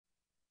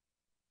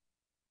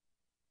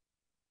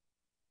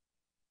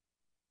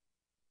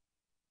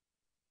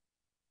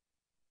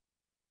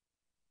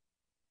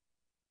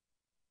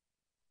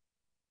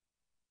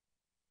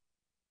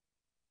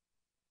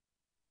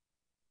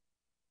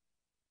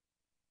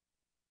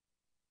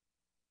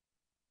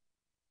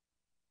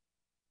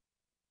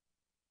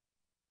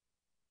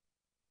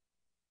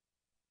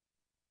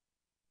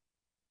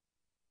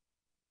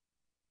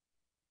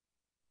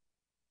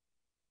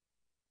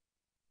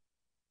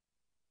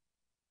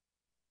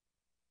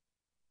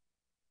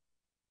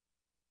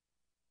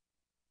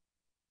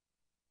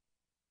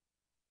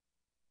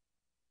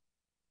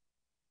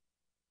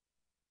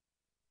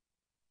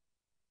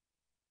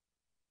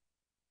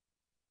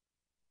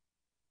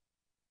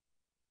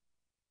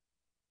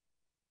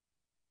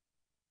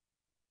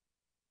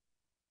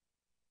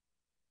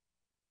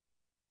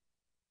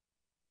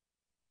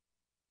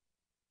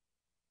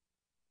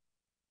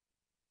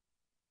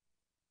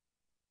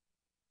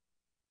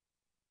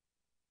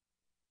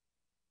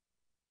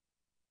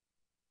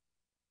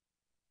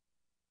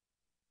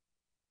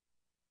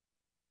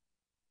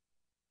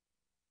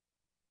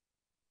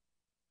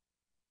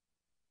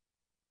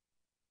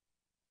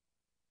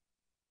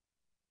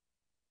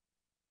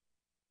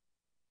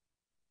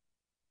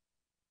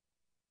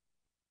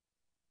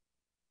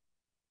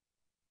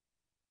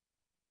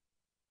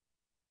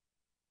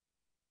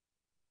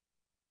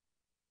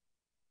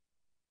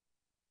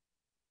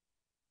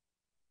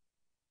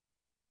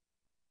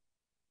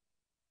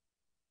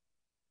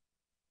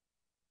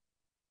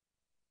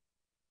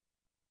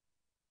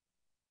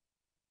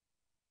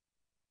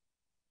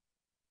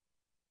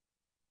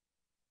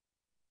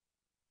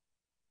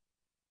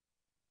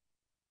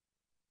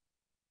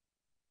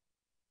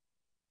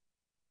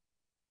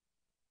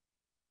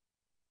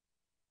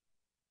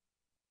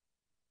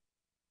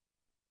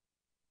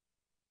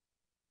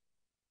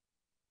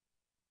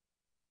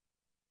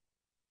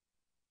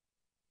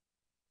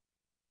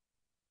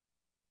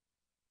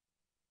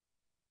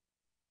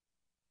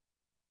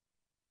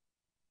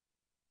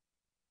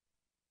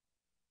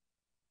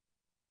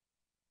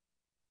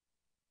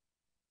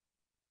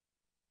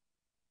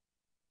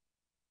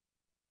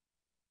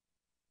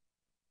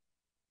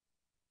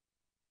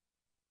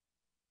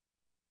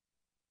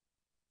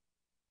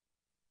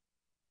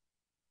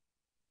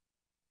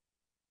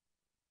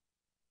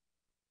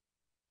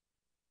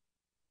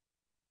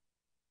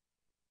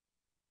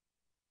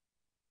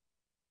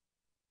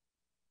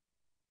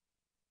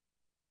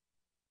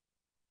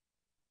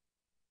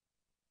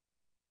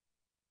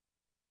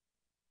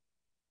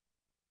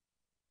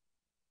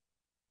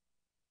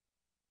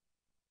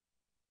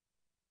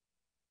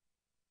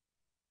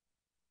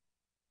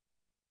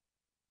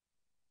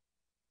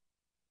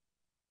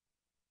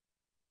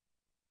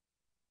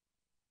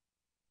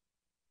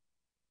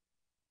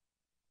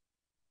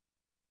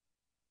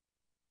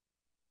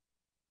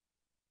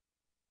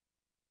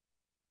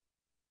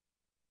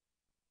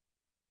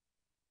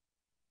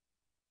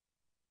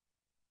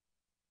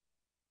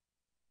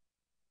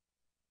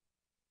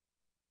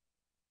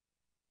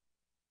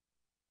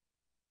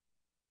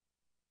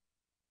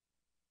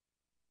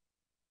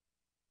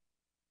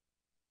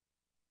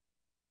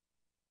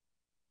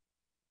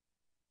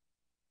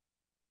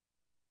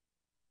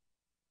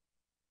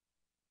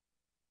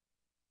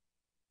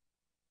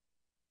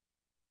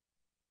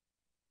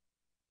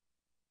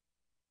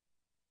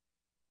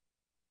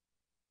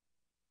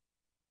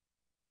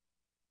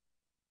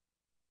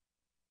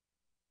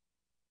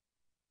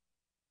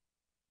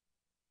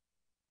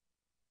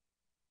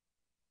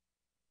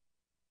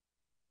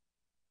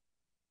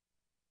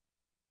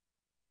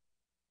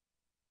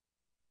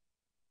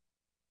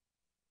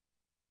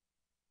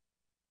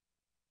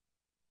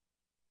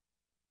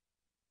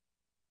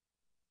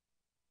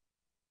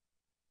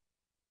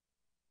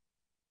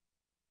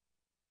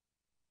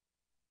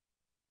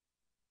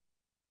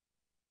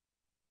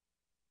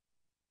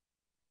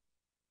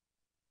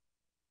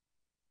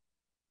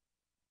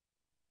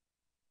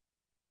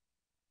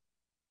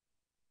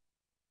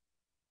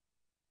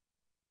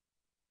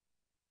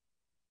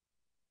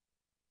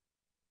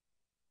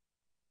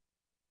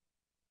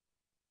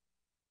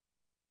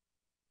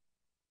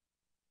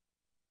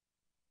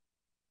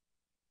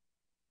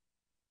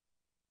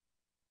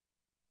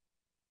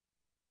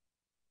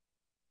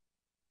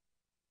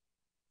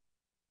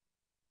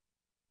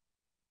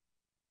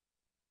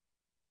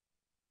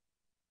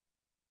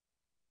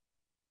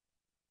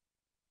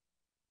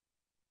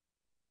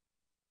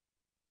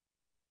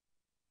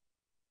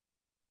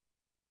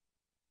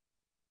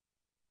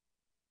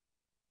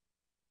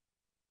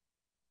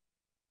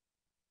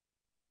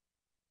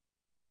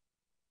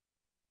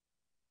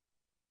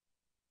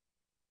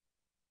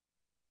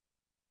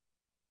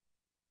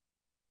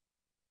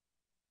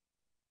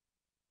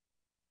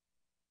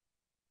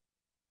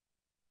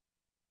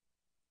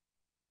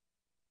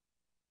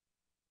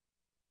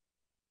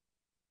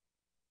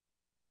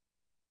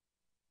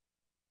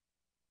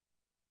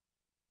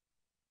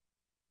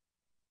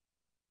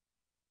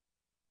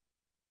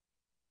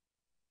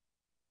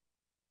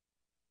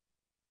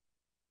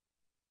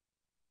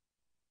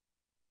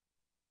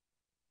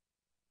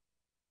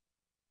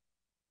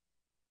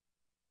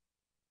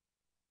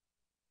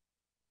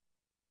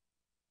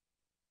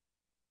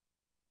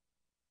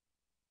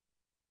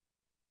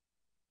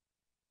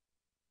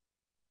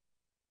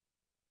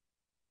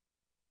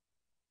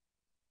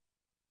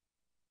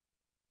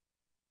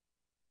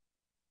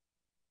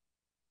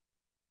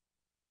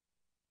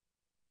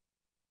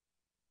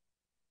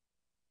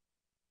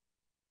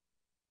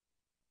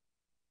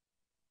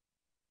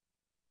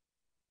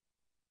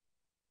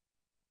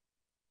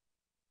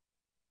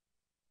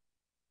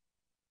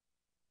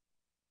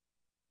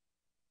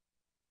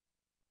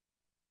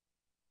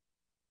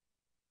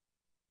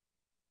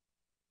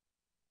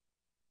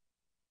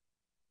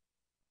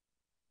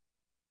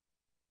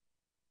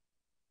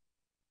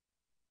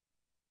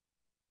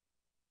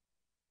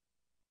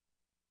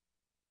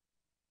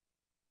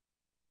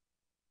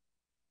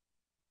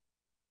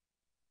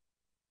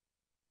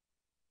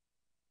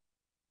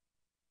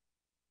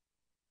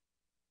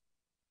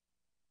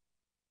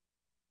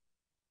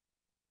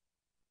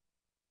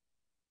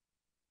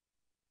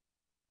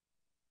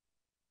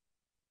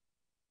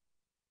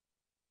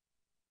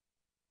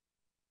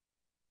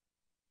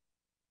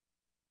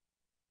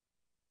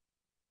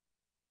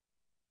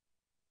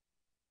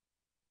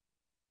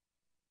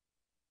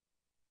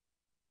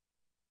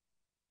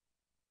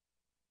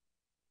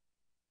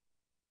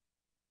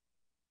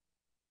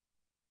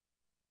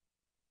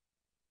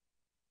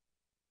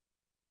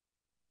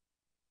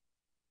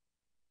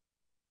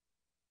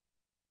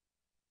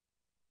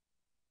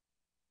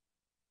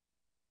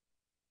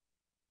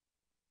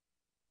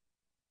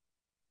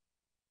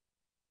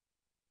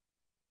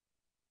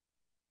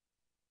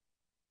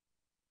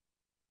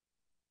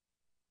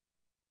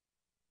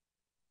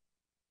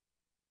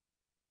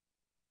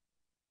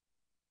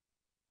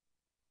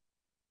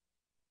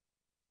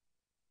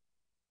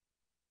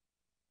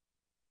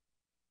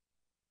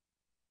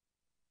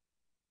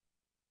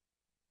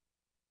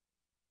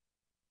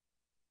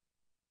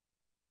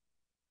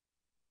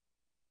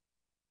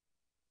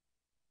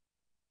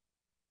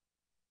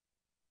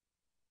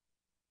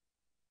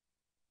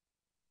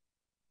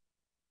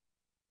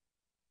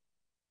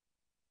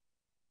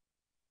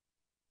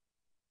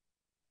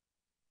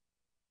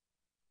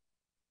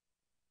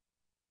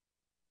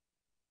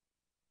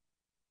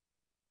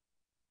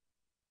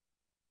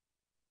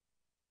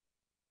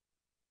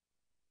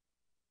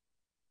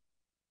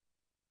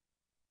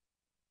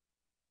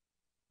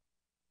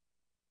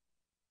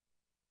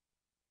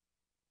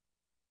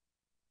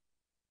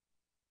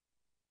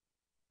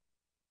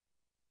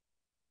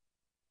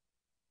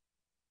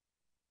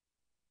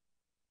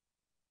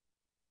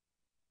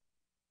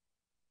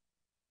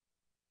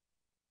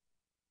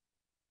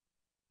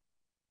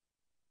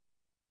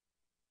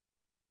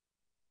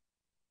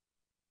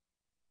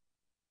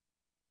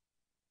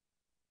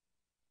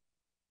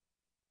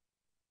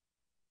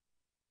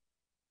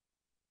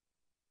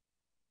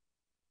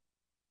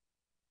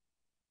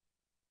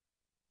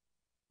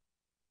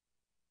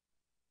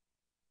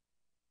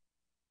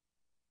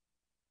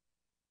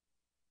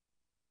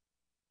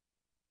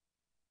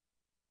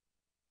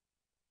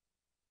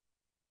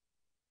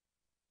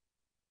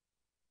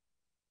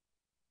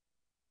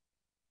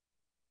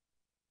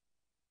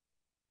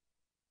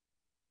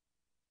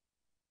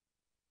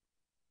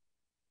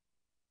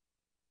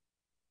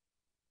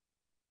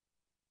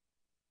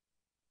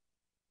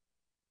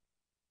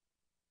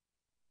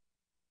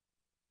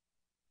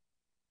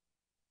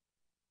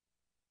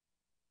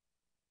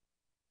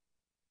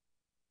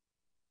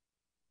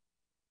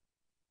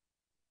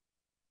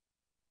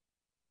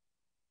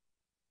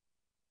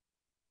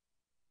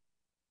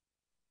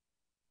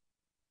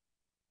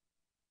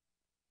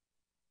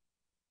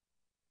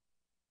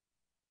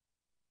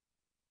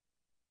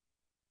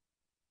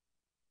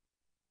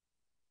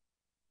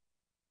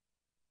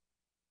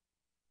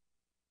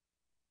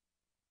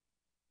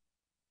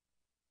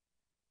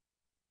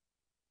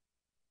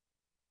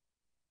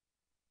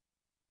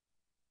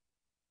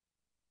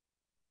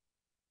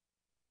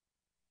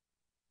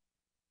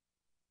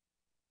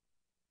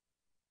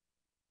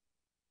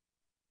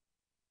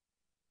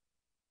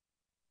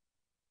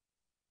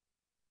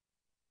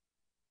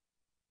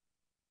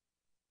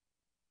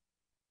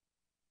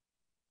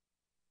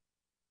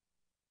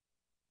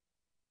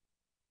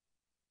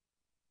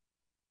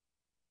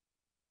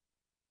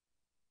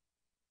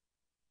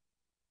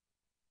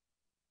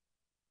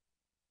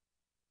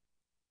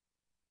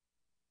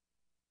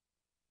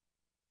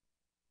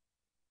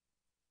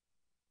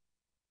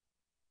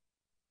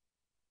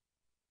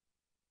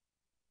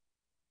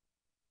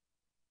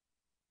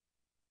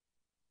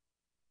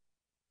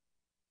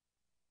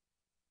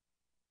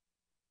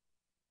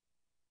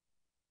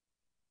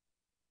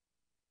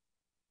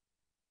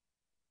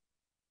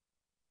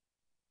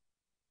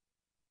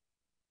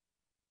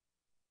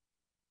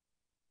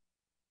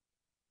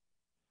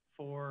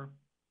4,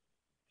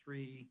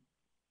 3,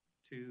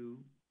 2,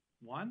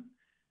 1.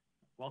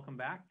 Welcome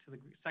back to the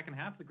second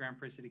half of the Grande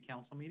Prairie City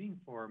Council meeting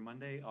for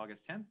Monday, August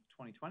 10th,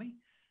 2020.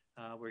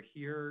 We're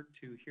here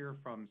to hear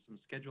from some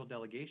scheduled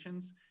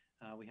delegations.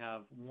 We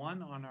have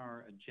one on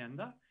our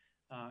agenda,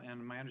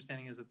 and my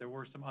understanding is that there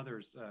were some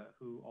others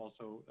who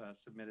also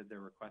submitted their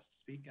request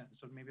to speak.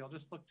 So maybe I'll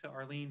just look to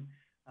Arlene.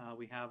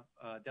 We have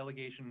a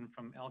delegation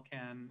from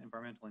LCAN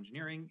Environmental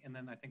Engineering, and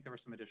then I think there were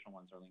some additional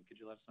ones. Arlene, could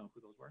you let us know who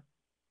those were?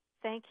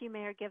 Thank you,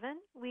 Mayor Given.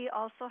 We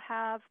also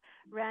have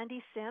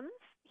Randy Sims.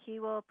 He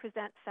will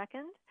present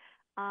second.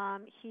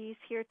 He's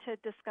here to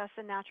discuss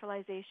a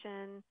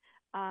naturalization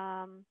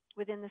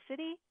within the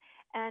city.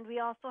 And we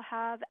also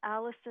have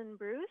Allison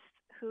Bruce,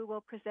 who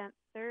will present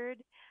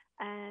third,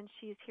 and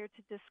she's here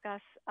to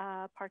discuss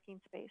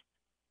parking space,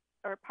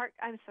 or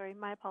I'm sorry,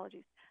 my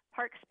apologies,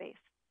 park space.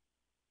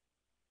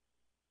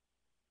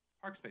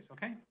 Park space,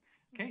 okay.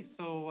 Okay,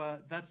 so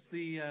that's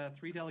the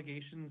three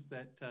delegations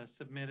that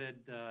submitted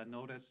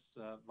notice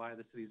via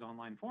the city's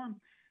online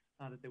forum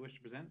that they wish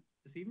to present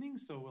this evening.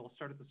 So we'll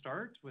start at the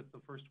start with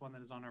the first one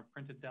that is on our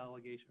printed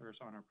delegation, or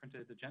on our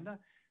printed agenda,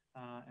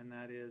 and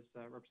that is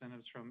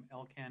representatives from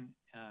LCAN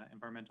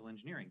Environmental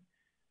Engineering.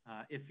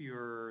 If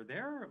you're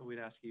there, we'd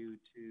ask you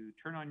to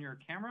turn on your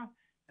camera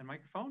and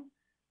microphone,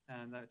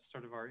 and that's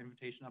sort of our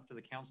invitation up to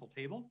the council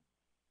table.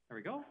 There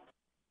we go.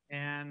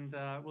 And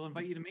we'll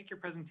invite you to make your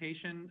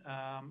presentation.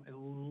 It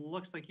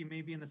looks like you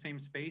may be in the same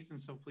space,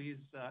 and so please,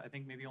 I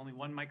think maybe only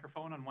one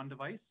microphone on one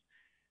device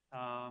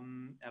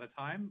at a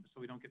time so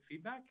we don't get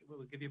feedback.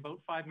 We'll give you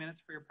about 5 minutes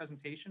for your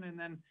presentation, and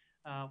then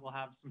we'll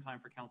have some time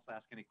for council to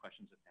ask any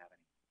questions if they have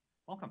any.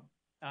 Welcome.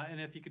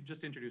 And if you could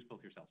just introduce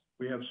both yourselves.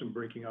 We have some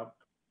breaking up.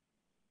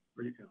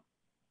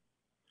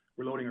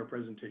 We're loading our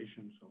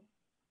presentation, so.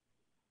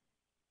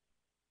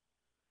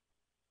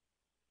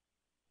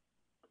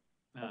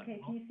 Okay,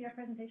 can you see our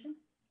presentation?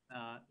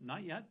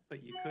 Not yet,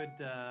 but you could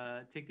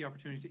take the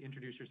opportunity to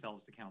introduce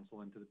yourselves to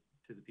council and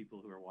to the people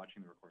who are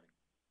watching the recording.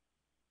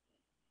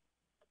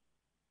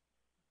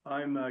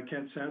 I'm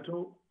Kent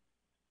Santo,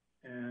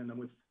 and I'm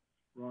with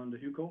Rhonda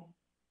Huco.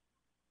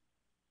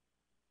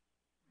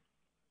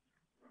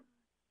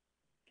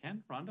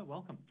 Kent, Rhonda,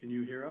 welcome. Can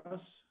you hear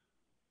us?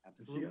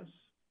 Absolutely. See us?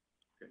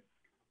 Okay.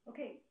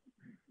 Okay,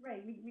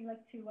 right. We'd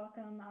like to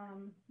welcome,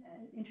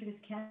 introduce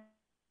Kent.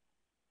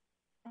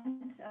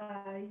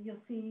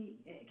 You'll see,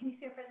 can you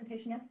see our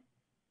presentation yet?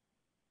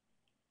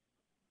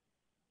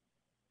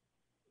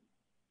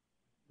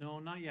 No,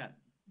 not yet.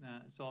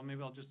 So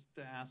maybe I'll just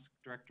ask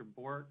Director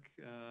Bork.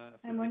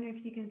 I'm wondering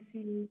if you can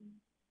see.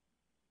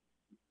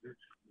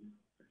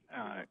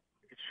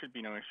 It should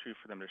be no issue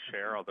for them to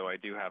share, although I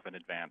do have an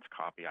advanced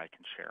copy I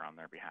can share on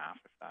their behalf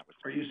if that was.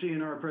 Are you seeing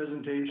our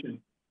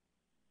presentation?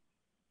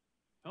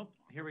 Oh,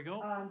 here we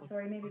go.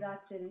 Sorry, maybe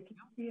that's it. Can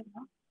you see it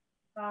now?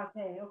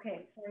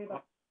 Okay, sorry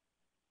about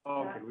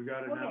Okay, we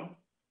got it now.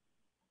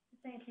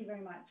 Thank you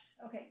very much.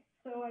 Okay,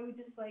 so I would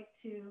just like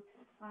to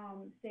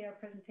say our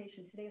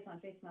presentation today is on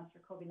face masks for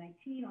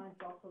COVID-19 on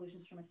all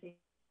solutions from a safety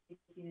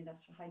and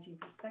industrial hygiene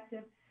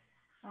perspective.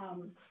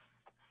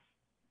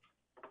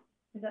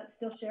 Is that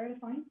still shared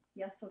fine?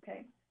 Yes,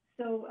 okay.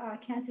 So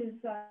Kent is,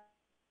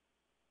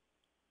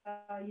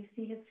 you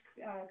see his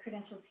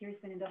credentials here. He's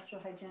been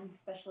industrial hygiene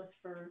specialist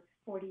for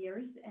 40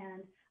 years,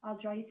 and I'll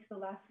draw you to the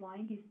last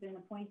line. He's been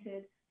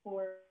appointed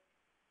for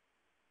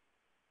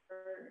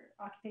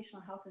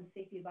Occupational Health and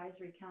Safety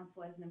Advisory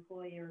Council as an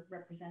employer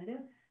representative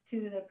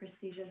to the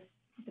prestigious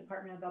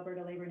Department of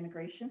Alberta Labor and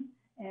Immigration.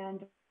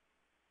 And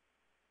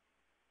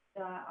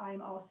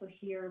I'm also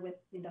here with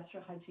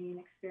industrial hygiene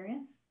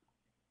experience.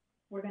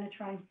 We're going to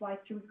try and fly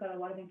through. We've got a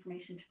lot of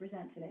information to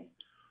present today.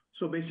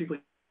 So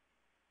basically,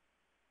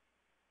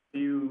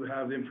 you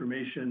have the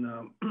information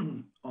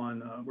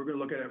on, we're going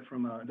to look at it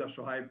from an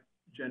industrial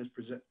hygienist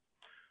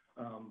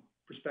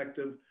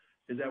perspective,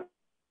 is that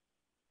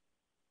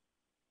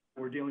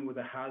we're dealing with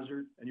a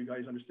hazard, and you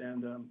guys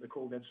understand the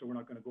COVID, so we're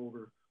not going to go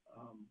over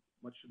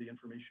much of the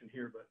information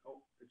here, but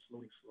it's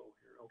loading slow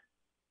here. Okay,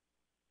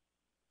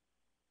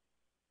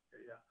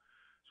 yeah.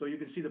 So you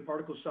can see the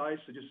particle size.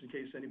 So just in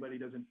case anybody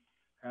doesn't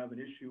have an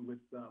issue with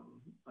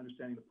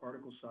understanding the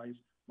particle size,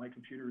 my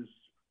computer is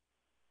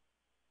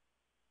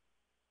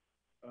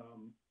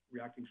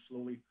reacting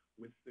slowly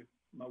with the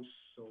mouse.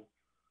 So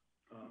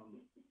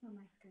it's on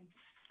my screen.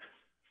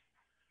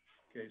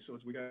 Okay, so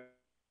we got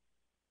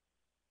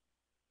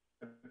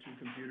two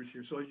computers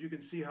here. So as you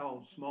can see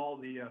how small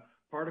the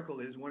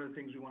particle is, one of the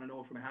things we want to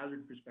know from a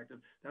hazard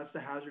perspective, that's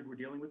the hazard we're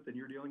dealing with, that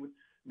you're dealing with,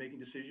 making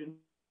decisions.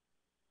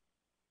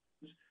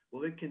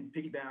 Well, it can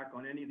piggyback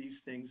on any of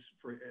these things,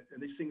 and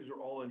these things are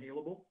all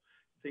inhalable.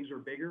 Things are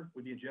bigger,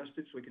 would be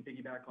ingested, so it can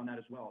piggyback on that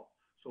as well.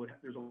 So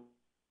there's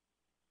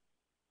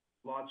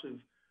lots of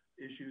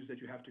issues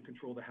that you have to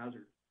control the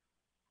hazard.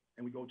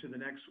 And we go to the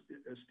next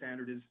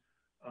standard is,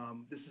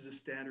 this is a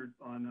standard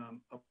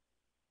on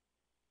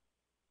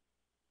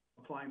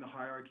applying the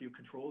hierarchy of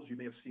controls. You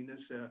may have seen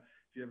this if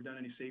you've ever done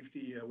any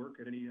safety work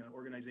at any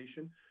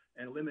organization.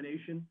 And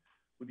elimination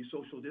would be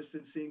social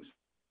distancing,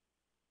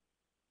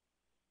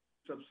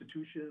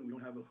 substitution. We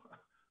don't have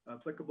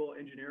applicable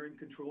engineering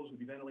controls, would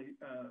be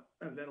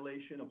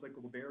ventilation,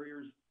 applicable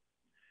barriers,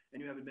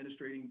 and you have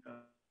administrative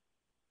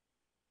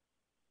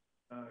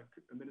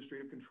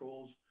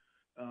controls,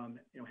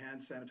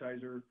 hand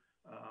sanitizer,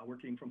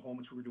 working from home,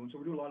 which we're doing. So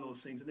we're doing a lot of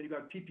those things. And then you've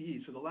got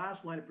PPE. So the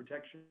last line of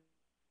protection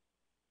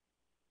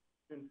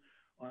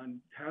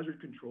on hazard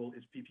control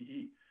is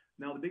PPE.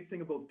 Now, the big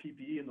thing about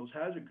PPE and those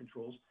hazard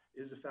controls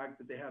is the fact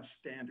that they have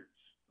standards,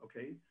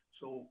 okay?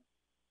 So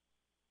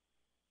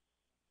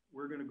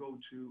we're going to go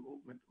to,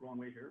 went the wrong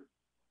way here.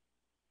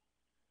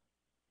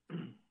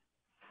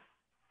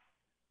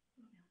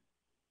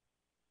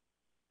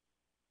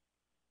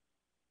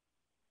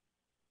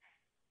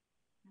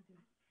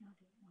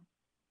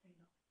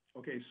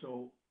 Okay,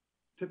 so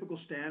typical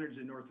standards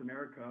in North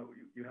America,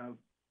 you have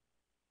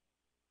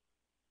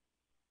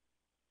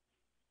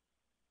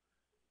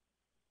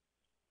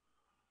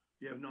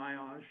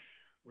NIOSH.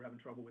 We're having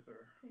trouble with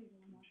our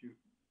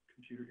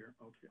computer here.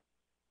 Okay.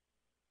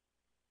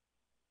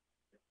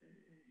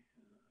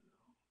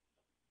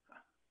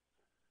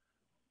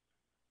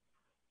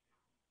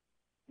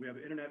 We have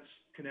internet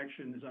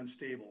connection is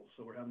unstable,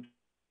 so we're having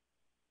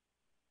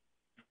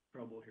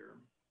trouble here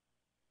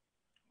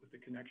with the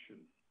connection.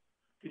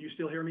 Can you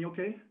still hear me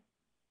okay?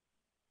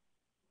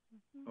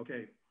 Mm-hmm.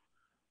 Okay.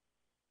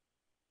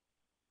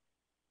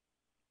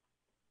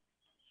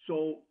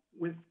 So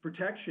with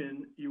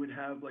protection, you would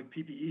have like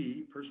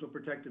PPE, personal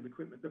protective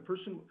equipment. The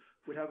person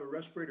would have a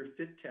respirator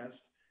fit test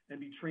and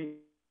be trained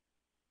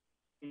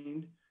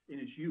in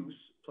its use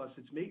plus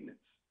its maintenance.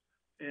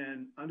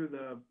 And under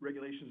the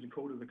regulations and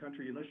code of the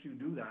country, unless you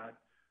do that,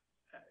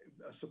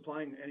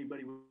 supplying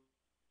anybody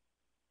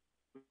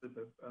with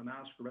a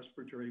mask or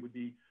respiratory would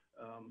be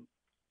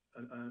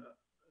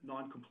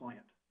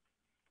non-compliant.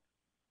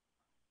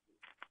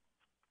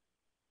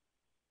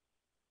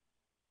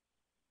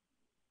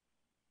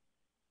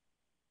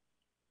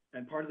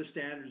 And part of the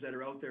standards that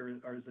are out there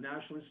are the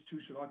National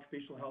Institute of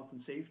Occupational Health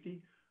and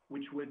Safety,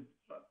 which would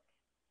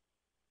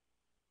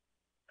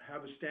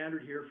have a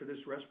standard here for this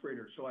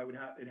respirator. So I would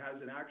have, it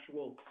has an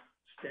actual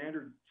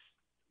standard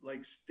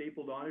like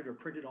stapled on it or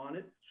printed on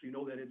it, so you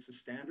know that it's a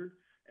standard.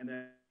 And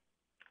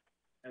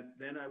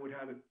then I would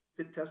have it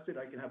fit tested.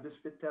 I can have this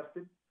fit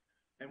tested.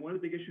 And one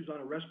of the big issues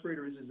on a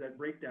respirator is that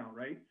breakdown,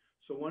 right?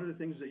 So one of the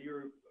things that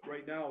you're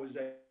right now is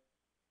that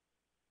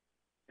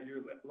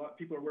a lot of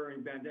people are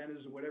wearing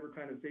bandanas or whatever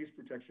kind of face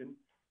protection,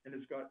 and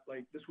it's got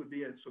like, this would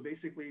be it. So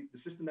basically the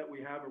system that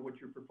we have or what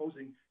you're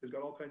proposing has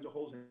got all kinds of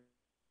holes in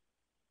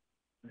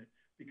it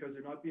because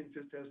they're not being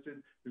fit tested.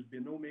 There's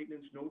been no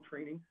maintenance, no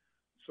training.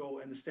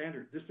 So, and the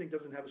standard, this thing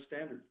doesn't have a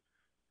standard.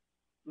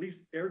 At least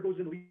air goes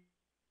in least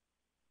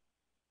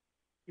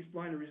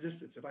line of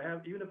resistance.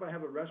 Even if I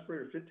have a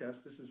respirator fit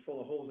test, this is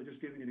full of holes. I'm just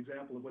giving you an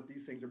example of what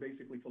these things are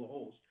basically full of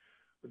holes.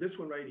 But this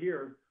one right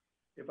here,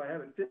 if I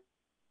have it fit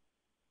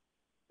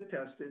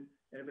tested,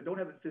 and if I don't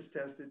have it fit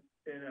tested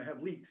and I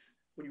have leaks,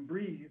 when you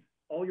breathe,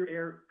 all your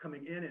air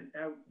coming in and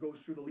out goes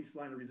through the least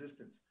line of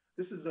resistance.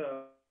 This is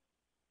a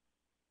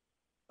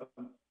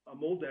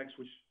Moldex,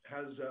 which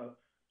has a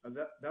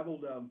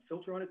beveled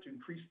filter on it to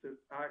increase that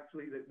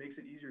makes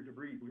it easier to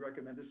breathe. We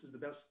recommend this is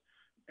the best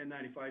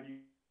N95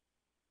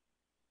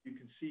 you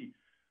can see.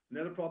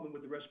 Another problem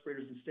with the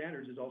respirators and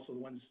standards is also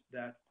the ones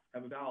that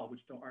have a valve,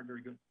 which aren't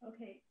very good.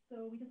 Okay,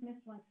 so we just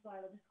missed one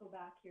slide. I'll just go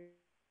back here.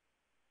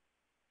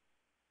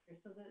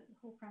 So the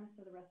whole premise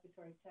of the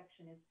respiratory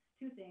protection is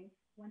two things: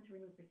 one, to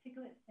remove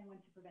particulates, and one,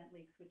 to prevent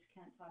leaks, which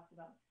Kent talked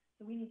about.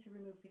 So we need to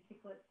remove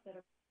particulates that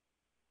are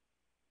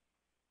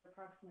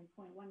approximately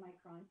 0.1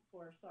 micron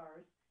for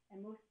SARS,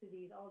 and most of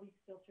these, all these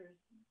filters,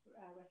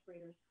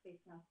 respirators,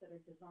 face masks that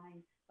are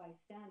designed by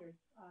standards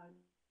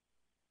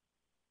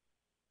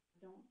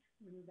don't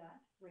remove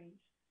that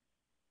range.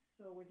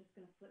 So we're just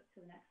going to flip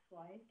to the next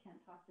slide. Kent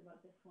talked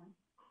about this one.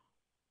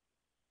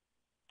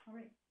 All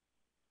right.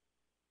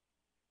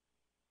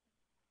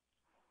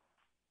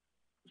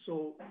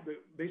 So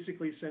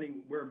basically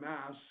saying wear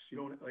masks,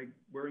 like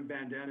wearing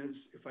bandanas.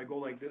 If I go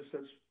like this,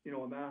 that's,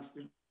 a mask.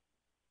 There's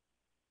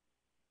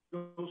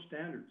no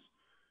standards.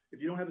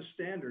 If you don't have a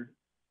standard,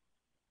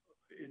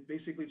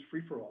 basically it's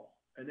free for all.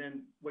 And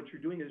then what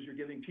you're doing is you're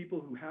giving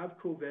people who have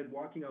COVID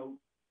walking out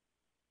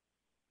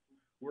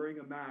wearing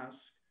a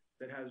mask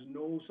that has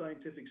no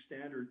scientific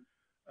standard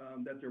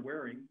that they're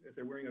wearing, if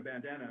they're wearing a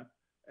bandana,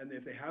 and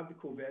if they have the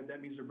COVID, that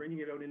means they're bringing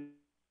it out into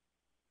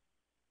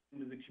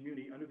the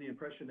community under the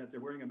impression that they're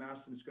wearing a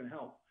mask and it's going to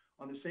help.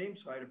 On the same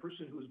side, a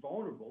person who is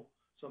vulnerable,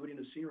 somebody in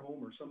a senior home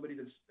or somebody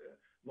that's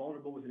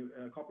vulnerable with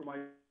a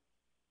compromised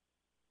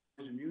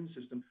immune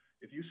system,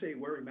 if you say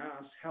wearing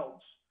masks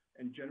helps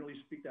and generally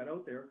speak that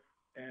out there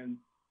and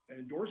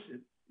endorse it,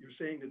 you're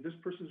saying that this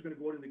person is going to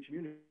go out in the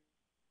community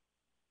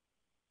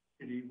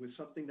with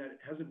something that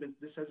hasn't been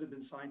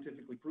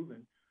scientifically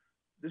proven.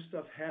 This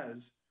stuff has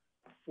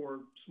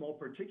for small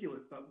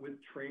particulate, but with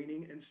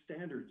training and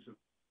standards of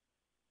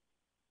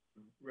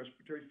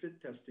respiratory fit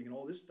testing and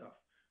all this stuff.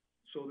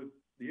 So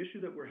the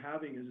issue that we're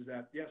having is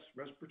that, yes,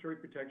 respiratory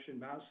protection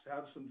masks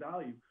have some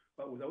value,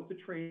 but without the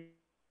training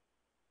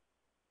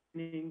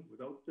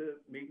without the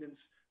maintenance,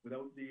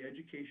 without the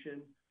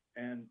education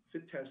and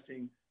fit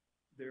testing,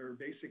 they're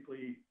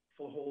basically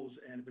full of holes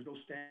and there's no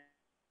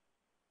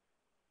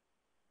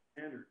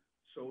standard.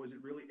 So is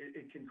it really,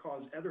 it can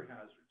cause other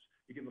hazards.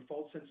 You give a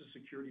false sense of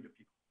security to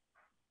people.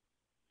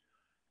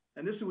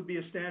 And this would be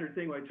a standard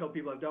thing when I tell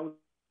people I've dealt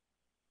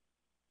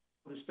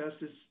with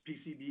asbestos,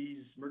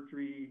 PCBs,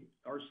 mercury,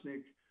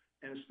 arsenic,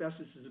 and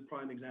asbestos is a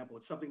prime example.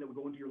 It's something that would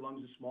go into your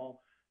lungs as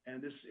small.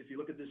 And this, if you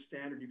look at this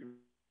standard, you can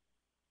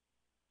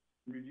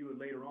review it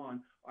later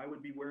on. I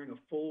would be wearing a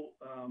full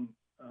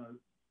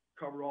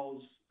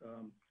coveralls,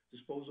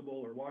 disposable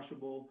or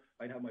washable.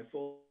 I'd have my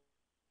full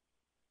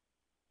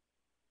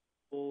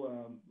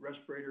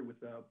respirator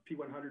with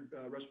P100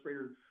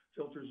 respirator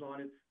filters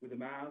on it with the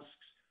masks.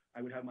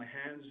 I would have my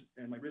hands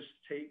and my wrists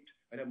taped.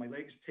 I'd have my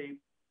legs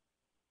taped,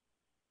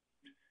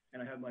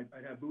 and I'd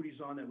have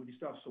booties on that would be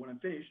stuffed. So when I'm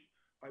finished,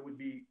 I would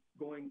be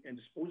going and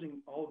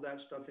disposing all of that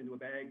stuff into a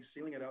bag,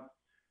 sealing it up,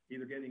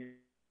 either getting it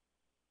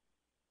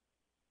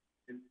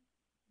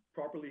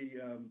properly,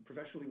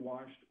 professionally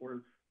washed,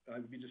 or I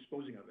would be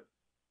disposing of it.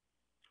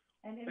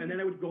 And then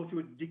I would go through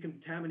a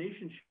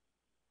decontamination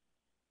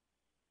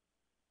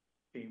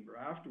chamber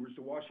afterwards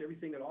to wash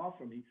everything that off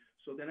from me.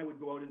 So then I would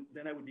go out and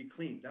then I would be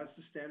clean. That's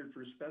the standard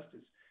for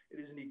asbestos.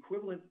 It is an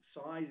equivalent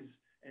size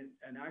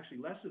and actually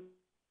less of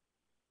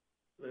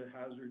the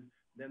hazard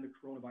than the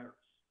coronavirus.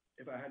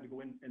 If I had to go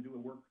in and do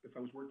if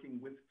I was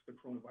working with the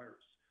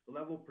coronavirus, the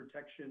level of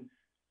protection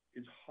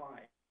is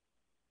high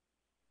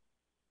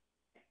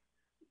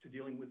to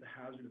dealing with a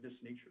hazard of this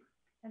nature.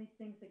 And these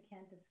things that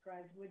Kent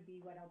described would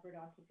be what Alberta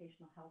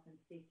Occupational Health and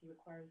Safety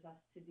requires us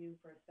to do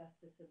for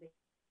asbestos abatement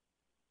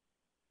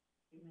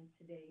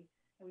today.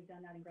 And we've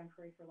done that in Grande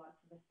Prairie for lots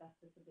of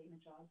asbestos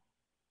abatement jobs.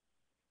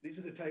 These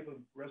are the type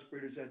of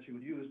respirators that you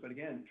would use, but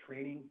again,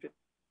 training, fit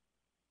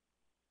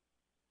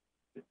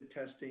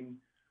testing,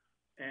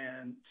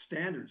 and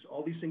standards.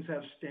 All these things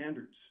have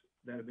standards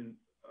that have been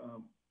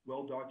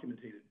well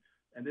documented.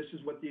 And this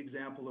is what the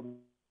example of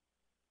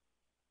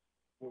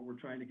what we're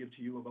trying to give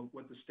to you about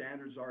what the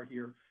standards are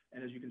here.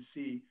 And as you can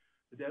see,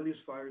 the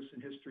deadliest virus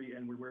in history,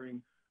 and we're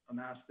wearing a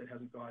mask that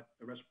hasn't got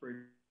a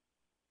respirator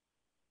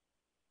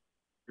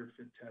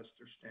fit test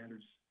or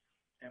standards,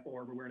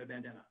 or we're wearing a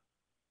bandana.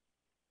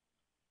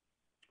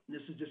 And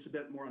this is just a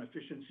bit more on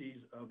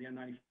efficiencies of the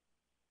N95,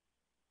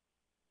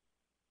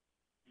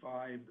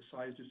 the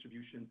size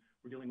distribution.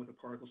 We're dealing with a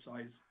particle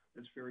size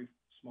that's very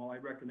small. I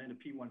recommend a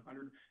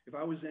P100. If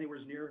I was anywhere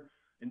near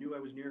and knew I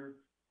was near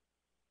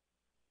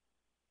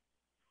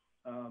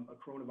a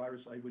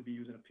coronavirus, I would be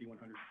using a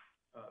P100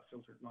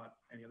 filter, not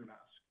any other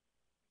mask.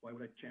 Why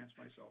would I chance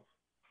myself?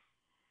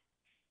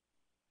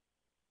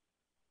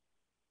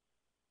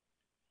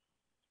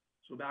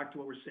 So back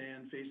to what we're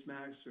saying, face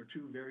masks are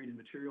too varied in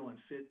material and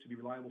fit to be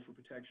reliable for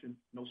protection,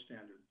 no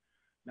standard.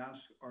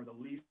 Masks are the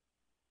least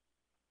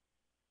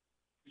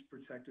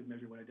protective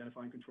measure when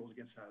identifying controls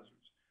against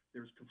hazards.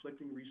 There's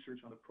conflicting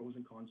research on the pros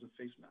and cons of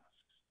face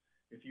masks.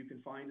 If you can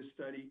find a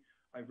study,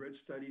 I've read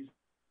studies,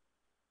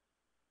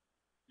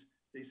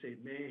 they say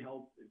it may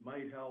help, it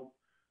might help.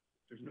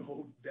 There's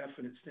no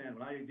definite stand.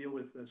 When I deal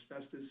with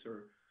asbestos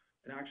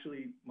and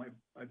actually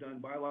I've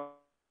done biological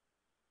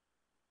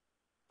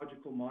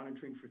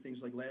monitoring for things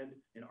like lead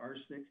and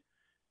arsenic,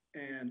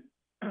 and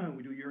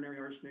we do urinary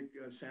arsenic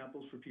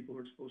samples for people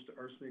who are exposed to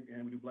arsenic,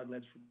 and we do blood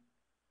leads for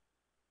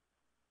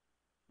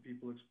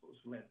people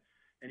exposed to lead.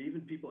 And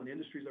even people in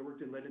industries, I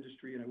worked in lead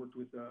industry and I worked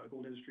with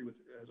gold industry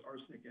has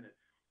arsenic in it.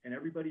 And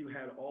everybody who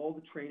had all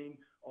the training,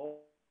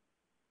 all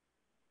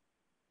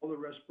the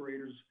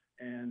respirators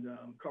and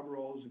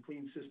coveralls and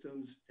clean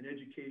systems and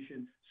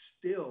education,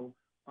 still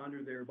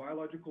under their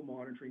biological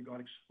monitoring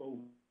got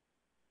exposed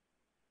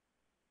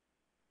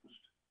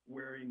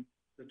wearing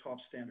the top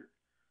standard.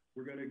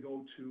 We're going to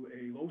go to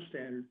a low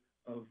standard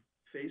of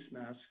face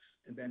masks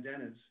and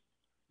bandanas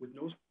with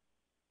no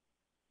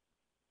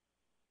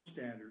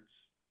standards.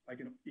 I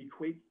can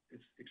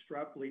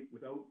extrapolate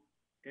without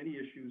any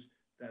issues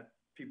that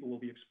people will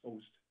be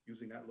exposed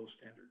using that low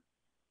standard.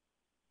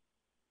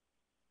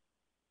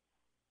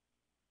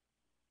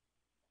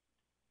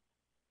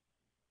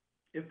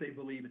 If they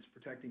believe it's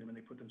protecting them and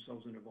they put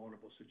themselves in a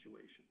vulnerable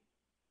situation.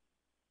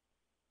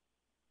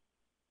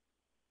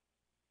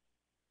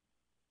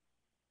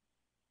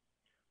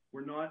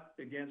 We're not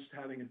against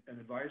having an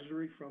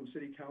advisory from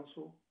City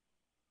Council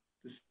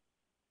to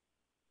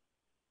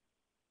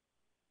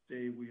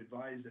say we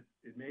advise that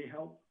it may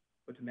help,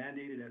 but to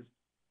mandate it as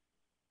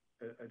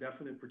a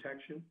definite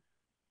protection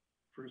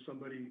for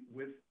somebody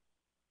with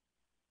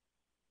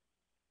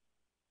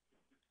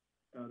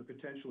the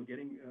potential of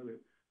getting the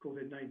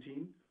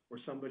COVID-19, or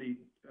somebody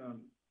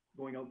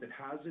going out that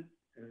has it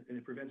and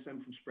it prevents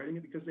them from spreading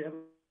it because they have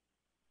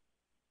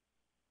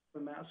a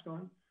mask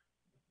on.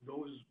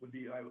 Those would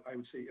be, I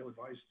would say,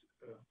 ill-advised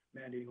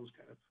mandating those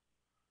kind of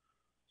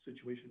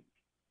situations.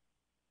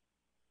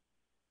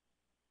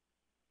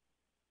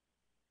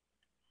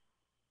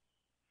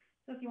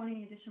 So if you want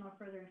any additional or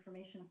further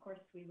information, of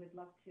course, we would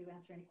love to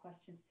answer any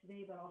questions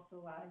today, but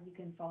also you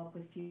can follow up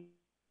with future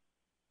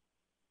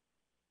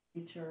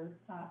future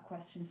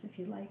questions if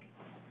you'd like.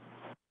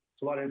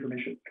 It's a lot of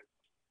information.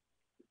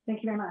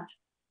 Thank you very much.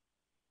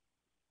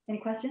 Any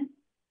questions?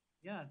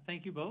 Yeah,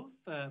 thank you both.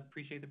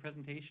 Appreciate the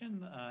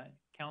presentation.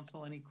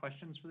 Council, any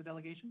questions for the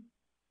delegation?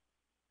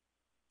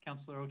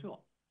 Councillor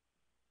O'Toole.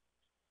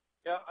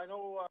 Yeah, I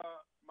know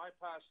my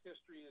past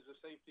history as a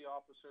safety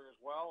officer as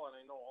well, and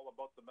I know all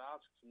about the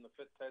masks and the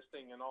fit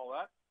testing and all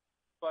that.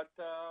 But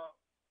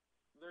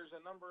there's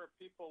a number of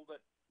people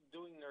that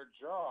doing their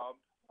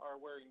job are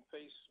wearing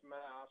face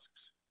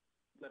masks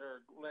that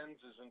are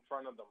lenses in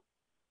front of them,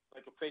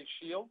 like a face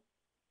shield,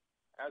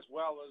 as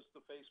well as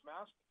the face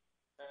mask.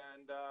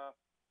 And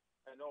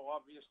I know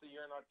obviously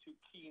you're not too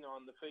keen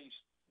on the face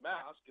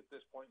mask at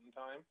this point in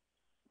time,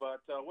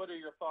 but what are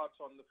your thoughts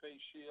on the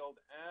face shield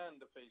and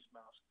the face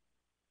mask?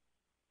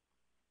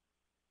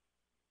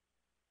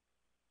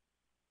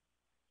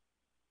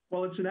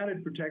 Well, it's an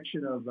added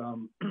protection of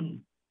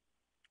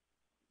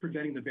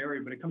preventing the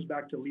barrier, but it comes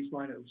back to least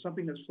line of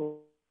something that's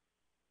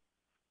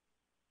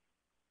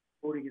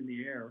floating in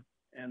the air,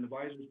 and the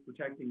visor is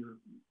protecting your,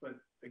 but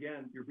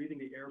again, you're breathing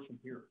the air from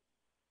here.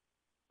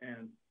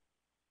 And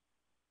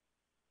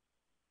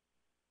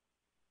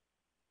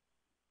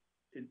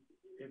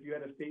if you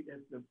had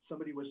if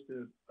somebody was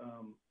to,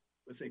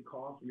 let's say,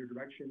 cough in your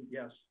direction,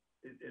 yes,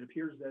 it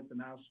appears that the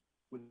mask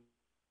would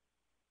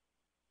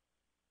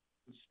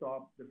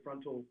stop the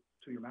frontal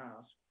to your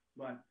mask,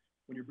 but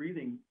when you're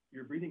breathing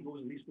goes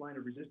in least line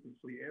of resistance.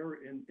 So the air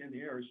in the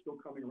air is still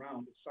coming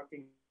around, it's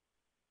sucking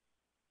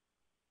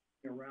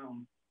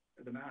around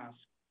the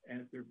mask.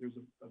 And if there's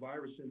a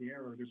virus in the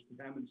air or there's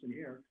contaminants in the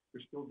air,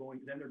 they're still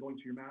going, then they're going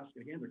to your mask.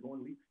 Again, they're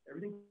going,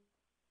 everything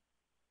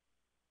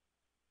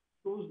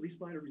goes least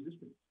line of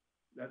resistance.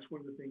 That's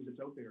one of the things that's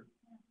out there.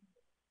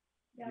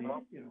 Yeah,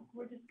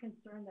 we're just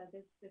concerned that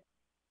this,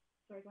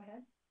 sorry, go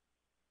ahead.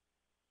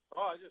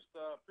 Oh, I just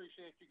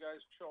appreciate you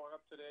guys showing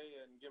up today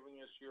and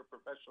giving us your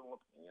professional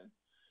opinion.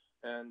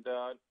 And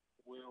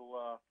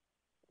we'll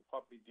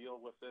probably deal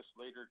with this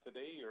later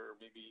today or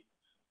maybe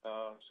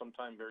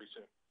sometime very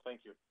soon.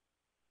 Thank you.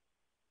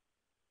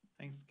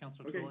 Thanks,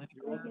 Councillor O'Toole. Okay.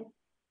 Any other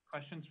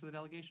questions for the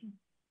delegation?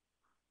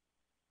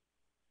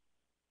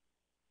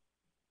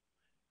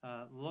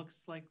 Looks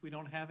like we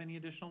don't have any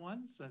additional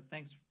ones.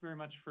 Thanks very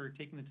much for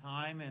taking the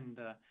time and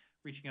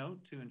reaching out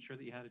to ensure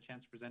that you had a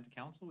chance to present to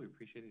council. We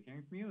appreciated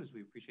hearing from you, as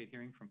we appreciate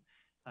hearing from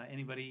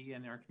anybody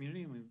in our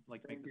community, and we'd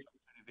like to make this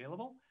opportunity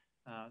available.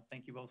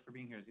 Thank you both for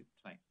being here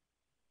tonight.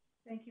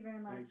 Thank you very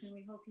much. Thanks. And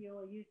we hope you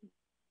will use this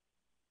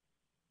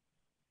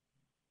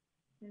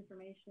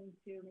information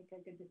to make a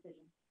good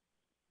decision.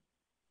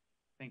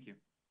 Thank you.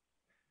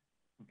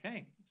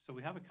 Okay, so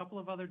we have a couple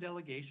of other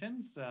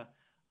delegations.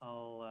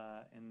 I'll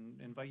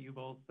invite you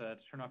both to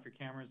turn off your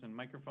cameras and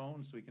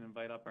microphones so we can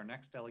invite up our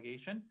next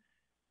delegation.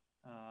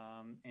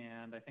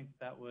 And I think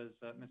that was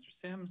Mr.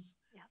 Sims.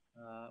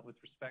 Yeah. With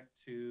respect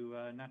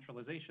to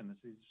naturalization.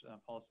 This is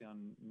policy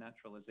on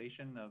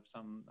naturalization of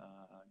some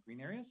green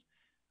areas.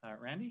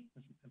 Randy,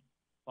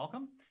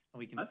 welcome.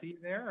 We can see you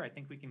there. I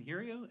think we can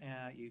hear you.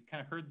 You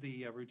kind of heard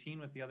the routine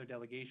with the other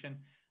delegation.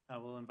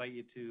 We'll invite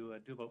you to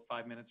do about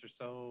 5 minutes or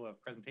so of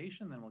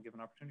presentation, then we'll give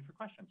an opportunity for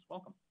questions.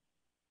 Welcome.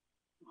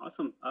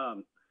 Awesome.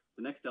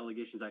 The next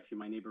delegation is actually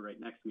my neighbor right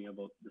next to me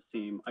about the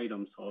same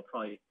item, so I'll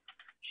probably,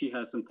 she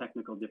has some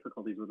technical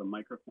difficulties with a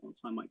microphone,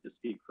 so I might just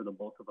speak for the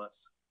both of us.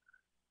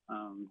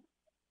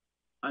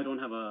 I don't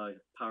have a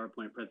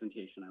PowerPoint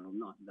presentation. I'm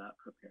not that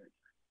prepared.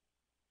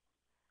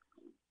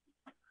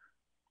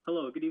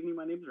 Hello, good evening.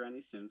 My name is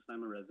Randy Sims.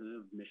 I'm a resident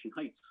of Mission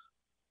Heights.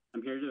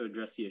 I'm here to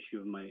address the issue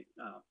of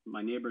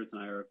my neighbors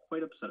and I are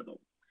quite upset about.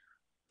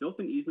 The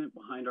open easement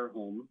behind our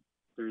home,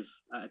 there's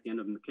at the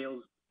end of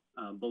McHale's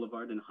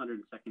Boulevard and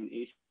 102nd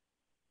A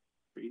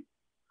Street,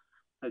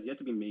 has yet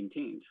to be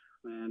maintained.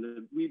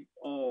 And we've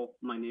all,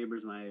 my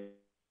neighbors and I,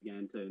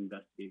 began to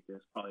investigate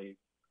this probably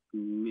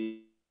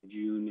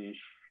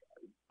mid-June-ish,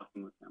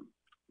 talking with them.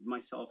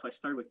 Myself, I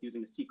started with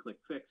using a C-click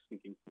fix,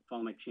 thinking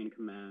follow my chain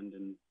command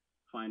and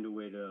find a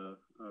way to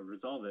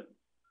resolve it.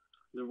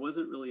 There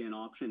wasn't really an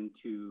option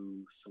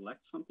to select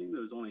something.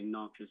 There was only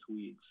noxious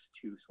weeds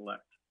to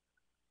select.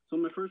 So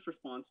my first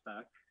response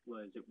back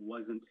was it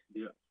wasn't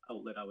the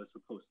outlet I was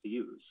supposed to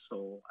use.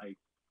 So I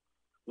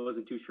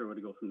wasn't too sure where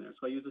to go from there.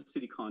 So I used a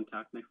city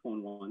contact, my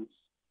phone once,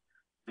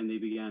 and they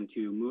began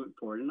to move it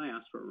forward, and I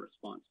asked for a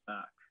response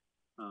back.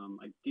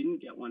 I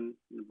didn't get one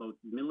in about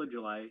the middle of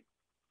July.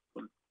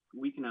 About a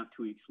week and a half,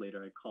 2 weeks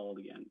later, I called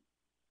again.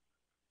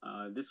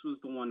 This was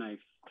the one I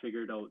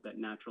figured out that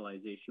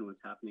naturalization was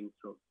happening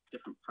throughout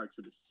different parts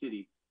of the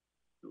city.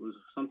 It was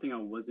something I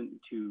wasn't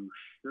too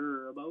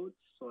sure about,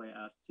 so I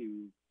asked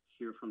to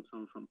hear from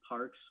someone from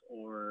Parks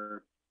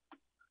or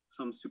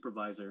some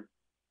supervisor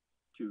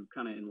to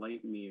kind of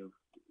enlighten me of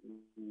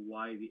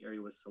why the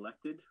area was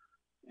selected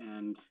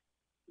and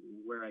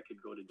where I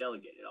could go to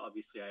delegate it.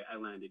 Obviously, I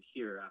landed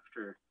here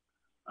after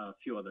a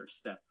few other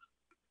steps.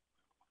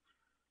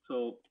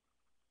 So,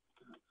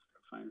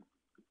 fine.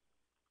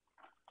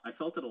 I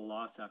felt at a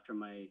loss after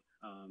my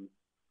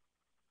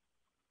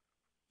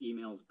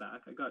emails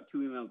back. I got 2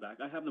 emails back.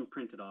 I have them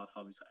printed off.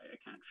 Obviously, I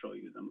can't show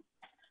you them.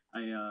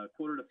 I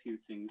quoted a few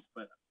things,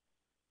 but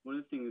one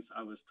of the things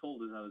I was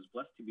told is I was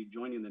blessed to be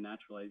joining the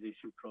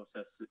naturalization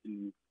process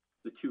in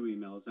the 2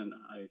 emails, and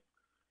I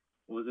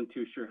wasn't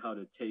too sure how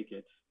to take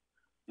it.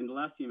 In the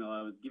last email,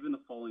 I was given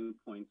the following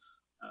points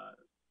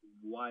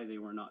why they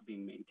were not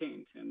being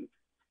maintained, and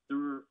there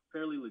were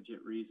fairly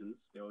legit reasons.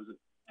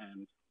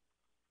 And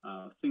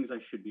things I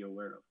should be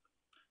aware of.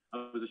 I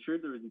was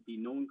assured there would be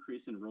no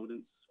increase in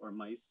rodents or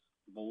mice,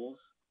 voles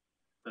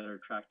that are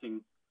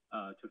attracting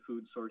to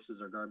food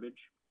sources or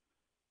garbage.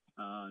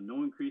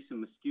 No increase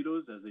in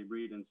mosquitoes as they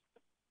breed in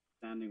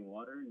standing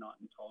water, not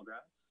in tall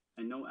grass,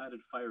 and no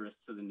added fire risk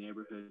to the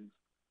neighborhoods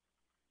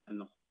and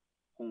the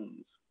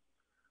homes.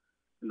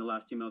 In the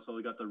last email, so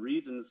we got the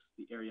reasons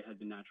the area had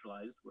been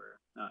naturalized were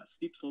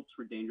steep slopes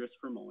were dangerous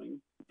for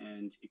mowing,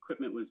 and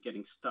equipment was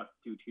getting stuck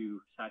due to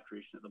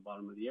saturation at the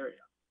bottom of the area.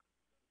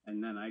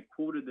 And then I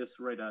quoted this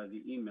right out of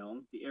the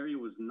email. The area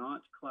was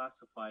not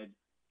classified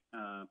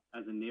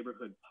as a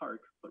neighborhood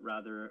park, but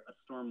rather a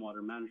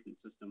stormwater management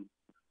system.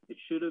 It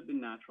should have been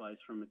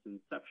naturalized from its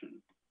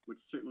inception, which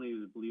certainly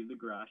is believe the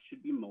grass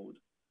should be mowed,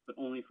 but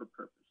only for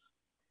purpose.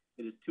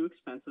 It is too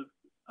expensive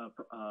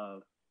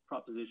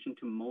proposition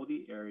to mow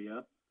the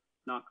area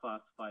not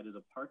classified as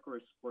a park or a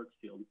sports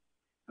field,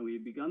 and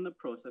we've begun the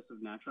process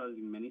of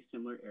naturalizing many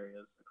similar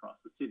areas across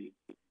the city.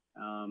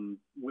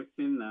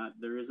 Within that,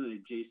 there is an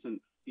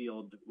adjacent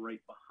field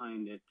right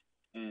behind it,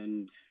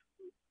 and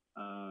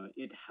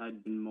it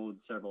had been mowed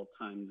several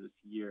times this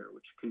year,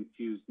 which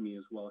confused me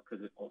as well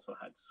because it also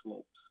had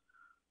slopes.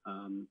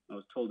 I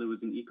was told it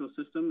was an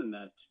ecosystem and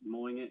that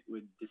mowing it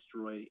would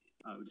destroy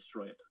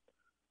it.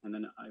 And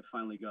then I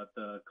finally got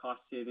the cost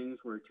savings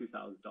were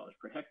 $2,000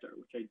 per hectare,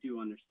 which I do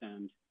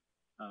understand.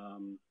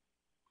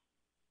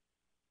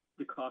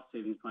 The cost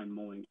savings behind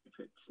mowing if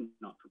it's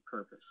not for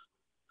purpose.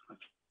 A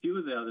few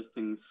of the other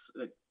things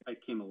that I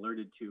came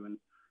alerted to, and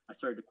I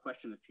started to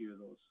question a few of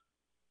those.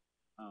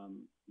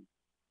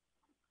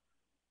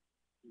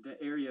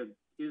 The area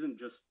isn't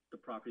just the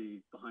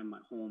property behind my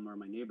home or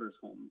my neighbor's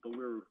home, but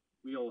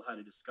we all had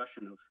a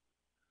discussion of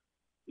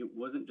it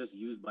wasn't just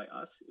used by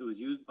us, it was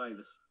used by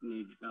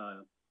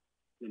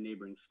the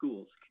neighboring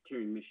schools,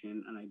 Kateri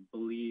Mission, and I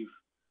believe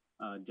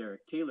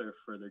Derek Taylor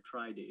for their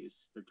tri-days,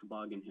 their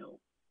toboggan hill.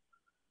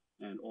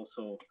 And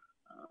also,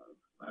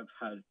 I've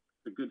had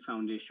a good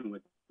foundation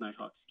with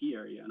Nighthawk ski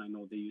area, and I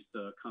know they used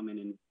to come in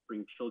and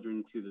bring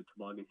children to the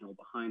toboggan hill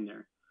behind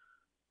there.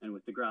 And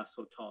with the grass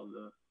so tall,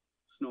 the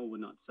snow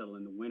would not settle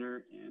in the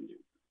winter and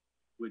it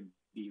would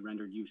be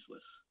rendered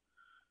useless.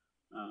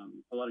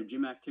 A lot of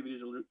gym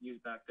activities are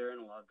used back there, and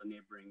a lot of the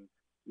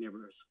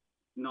neighbors,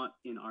 not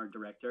in our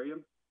direct area,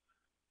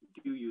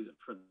 do use it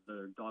for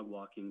their dog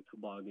walking,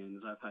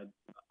 toboggans. I've had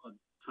a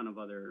ton of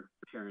other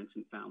parents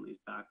and families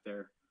back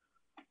there.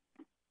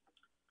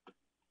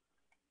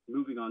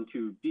 Moving on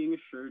to being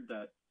assured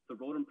that the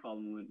rodent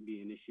problem wouldn't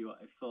be an issue,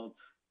 I felt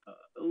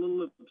a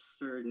little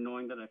absurd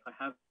knowing that if I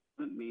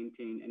haven't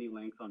maintained any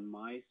length on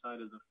my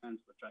side of the fence,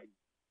 which I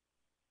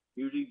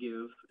usually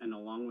give, and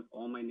along with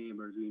all my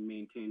neighbors, we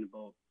maintain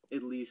about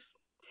at least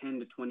 10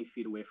 to 20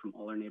 feet away from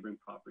all our neighboring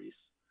properties.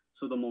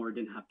 So the mower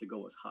didn't have to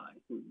go as high.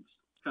 We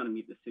kind of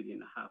meet the city in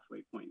the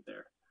halfway point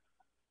there.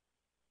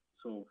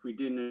 So if we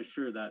didn't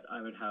assure that,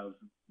 I would have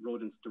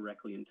rodents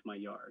directly into my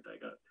yard. I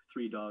got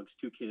 3 dogs,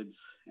 2 kids,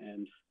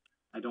 and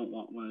I don't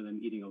want one of them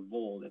eating a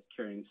vole that's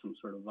carrying some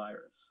sort of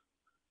virus.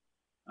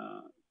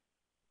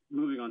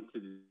 Moving on to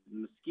the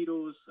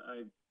mosquitoes,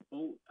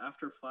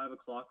 after 5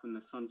 o'clock when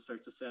the sun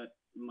starts to set,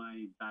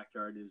 my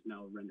backyard is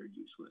now rendered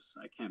useless.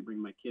 I can't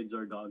bring my kids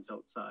or dogs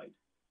outside.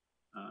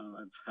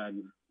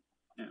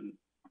 And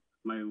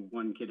my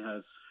one kid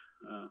has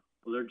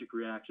allergic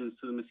reactions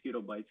to the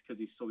mosquito bites because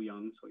he's so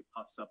young, so he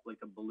puffs up like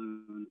a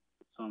balloon.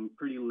 So I'm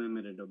pretty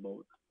limited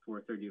about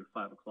 4:30 to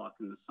 5 o'clock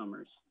in the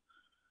summers.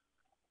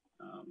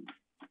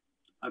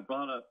 I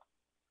brought up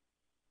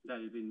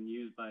that it's been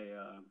used by,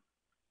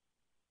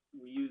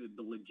 we use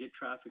the legit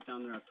traffic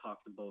down there. I've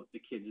talked about the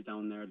kids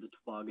down there, the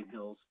toboggan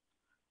hills,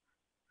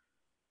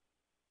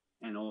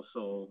 and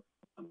also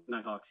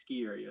Nighthawk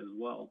ski area as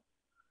well.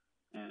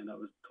 And I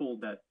was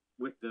told that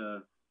with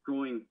the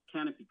growing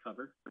canopy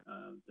cover,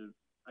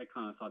 I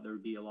kind of thought there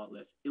would be a lot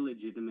less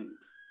illegitimate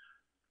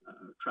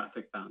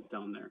traffic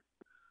down there.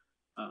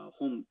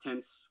 Home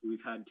tents,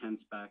 we've had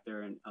tents back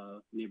there and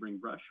neighboring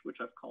brush, which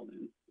I've called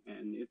in,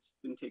 and it's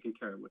been taken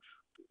care of, which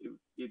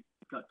it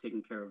got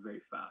taken care of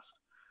very fast.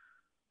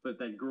 But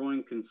that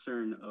growing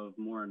concern of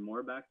more and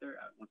more back there,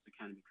 once the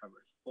canopy cover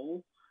is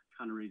full,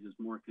 kind of raises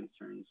more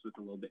concerns with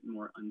a little bit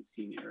more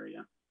unseen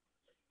area.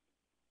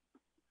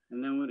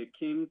 And then when it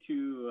came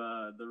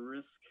to the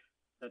risk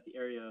that the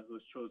area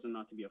was chosen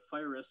not to be a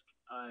fire risk,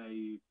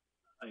 I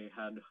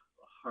had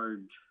a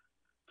hard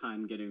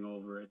time getting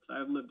over it.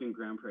 I've lived in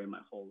Grande Prairie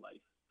my whole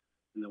life,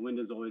 and the wind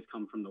has always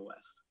come from the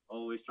west,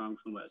 always strong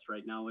from the west.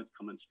 Right now it's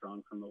coming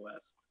strong from the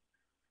west.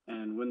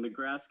 And when the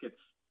grass gets,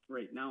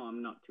 right now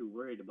I'm not too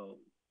worried about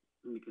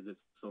because it's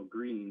so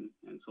green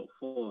and so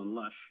full and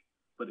lush,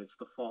 but it's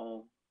the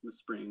fall the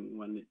spring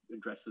when it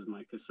addresses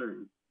my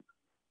concern.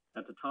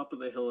 At the top of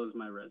the hill is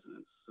my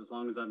residence. As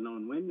long as I've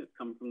known wind, it's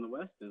come from the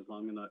west, and as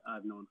long as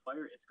I've known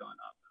fire, it's gone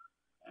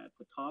up. At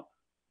the top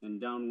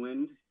and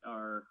downwind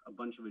are a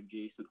bunch of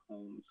adjacent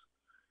homes.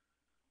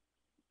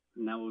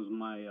 And that was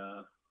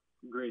my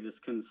greatest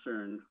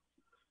concern.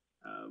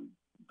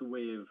 The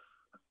way of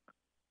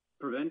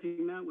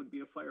preventing that would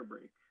be a fire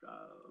break.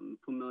 I'm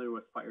familiar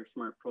with fire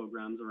smart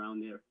programs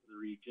around the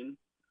region,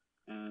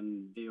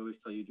 and they always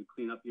tell you to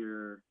clean up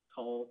your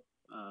tall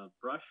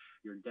brush,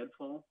 your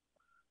deadfall,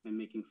 and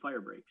making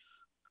fire breaks.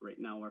 Right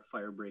now, our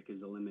fire break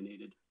is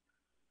eliminated.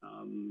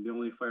 The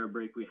only fire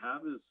break we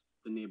have is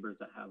the neighbors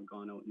that have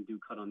gone out and do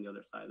cut on the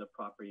other side of the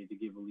property to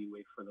give a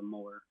leeway for the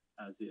mower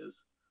as is.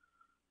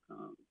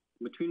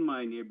 Between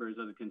my neighbors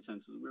as a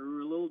consensus, we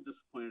were a little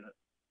disappointed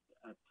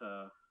at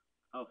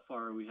how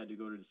far we had to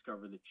go to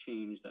discover the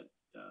change that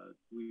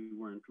we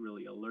weren't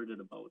really alerted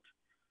about.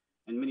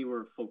 And many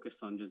were focused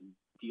on just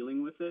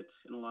dealing with it.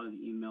 And a lot of the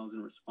emails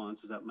and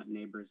responses that my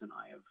neighbors and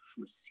I have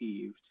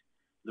received,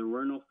 there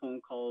were no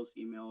phone calls,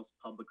 emails,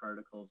 public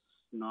articles,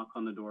 knock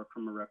on the door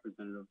from a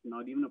representative,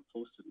 not even a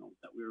post-it note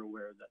that we were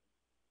aware that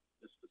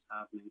this was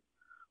happening.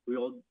 We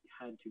all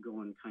had to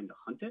go and kind of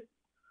hunt it.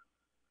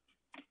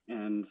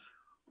 And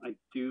I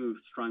do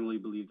strongly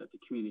believe that the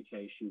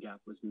communication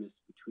gap was missed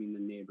between the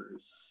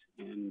neighbors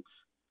and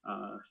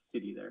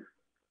city there.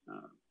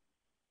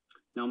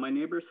 Now, my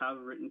neighbors have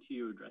written to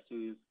you addressing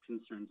these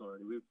concerns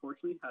already. We've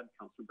fortunately had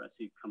Councillor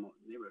Bressie come out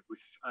in the neighborhood,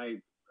 which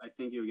I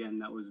thank you again.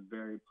 That was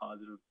very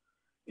positive.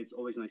 It's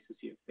always nice to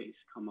see a face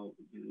come out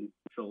and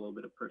show a little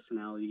bit of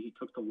personality. He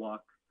took the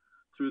walk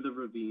through the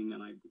ravine,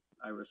 and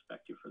I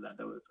respect you for that.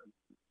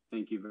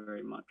 Thank you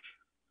very much.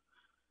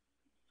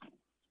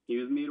 He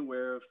was made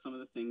aware of some of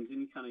the things, and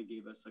he kind of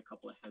gave us a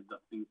couple of heads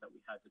up things that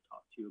we had to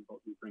talk to you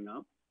about and bring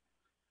up.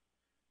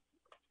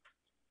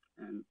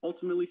 And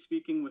ultimately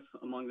speaking,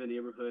 among the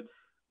neighborhood,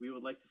 we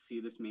would like to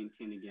see this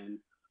maintained again,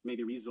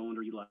 maybe rezoned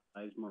or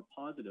utilized more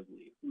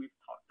positively. We've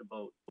talked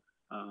about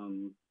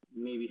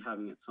maybe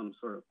having it some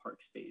sort of park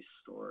space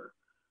or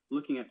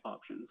looking at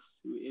options.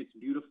 It's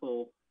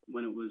beautiful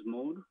when it was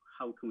mowed.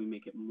 How can we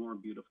make it more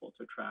beautiful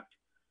to attract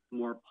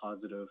more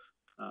positive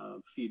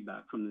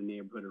feedback from the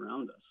neighborhood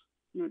around us?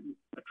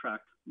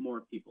 Attract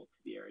more people to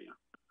the area.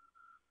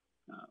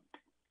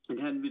 It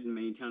hadn't been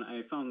maintained.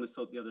 I found this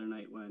out the other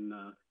night when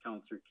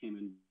Councillor came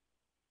in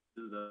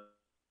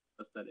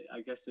that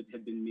I guess it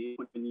had been made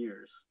in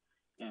years,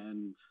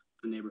 and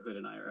the neighborhood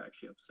and I are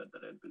actually upset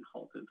that it had been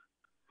halted.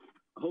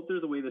 I hope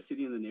there's a way the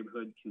city and the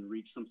neighborhood can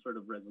reach some sort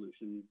of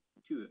resolution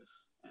to this,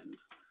 and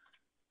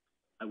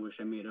I wish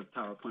I made a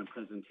PowerPoint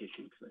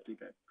presentation because I think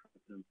I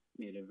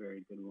made a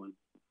very good one.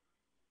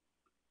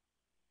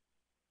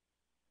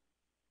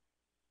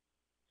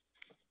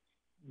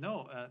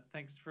 No,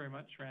 thanks very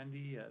much,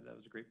 Randy. That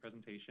was a great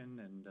presentation,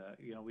 and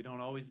we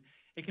don't always.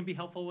 It can be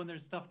helpful when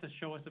there's stuff to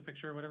show us a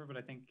picture or whatever, but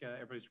I think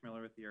everybody's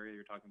familiar with the area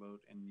you're talking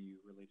about, and you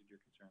related your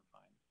concern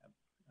fine.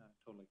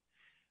 Totally.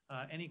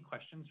 Any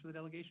questions for the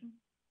delegation?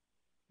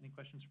 Any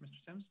questions for Mr.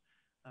 Sims?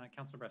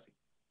 Councillor Bressie.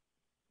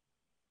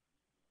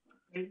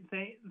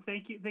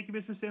 Thank you,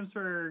 Mr. Sims,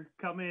 for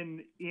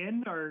coming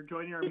in or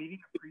joining our meeting.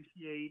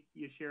 Appreciate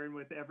you sharing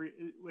with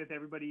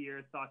everybody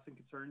your thoughts and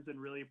concerns, and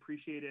really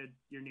appreciated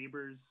your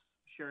neighbors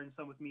sharing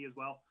some with me as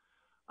well.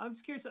 I'm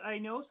just curious. I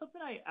know something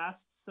I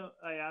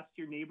asked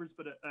your neighbors,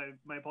 but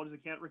my apologies,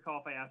 I can't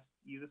recall if I asked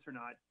you this or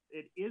not.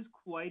 It is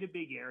quite a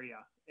big area,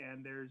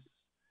 and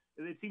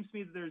it seems to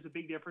me that there's a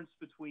big difference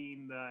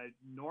between the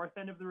north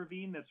end of the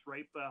ravine that's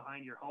right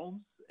behind your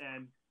homes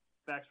and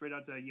backs right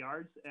onto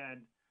yards,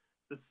 and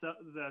the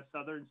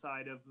southern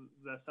side of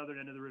the southern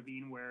end of the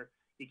ravine where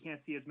you can't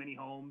see as many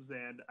homes,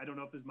 and I don't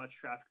know if there's much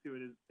traffic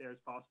through it as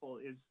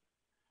possible.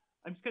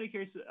 I'm just kind of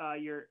curious,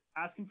 you're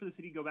asking for the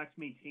city to go back to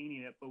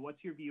maintaining it, but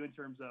what's your view in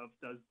terms of,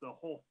 does the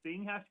whole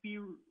thing have to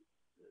be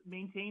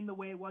maintained the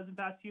way it was in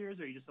past years,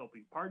 or are you just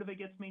hoping part of it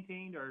gets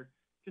maintained, or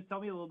just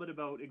tell me a little bit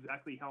about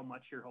exactly how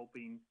much you're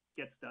hoping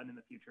gets done in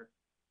the future?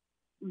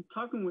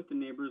 Talking with the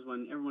neighbors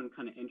when everyone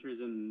kind of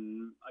enters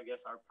in, I guess,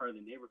 our part of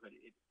the neighborhood,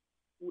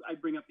 I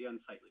bring up the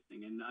unsightly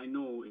thing, and I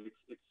know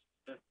it's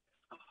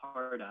a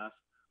hard ask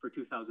for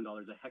 $2,000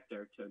 a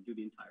hectare to do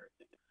the entire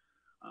thing.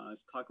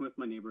 Talking with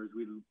my neighbors,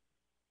 we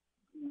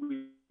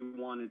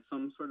wanted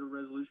some sort of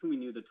resolution. We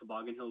knew the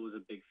Toboggan Hill was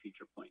a big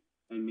feature point,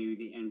 and maybe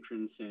the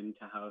entrance in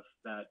to have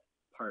that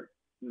part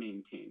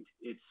maintained.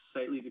 It's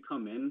slightly to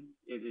come in.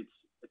 It's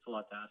a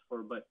lot to ask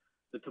for, but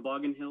the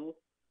Toboggan Hill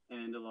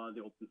and a lot of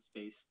the open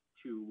space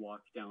to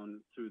walk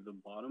down through the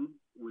bottom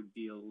would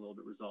be a little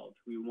bit resolved.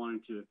 We don't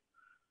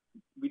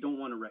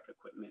want to wreck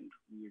equipment.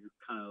 We're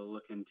kind of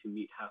looking to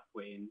meet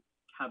halfway and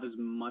have as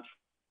much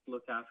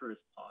looked after as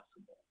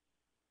possible.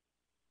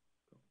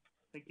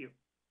 Thank you.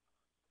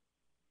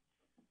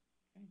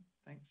 Okay,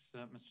 thanks,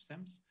 Mr.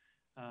 Sims.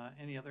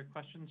 Any other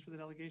questions for the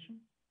delegation?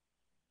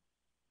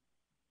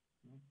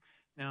 No.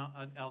 Now,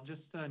 I'll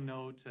just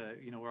note,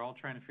 we're all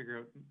trying to figure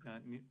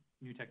out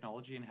new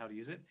technology and how to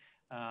use it.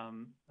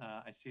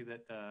 I see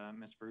that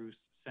Ms. Bruce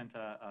sent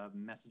a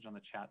message on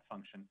the chat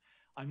function.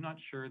 I'm not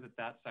sure that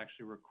that's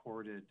actually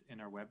recorded in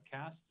our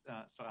webcast.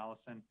 So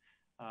Allison,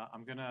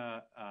 I'm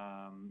gonna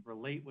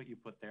relate what you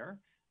put there.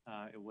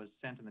 It was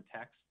sent in the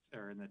text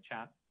or in the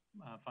chat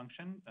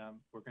function.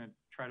 We're gonna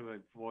try to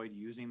avoid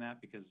using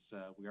that because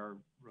we are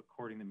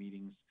recording the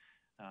meetings,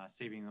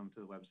 saving them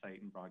to the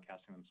website and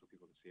broadcasting them so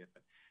people can see it.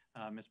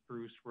 But Ms.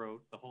 Bruce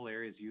wrote, the whole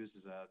area is used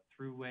as a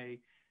throughway.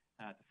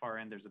 At the far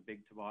end, there's a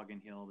big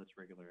toboggan hill that's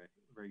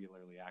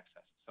regularly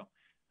accessed. So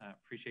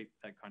appreciate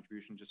that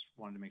contribution. Just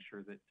wanted to make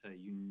sure that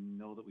you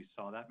know that we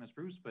saw that, Ms.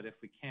 Bruce. But if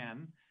we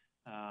can,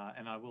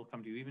 and I will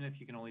come to you, even if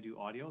you can only do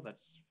audio, that's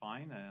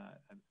fine.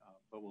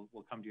 But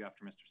we'll come to you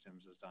after Mr.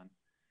 Sims is done.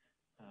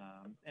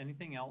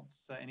 Anything else?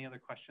 Any other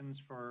questions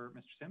for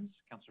Mr. Sims?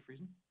 Councillor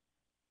Friesen?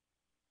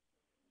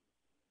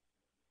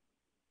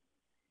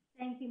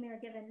 Thank you, Mayor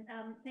Given.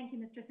 Thank you,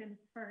 Mr. Sims,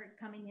 for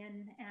coming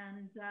in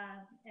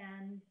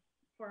and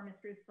for Ms.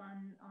 Bruce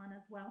on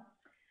as well.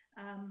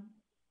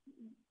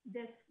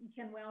 This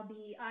can well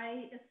be,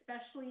 I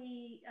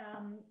especially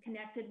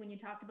connected when you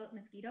talked about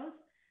mosquitoes.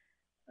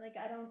 Like,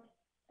 I don't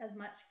as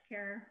much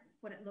care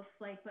what it looks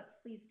like,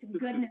 but please to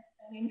goodness,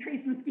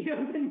 increase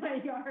mosquitoes in my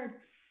yard.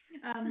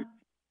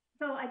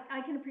 So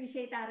I can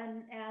appreciate that,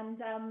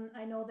 and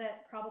I know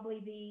that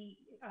probably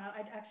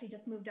I'd actually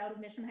just moved out of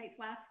Mission Heights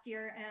last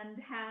year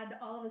and had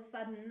all of a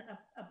sudden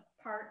a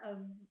part of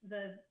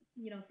the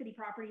city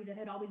property that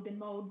had always been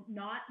mowed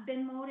not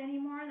been mowed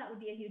anymore. That would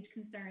be a huge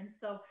concern.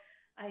 So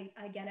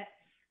I get it.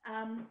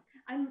 I'm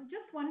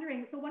just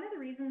wondering, so one of the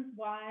reasons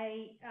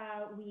why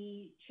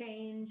we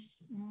changed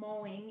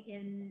mowing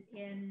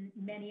in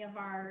many of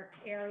our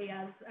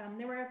areas,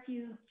 there were a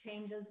few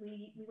changes.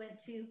 We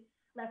went to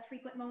less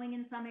frequent mowing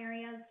in some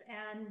areas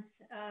and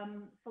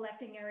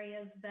selecting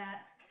areas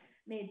that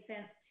made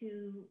sense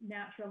to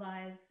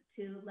naturalize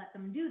to let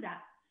them do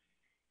that.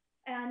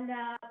 And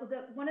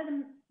one of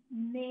the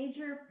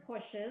major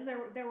pushes,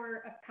 there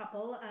were a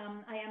couple.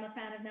 I am a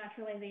fan of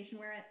naturalization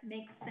where it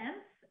makes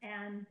sense,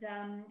 and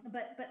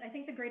but I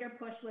think the greater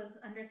push was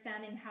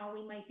understanding how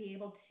we might be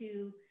able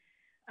to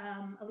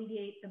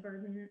alleviate the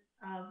burden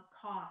of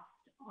cost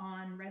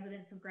on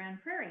residents of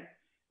Grande Prairie.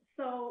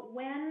 So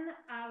when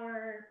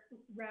our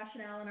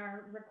rationale and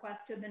our request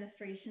to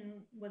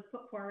administration was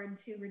put forward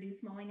to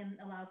reduce mowing and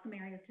allow some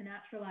areas to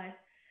naturalize,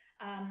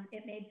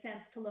 it made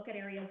sense to look at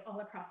areas all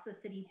across the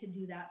city to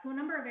do that. So a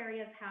number of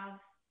areas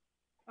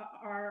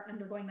are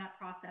undergoing that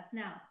process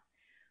now.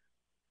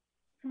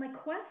 So my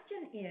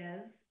question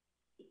is,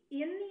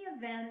 in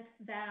the event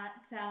that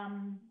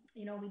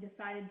we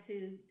decided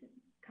to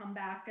come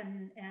back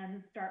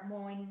and start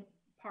mowing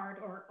part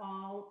or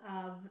all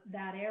of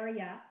that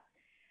area,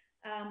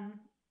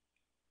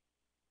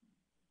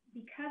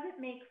 because it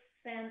makes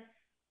sense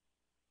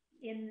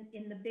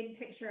in the big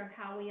picture of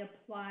how we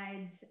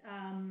applied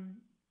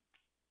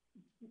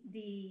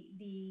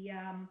the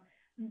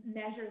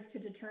measures to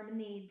determine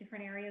the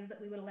different areas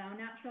that we would allow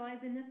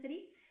naturalized in the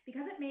city,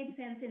 because it made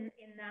sense in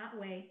that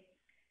way,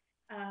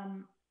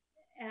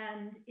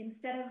 and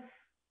instead of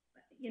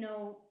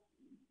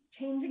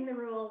changing the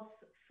rules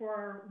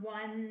for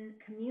one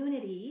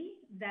community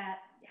that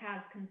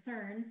has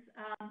concerns,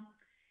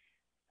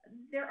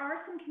 there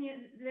are some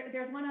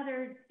there's one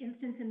other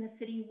instance in the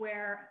city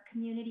where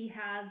community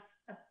has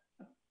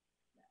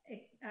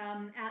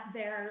at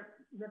their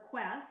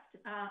request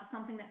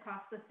something that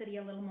costs the city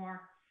a little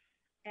more,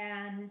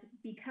 and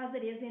because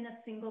it is in a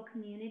single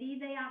community,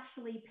 they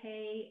actually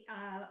pay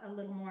a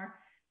little more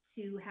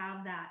to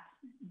have that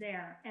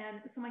there.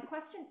 And so my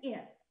question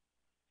is,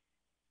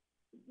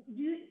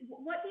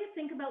 what do you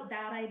think about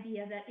that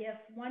idea, that if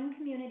one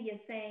community is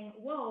saying,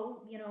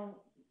 whoa,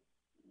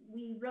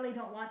 we really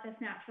don't want this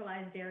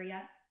naturalized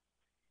area,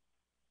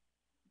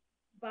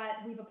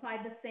 but we've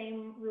applied the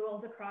same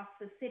rules across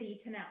the city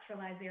to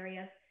naturalized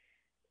areas,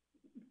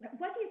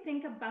 what do you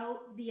think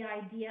about the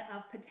idea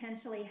of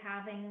potentially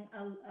having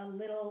a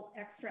little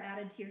extra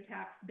added to your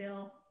tax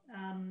bill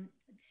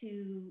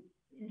to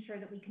ensure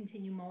that we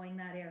continue mowing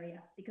that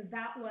area? Because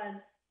that was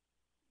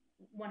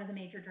one of the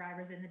major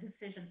drivers in the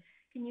decision.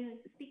 Can you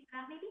speak to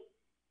that maybe?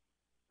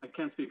 I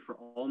can't speak for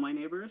all my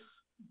neighbors,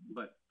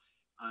 but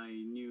I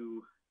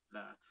knew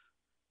that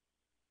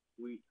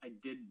I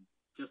did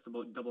just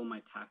about double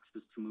my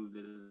taxes to move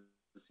to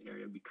this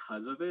area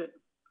because of it.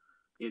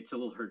 It's a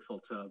little hurtful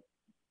to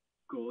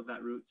go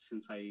that route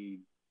since I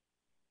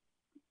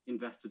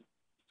invested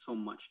so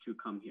much to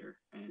come here,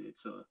 and it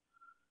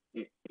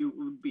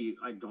would be,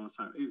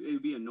 it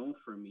would be a no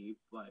for me,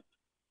 but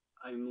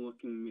I'm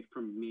looking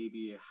for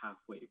maybe a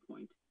halfway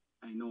point.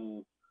 I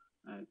know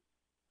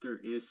there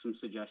is some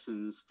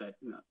suggestions that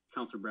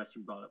Councillor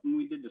Bresci brought up, and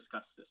we did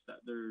discuss this,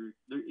 that there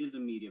is a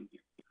medium here.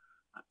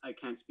 I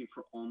can't speak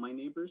for all my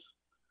neighbors,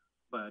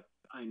 but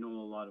I know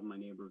a lot of my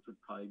neighbors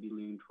would probably be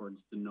leaning towards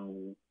the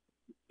no,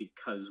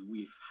 because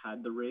we've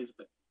had the raise,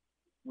 but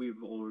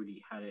we've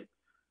already had it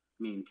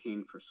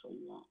maintained for so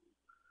long.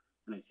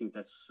 And I think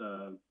that's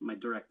my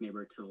direct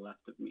neighbor to the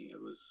left of me. It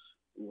was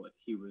what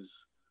he was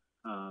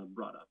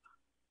brought up.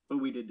 But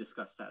we did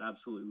discuss that,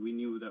 absolutely. We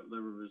knew that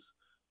there was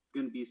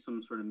going to be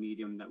some sort of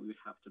medium that we would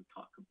have to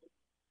talk about.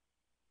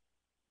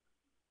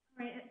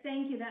 Right,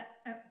 thank you.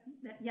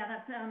 Yeah,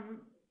 that's a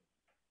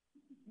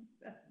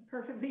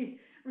perfectly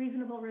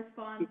reasonable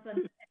response,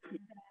 and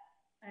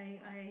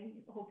I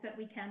hope that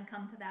we can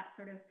come to that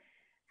sort of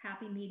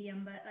happy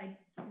medium, but I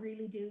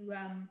really do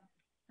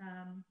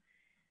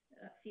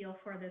feel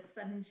for this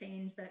sudden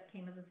change that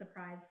came as a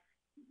surprise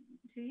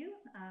to you.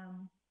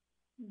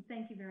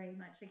 Thank you very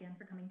much again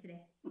for coming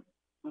today.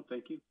 Well,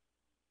 thank you.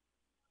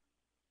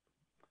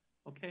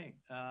 Okay,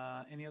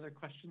 any other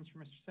questions for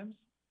Mr. Sims?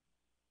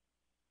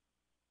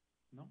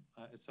 No,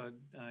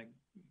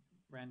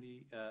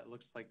 Randy,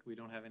 looks like we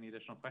don't have any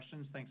additional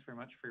questions. Thanks very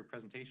much for your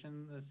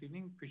presentation this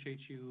evening. Appreciate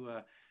you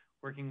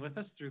working with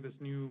us through this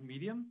new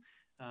medium,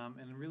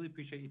 and really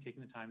appreciate you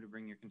taking the time to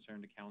bring your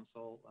concern to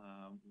council.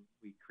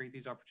 We create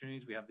these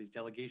opportunities. We have these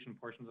delegation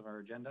portions of our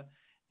agenda,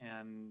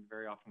 and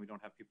very often we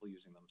don't have people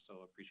using them.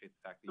 So appreciate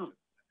the fact that you took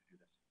the time to do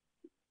this.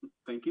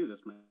 Thank you.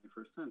 That's my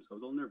first time, so I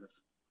was a little nervous.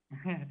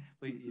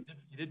 Well, you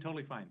did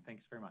totally fine.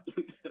 Thanks very much.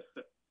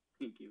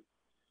 Thank you.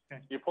 Okay.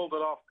 You pulled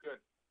it off good.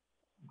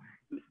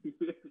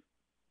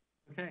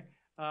 Okay,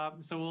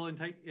 so we'll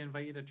invite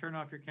you to turn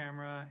off your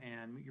camera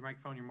and mute your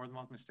microphone. You're more than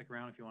welcome to stick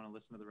around if you want to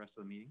listen to the rest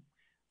of the meeting.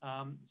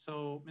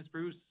 So, Ms.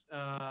 Bruce,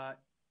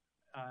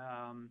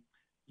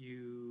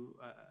 you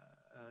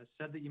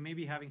said that you may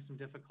be having some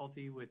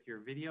difficulty with your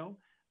video.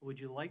 Would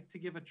you like to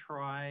give a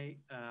try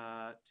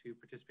to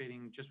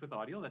participating just with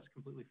audio? That's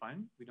completely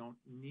fine. We don't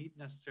need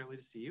necessarily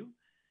to see you.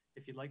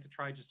 If you'd like to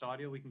try just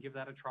audio, we can give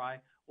that a try.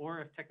 Or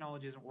if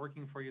technology isn't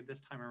working for you this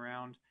time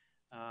around,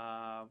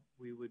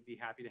 we would be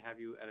happy to have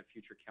you at a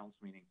future council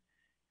meeting.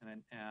 And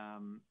then,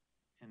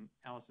 and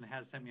Allison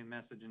has sent me a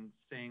message and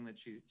saying that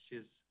she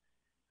is,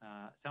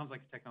 sounds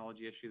like a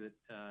technology issue that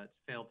it's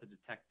failed to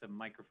detect the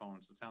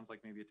microphone. So it sounds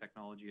like maybe a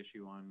technology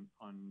issue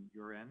on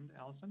your end,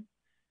 Allison.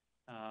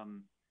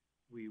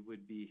 We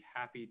would be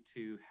happy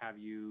to have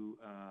you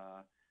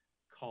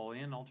call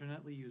in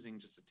alternately using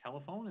just a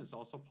telephone is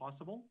also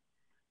possible.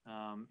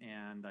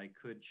 And I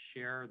could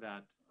share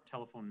that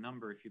telephone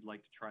number if you'd like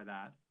to try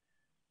that.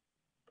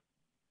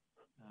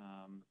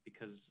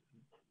 Because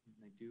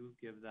they do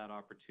give that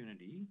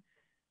opportunity.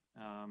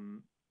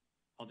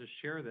 I'll just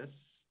share this.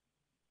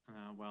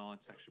 Well,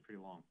 it's actually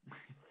pretty long,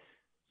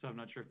 so I'm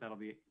not sure if that'll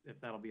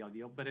be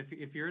ideal. But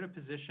if you're in a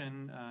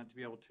position to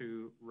be able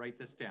to write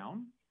this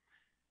down,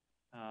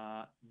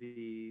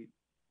 the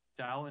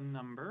dial-in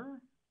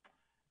number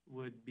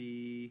would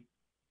be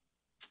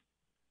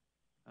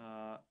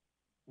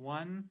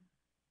 1-587-3281.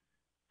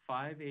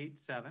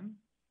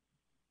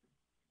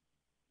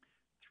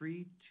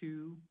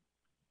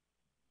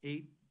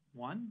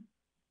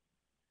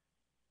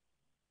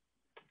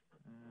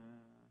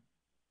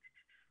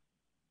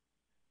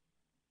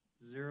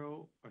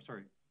 Zero, or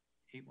sorry,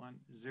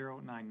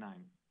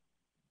 81099.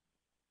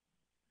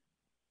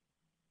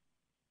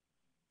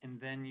 And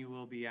then you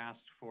will be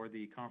asked for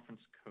the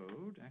conference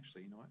code.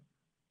 Actually, you know what?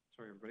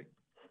 Sorry, everybody.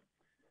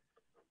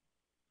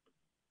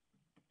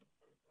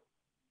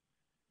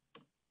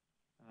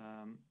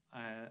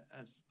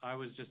 As I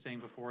was just saying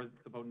before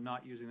about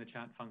not using the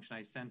chat function,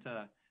 I sent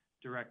a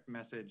direct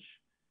message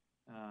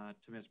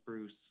to Ms.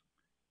 Bruce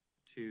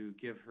to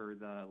give her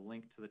the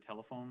link to the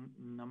telephone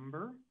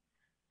number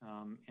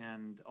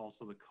and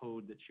also the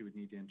code that she would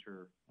need to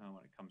enter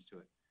when it comes to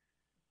it.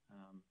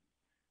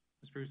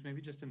 Ms. Bruce,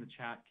 maybe just in the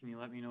chat, can you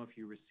let me know if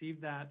you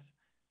received that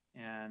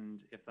and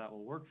if that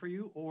will work for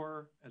you?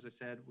 Or, as I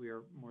said, we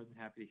are more than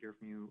happy to hear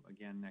from you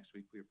again next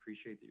week. We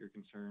appreciate that your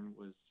concern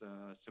was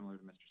similar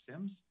to Mr.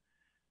 Sims,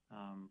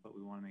 but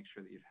we want to make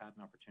sure that you've had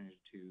an opportunity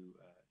to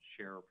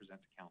share or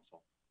present to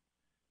council.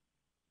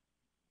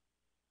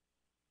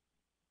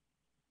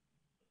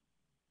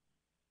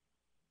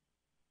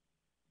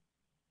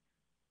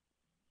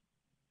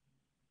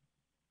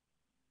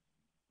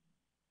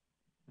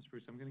 Ms.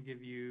 Bruce, I'm going to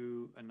give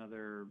you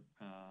another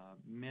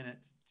minute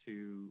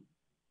to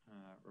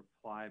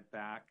reply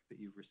back that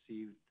you've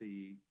received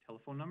the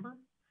telephone number. I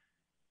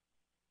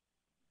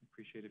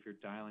appreciate if you're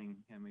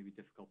dialing and maybe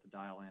difficult to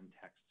dial in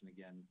text. And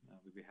again,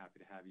 we'd be happy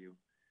to have you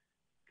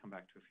come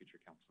back to a future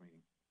council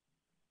meeting.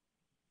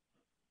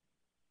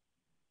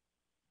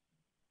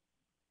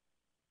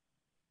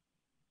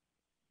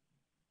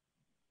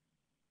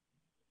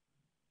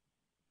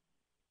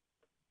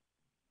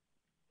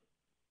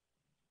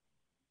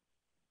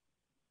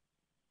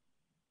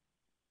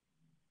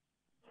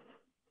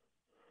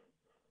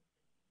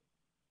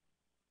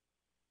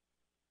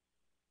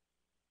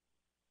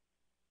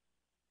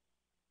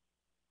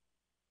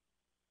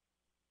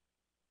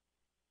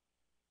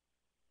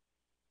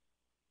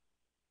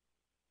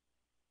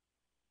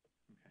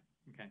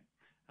 Okay.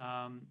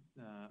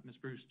 Ms.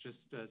 Bruce just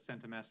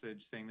sent a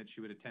message saying that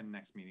she would attend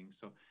next meeting.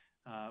 So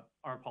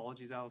our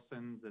apologies,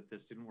 Allison, that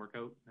this didn't work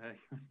out,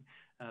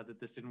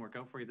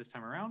 for you this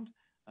time around.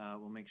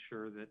 We'll make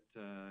sure that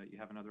you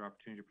have another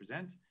opportunity to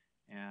present,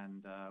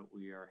 and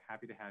we are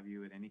happy to have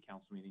you at any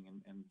council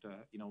meeting. And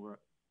you know, we're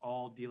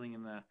all dealing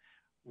in the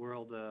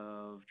world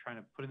of trying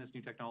to put in this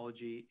new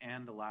technology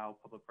and allow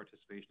public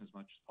participation as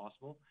much as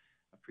possible.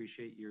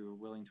 Appreciate you're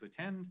willing to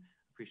attend.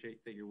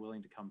 appreciate that you're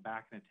willing to come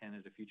back and attend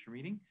at a future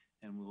meeting,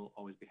 and we'll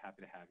always be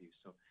happy to have you.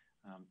 So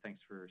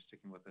thanks for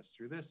sticking with us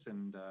through this,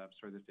 and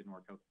sorry that didn't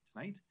work out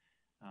tonight,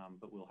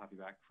 but we'll have you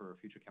back for a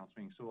future council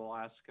meeting. So we'll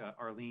ask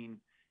Arlene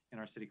in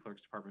our City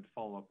Clerk's department to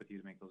follow up with you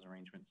to make those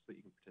arrangements so that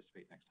you can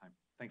participate next time.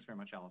 Thanks very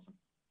much, Allison.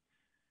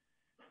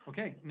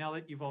 Okay, now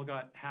that you've all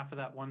got half of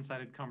that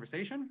one-sided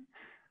conversation,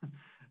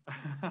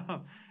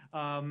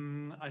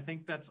 I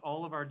think that's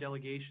all of our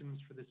delegations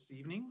for this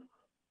evening.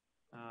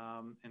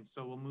 And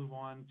so we'll move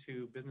on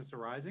to business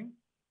arising.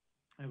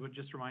 I would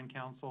just remind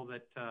council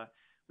that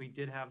we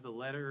did have the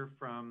letter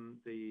from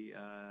the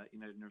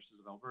United Nurses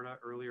of Alberta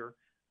earlier.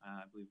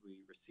 I believe we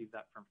received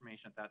that for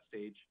information at that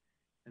stage.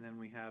 And then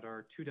we had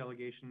our two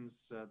delegations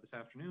this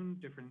afternoon,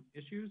 different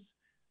issues,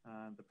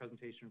 the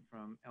presentation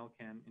from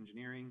Elcan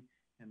Engineering,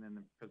 and then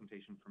the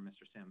presentation from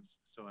Mr. Sims.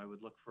 So I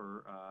would look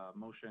for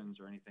motions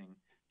or anything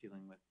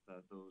dealing with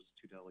those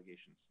two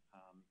delegations.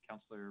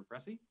 Councillor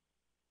Bressie?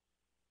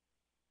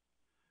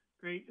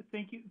 Great,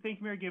 thank you,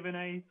 Mayor Given.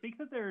 I think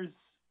that there's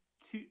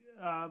two.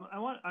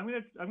 I'm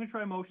gonna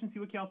try a motion, see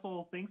what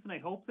council thinks, and I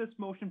hope this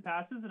motion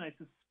passes. And I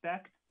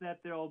suspect that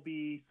there will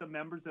be some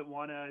members that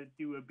want to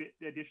do a bit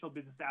additional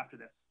business after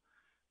this,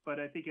 but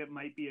I think it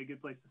might be a good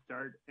place to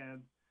start.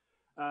 And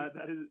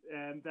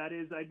that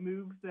is, I'd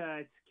move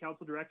that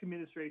council direct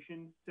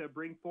administration to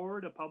bring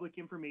forward a public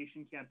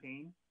information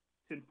campaign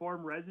to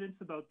inform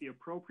residents about the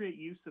appropriate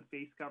use of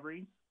face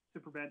coverings to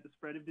prevent the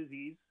spread of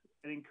disease,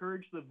 and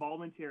encourage the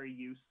voluntary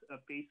use of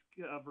face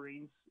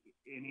coverings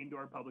in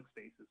indoor public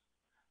spaces.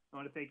 I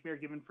want to thank Mayor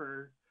Given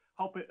for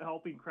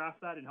helping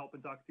craft that and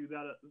helping talk through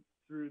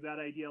that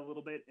idea a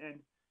little bit. And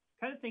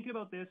kind of thinking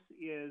about this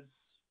is,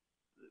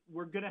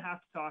 we're going to have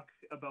to talk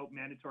about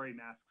mandatory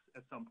masks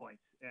at some point.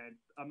 And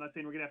I'm not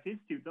saying we're going to have to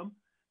institute them,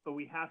 but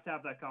we have to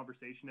have that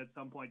conversation at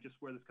some point, just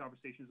where this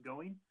conversation is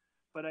going.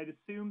 But I'd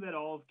assume that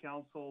all of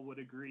council would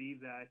agree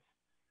that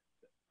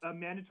a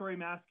mandatory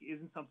mask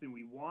isn't something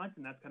we want,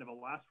 and that's kind of a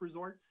last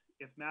resort.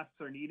 If masks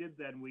are needed,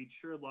 then we'd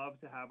sure love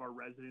to have our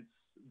residents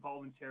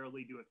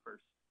voluntarily do it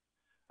first.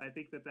 I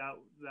think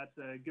that's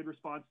a good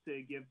response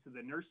to give to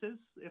the nurses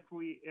if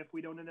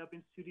we don't end up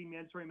instituting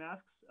mandatory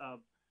masks.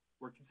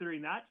 We're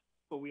considering that,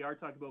 but we are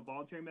talking about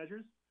voluntary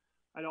measures.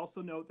 I'd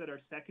also note that our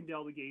second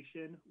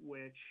delegation,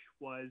 which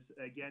was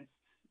against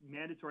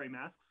mandatory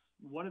masks,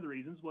 one of the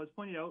reasons was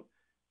pointing out,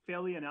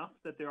 fairly enough,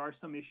 that there are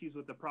some issues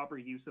with the proper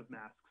use of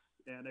masks.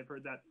 And I've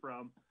heard that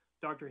from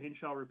Dr.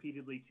 Hinshaw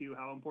repeatedly too,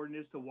 how important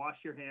it is to wash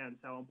your hands,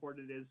 how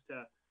important it is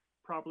to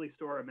properly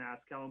store a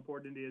mask, how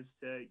important it is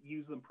to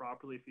use them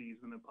properly if you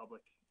use them in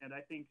public. And I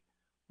think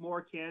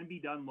more can be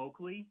done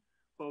locally,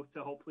 both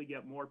to hopefully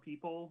get more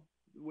people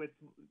with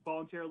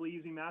voluntarily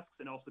using masks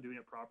and also doing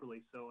it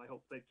properly. So I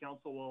hope that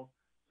council will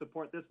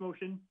support this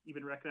motion,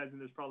 even recognizing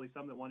there's probably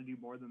some that want to do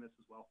more than this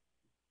as well.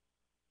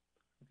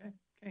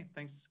 Okay,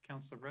 thanks,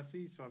 Councillor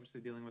Bressie. So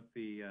obviously dealing with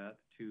the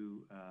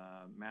two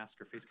mask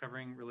or face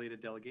covering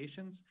related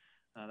delegations.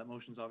 That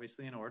motion's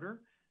obviously in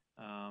order.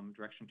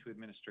 Direction to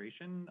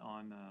administration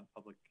on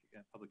public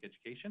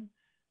education,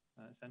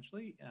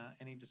 essentially.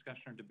 Any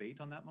discussion or debate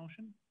on that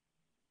motion?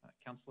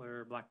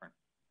 Councillor Blackburn.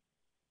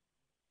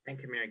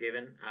 Thank you, Mayor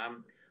Given.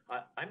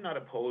 I'm not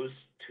opposed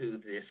to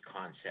this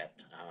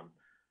concept.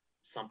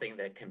 Something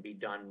that can be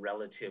done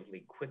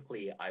relatively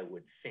quickly, I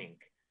would think.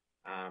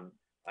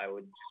 I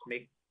would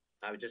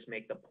just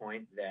make the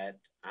point that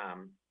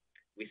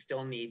we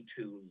still need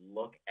to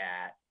look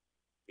at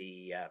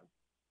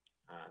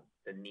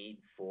the need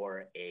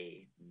for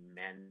a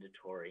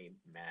mandatory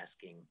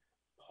masking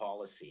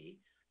policy,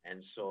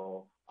 and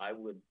so I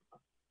would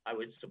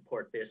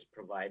support this,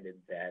 provided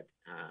that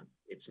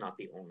it's not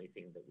the only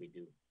thing that we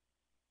do.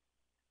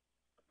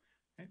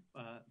 Okay,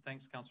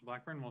 thanks, Councillor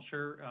Blackburn. Well,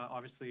 sure.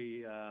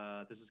 Obviously,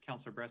 this is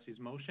Councillor Bressie's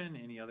motion.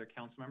 Any other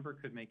council member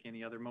could make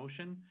any other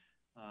motion,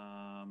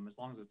 as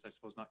long as it's, I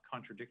suppose, not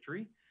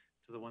contradictory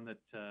to the one that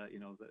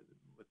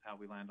with how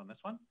we land on this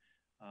one.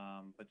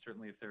 But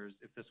certainly, if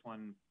this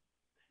one,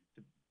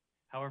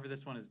 however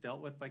this one is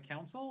dealt with by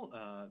council,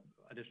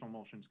 additional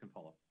motions can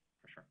follow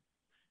for sure.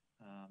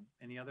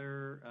 Any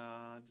other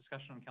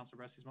discussion on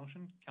Councillor Bressie's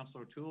motion?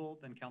 Councillor O'Toole,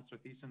 then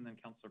Councillor Thiessen, then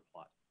Councillor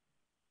Plott.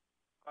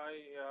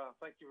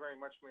 Thank you very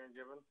much, Mayor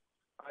Given.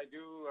 I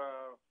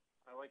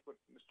like what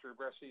Mr.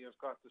 Bressie has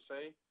got to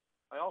say.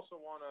 I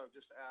also want to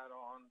just add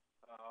on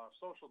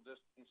social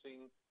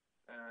distancing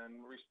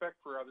and respect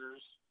for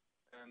others,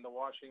 and the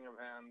washing of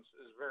hands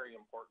is very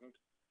important.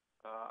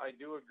 I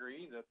do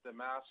agree that the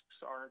masks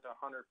aren't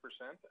 100%.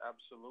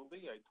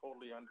 Absolutely, I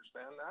totally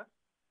understand that,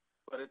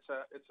 but it's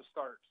a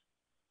start.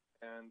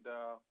 And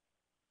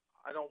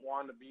I don't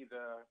want to be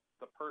the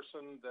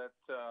person that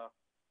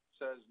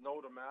says no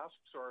to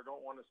masks, or I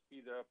don't want to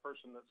be the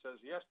person that says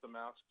yes to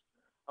masks.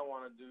 I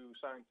want to do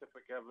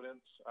scientific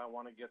evidence. I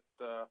want to get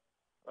the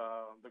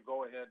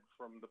go-ahead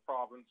from the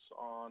province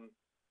on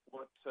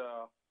what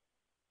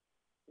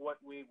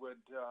we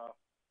would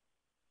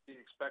be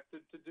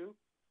expected to do,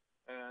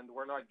 and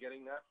we're not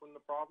getting that from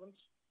the province.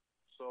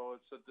 So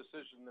it's a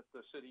decision that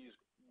the city is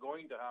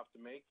going to have to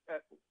make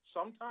at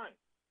some time.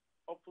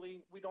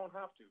 hopefully we don't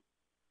have to.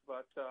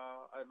 But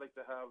I'd like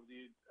to have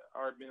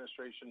our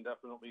administration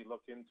definitely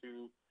look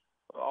into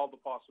all the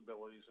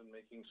possibilities in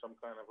making some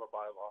kind of a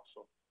bylaw.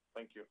 So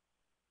thank you.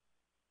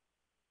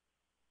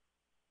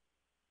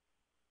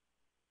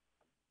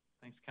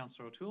 Thanks,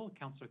 Councillor O'Toole.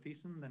 Councillor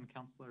Thiessen, then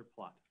Councillor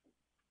Plott.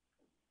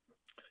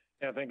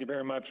 Yeah, thank you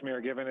very much,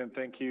 Mayor Given, and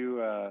thank you,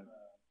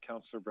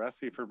 Councillor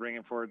Bressie, for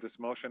bringing forward this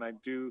motion. I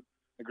do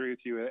agree with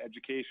you.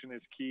 Education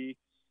is key.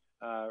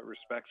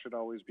 Respect should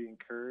always be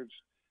encouraged,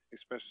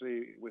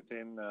 especially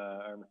within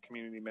our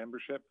community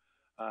membership.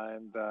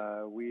 And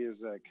we as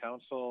a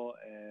council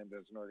and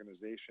as an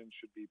organization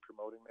should be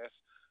promoting this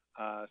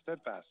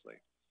steadfastly,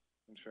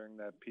 ensuring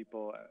that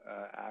people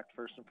act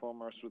first and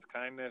foremost with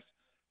kindness,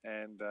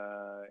 and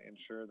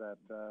ensure that,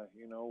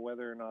 you know,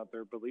 whether or not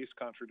their beliefs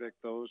contradict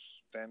those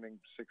standing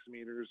 6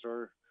 meters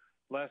or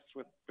less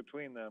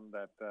between them,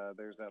 that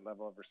there's that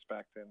level of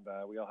respect, and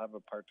we all have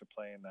a part to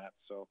play in that.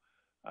 So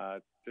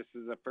this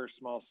is a first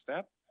small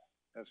step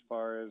as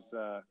far as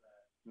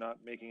not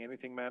making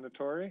anything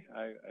mandatory.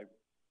 I'm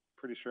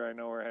pretty sure I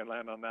know where I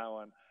land on that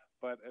one,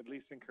 but at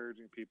least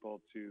encouraging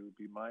people to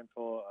be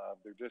mindful of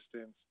their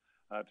distance,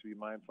 to be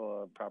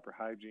mindful of proper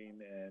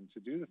hygiene, and to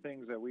do the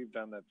things that we've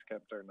done that's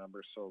kept our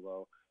numbers so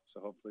low.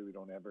 So hopefully we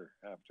don't ever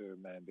have to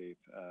mandate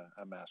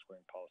a mask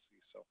wearing policy.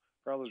 So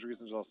for all those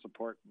reasons, I'll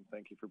support, and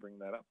thank you for bringing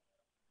that up.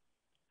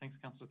 Thanks,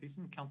 Councillor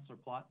Thiessen. Councillor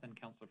Plott, then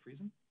Councillor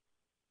Friesen.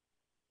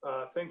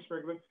 Thanks,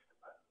 Regman.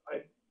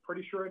 I'm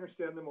pretty sure I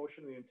understand the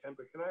motion and the intent,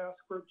 but can I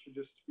ask for it to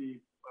just be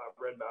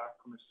read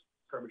back from Ms.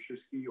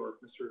 Karbashewski, or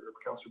if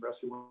Councillor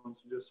Bressie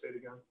wants to just say it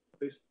again,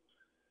 please?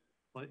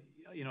 Well,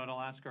 you know, and I'll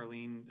ask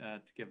Arlene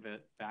to give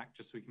it back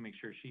just so we can make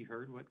sure she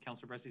heard what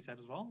Councillor Bressie said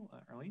as well.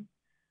 Arlene?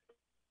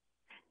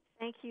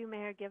 Thank you,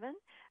 Mayor Given.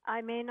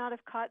 I may not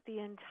have caught the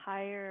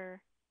entire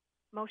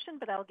motion,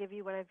 but I'll give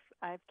you what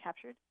I've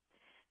captured.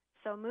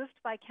 So moved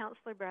by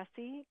Councillor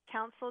Bressie,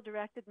 Council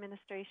direct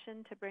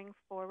administration to bring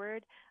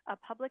forward a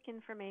public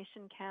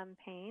information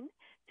campaign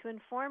to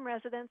inform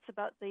residents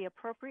about the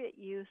appropriate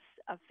use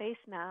of face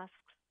masks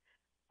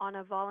on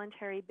a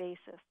voluntary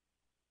basis.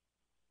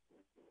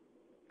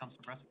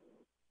 Councillor Bressie?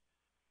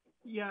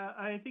 Yeah,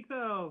 I think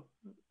that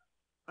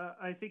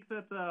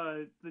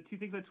the two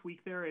things that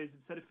tweak there is,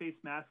 instead of face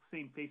masks,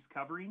 saying face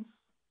coverings.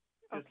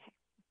 Okay.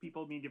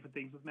 People mean different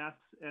things with masks,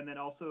 and then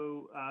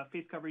also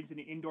face coverings in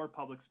indoor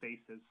public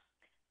spaces.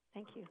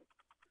 Thank you.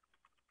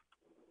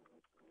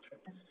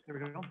 There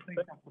we go.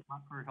 Thanks, Councillor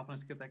Plott, for helping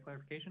us get that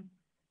clarification.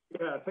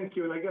 Yeah, thank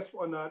you. And I guess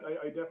on that,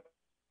 I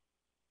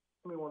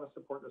definitely want to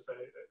support this.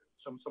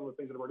 Some of the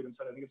things that have already been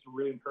said. I think it's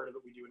really imperative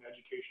that we do an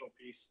educational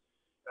piece,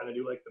 and I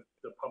do like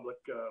the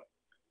public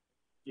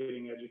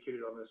getting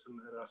educated on this, and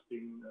us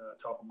being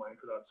top of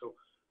mind for that. So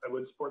I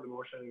would support the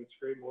motion. I think it's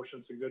a great motion.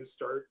 It's a good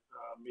start.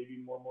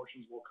 Maybe more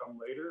motions will come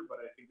later,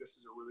 but I think this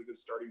is a really good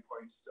starting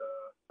point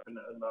in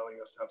allowing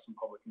us to have some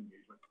public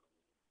engagement.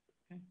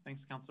 Okay,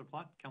 thanks, Councillor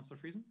Plott. Councillor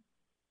Friesen?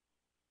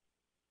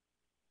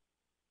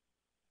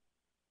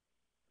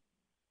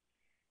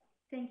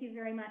 Thank you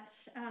very much.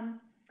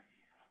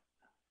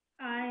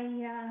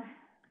 I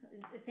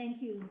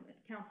thank you,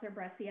 Councillor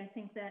Bressie. I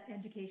think that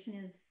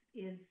education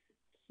is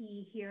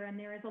key here, and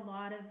there is a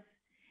lot of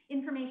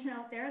information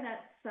out there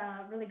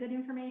that's really good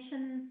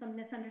information, some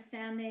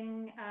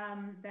misunderstanding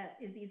that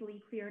is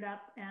easily cleared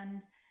up,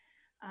 and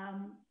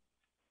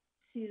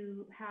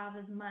to have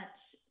as much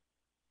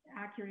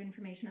accurate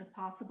information as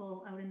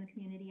possible out in the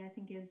community, I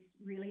think, is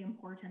really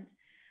important.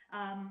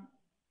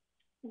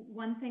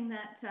 One thing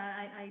that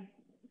I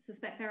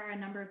suspect there are a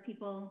number of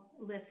people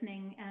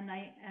listening, and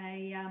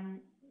I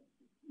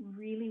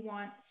really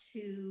want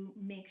to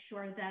make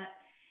sure that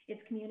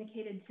it's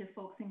communicated to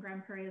folks in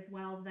Grande Prairie as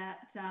well, that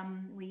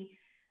we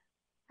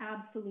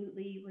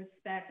absolutely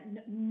respect.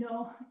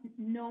 No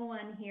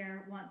one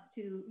here wants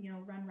to,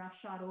 run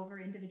roughshod over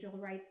individual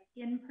rights,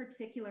 in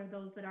particular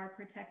those that are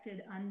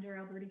protected under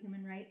Alberta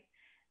human rights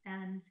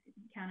and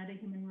Canada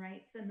human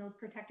rights. And those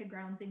protected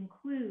grounds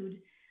include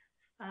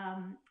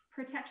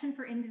protection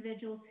for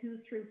individuals who,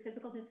 through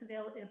physical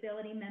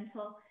disability,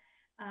 mental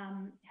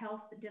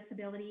health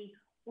disability,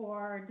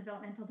 or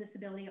developmental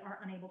disability, are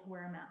unable to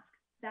wear a mask.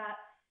 That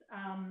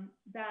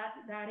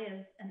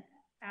is an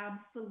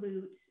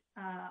absolute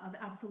of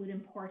absolute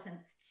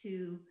importance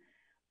to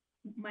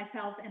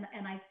myself,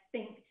 and I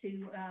think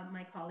to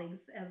my colleagues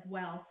as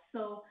well.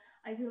 So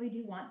I really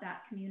do want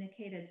that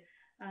communicated.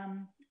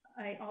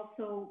 I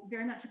also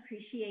very much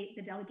appreciate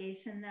the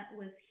delegation that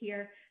was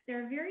here.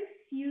 There are very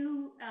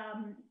few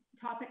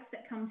topics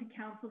that come to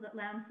council that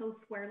land so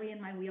squarely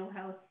in my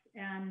wheelhouse,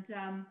 and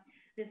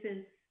this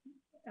is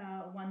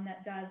one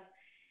that does.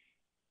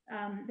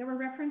 There were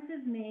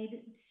references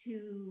made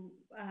to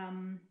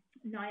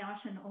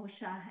NIOSH and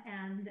OSHA,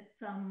 and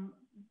some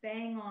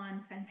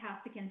bang-on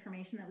fantastic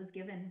information that was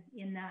given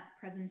in that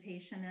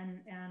presentation,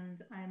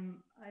 and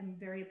I'm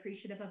very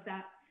appreciative of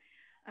that.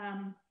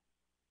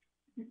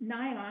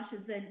 NIOSH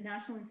is the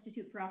National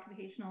Institute for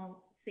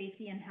Occupational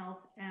Safety and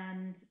Health,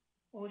 and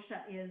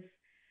OSHA is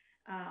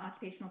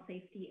Occupational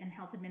Safety and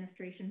Health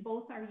Administration.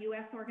 Both are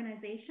U.S.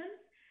 organizations.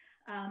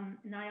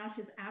 NIOSH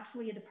is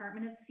actually a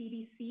department of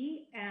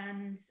CDC,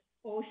 and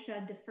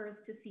OSHA defers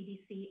to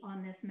CDC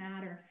on this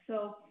matter.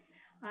 So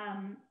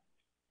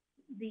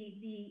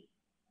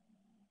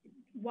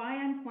why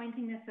I'm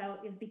pointing this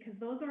out is because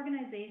those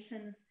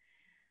organizations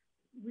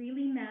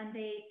really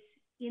mandate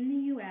in the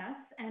U.S.,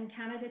 and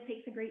Canada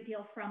takes a great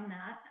deal from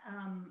that,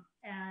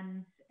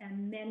 and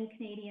many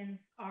Canadians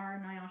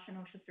are NIOSH and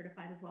OSHA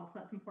certified as well, so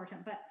that's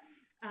important. But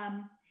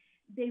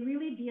they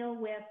really deal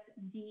with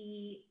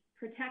the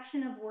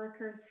protection of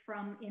workers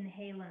from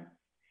inhalants.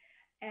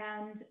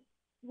 And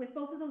with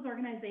both of those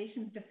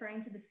organizations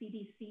deferring to the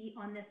CDC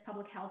on this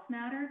public health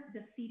matter,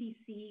 the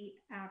CDC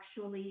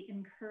actually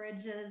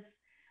encourages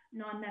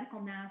non-medical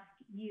mask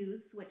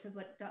use, which is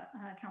what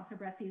Councillor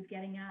Bressie is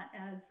getting at,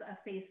 as a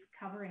face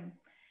covering.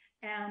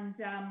 And,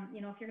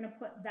 you know, if you're going to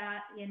put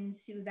that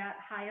into that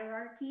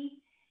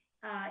hierarchy,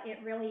 it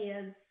really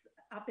is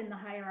up in the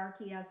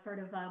hierarchy as sort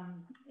of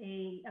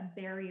a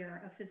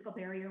barrier, a physical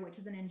barrier, which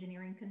is an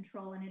engineering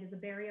control, and it is a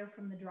barrier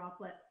from the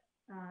droplet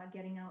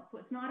getting out. So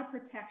it's not a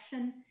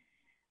protection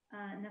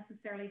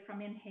necessarily from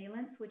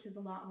inhalants, which is a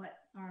lot what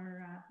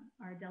our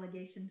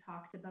delegation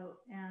talked about.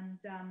 And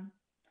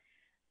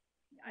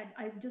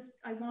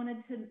I wanted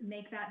to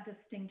make that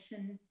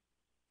distinction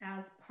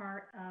as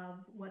part of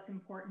what's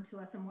important to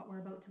us and what we're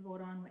about to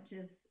vote on, which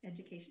is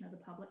education of the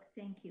public.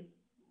 Thank you.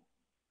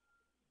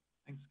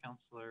 Thanks,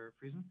 Councillor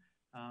Friesen.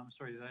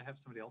 Sorry, did I have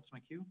somebody else in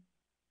my queue?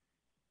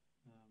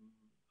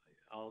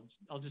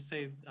 I'll just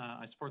say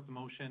I support the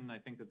motion. I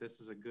think that this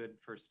is a good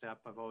first step.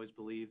 I've always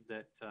believed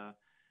that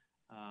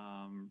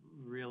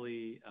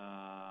really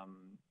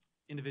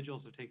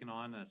individuals have taken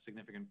on a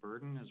significant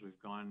burden as we've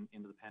gone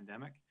into the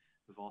pandemic.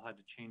 We've all had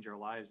to change our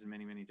lives in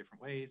many, many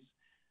different ways.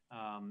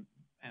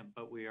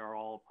 But we are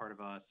all part of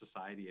a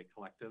society, a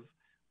collective,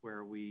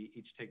 where we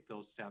each take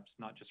those steps,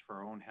 not just for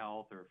our own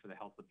health or for the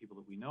health of people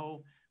that we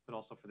know, but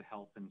also for the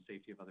health and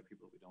safety of other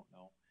people that we don't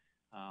know.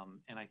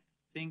 And I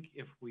think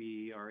if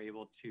we are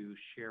able to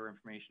share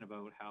information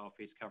about how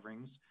face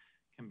coverings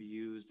can be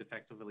used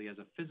effectively as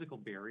a physical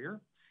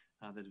barrier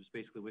that is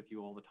basically with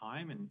you all the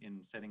time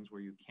in settings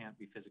where you can't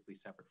be physically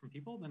separate from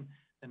people, then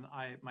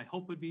my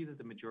hope would be that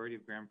the majority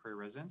of Grande Prairie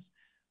residents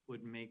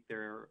would make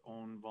their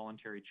own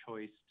voluntary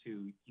choice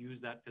to use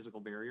that physical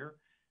barrier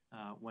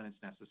when it's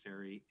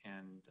necessary,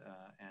 and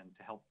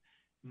to help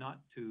not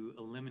to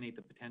eliminate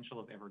the potential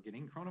of ever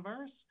getting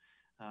coronavirus,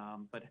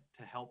 but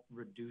to help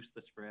reduce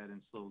the spread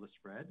and slow the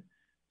spread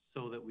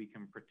so that we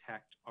can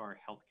protect our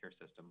healthcare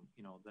system.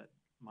 You know, that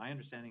my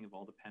understanding of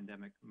all the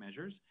pandemic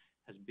measures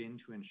has been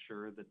to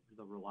ensure that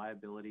the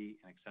reliability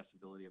and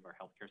accessibility of our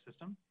healthcare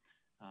system.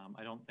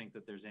 I don't think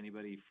that there's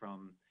anybody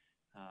from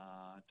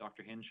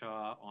Dr.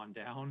 Hinshaw on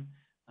down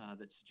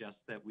that suggests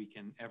that we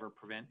can ever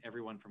prevent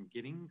everyone from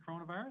getting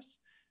coronavirus.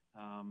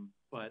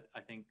 But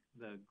I think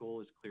the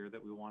goal is clear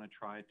that we want to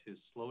try to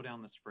slow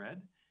down the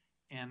spread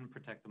and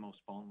protect the most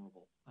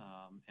vulnerable.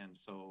 And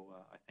so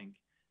I think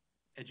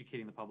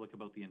educating the public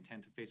about the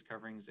intent of face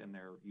coverings and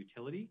their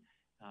utility,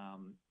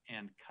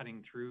 and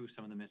cutting through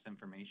some of the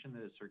misinformation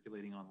that is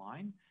circulating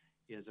online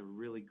is a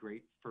really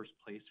great first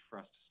place for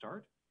us to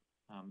start.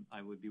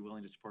 I would be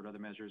willing to support other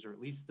measures, or at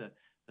least the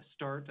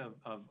start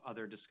of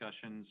other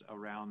discussions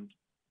around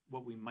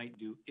what we might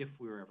do if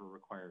we were ever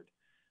required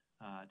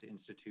to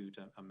institute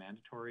a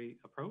mandatory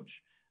approach.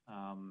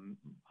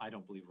 I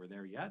don't believe we're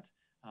there yet,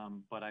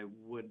 but I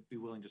would be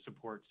willing to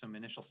support some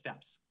initial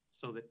steps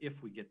so that if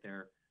we get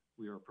there,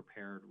 we are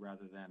prepared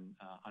rather than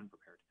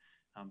unprepared.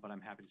 But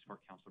I'm happy to support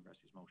Councillor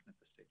Bressie's motion at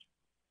this stage.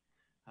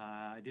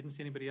 I didn't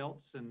see anybody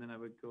else, and then I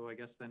would go, I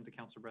guess, then to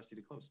Councillor Bressie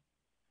to close.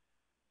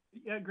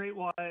 Yeah, great.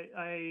 Well,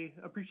 I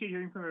appreciate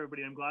hearing from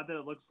everybody. I'm glad that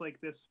it looks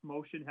like this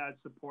motion has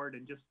support,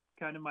 and just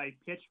kind of my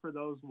pitch for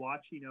those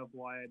watching of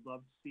why I'd love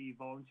to see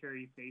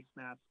voluntary face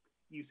mask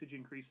usage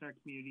increase in our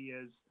community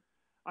is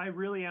I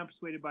really am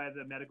persuaded by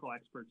the medical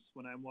experts.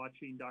 When I'm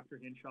watching Dr.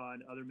 Hinshaw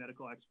and other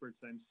medical experts,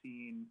 I'm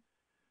seeing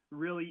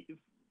really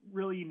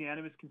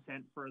unanimous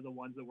consent for the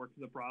ones that work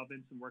for the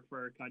province and work for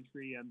our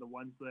country, and the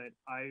ones that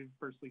I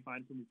personally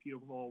find some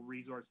reputable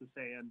resources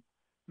saying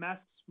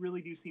masks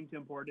really do seem to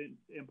important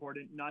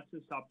not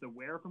to stop the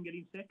wearer from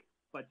getting sick,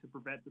 but to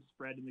prevent the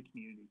spread in the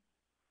community.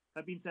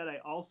 That being said, I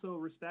also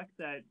respect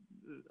that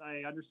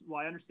I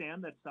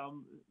understand that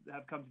some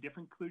have come to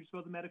different conclusions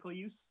about the medical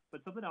use,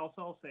 but something else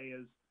I'll say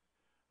is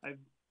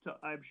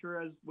I'm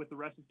sure, as with the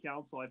rest of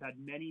council, I've had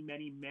many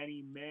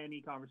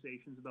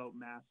conversations about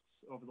masks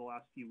over the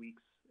last few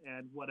weeks.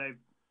 And what I've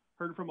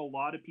heard from a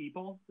lot of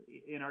people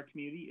in our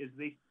community is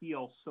they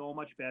feel so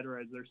much better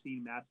as they're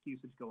seeing mask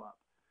usage go up.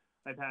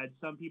 I've had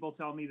some people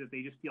tell me that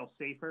they just feel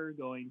safer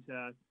going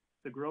to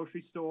the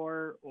grocery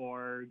store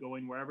or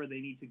going wherever they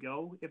need to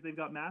go if they've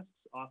got masks,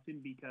 often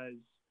because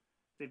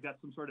they've got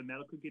some sort of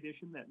medical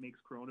condition that makes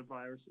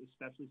coronavirus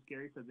especially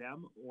scary for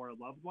them or a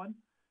loved one.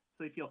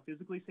 So they feel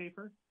physically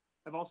safer.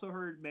 I've also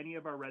heard many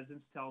of our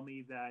residents tell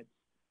me that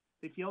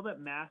they feel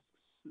that masks,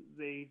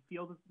 they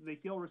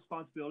feel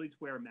responsibility to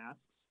wear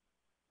masks,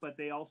 but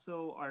they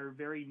also are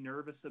very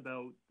nervous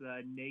about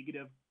the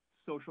negative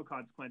social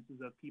consequences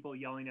of people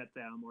yelling at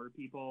them or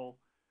people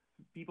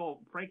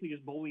frankly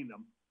just bullying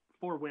them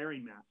for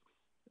wearing masks.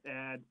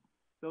 And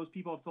those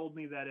people have told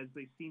me that as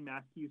they see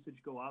mask usage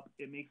go up,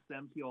 it makes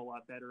them feel a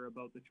lot better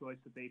about the choice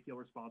that they feel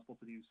responsible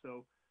to do.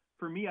 So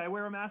for me, I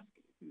wear a mask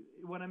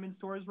when I'm in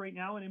stores right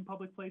now and in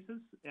public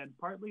places. And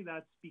partly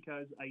that's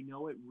because I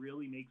know it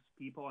really makes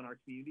people in our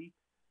community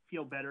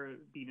feel better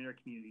being in our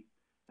community.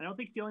 I don't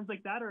think feelings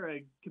like that are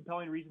a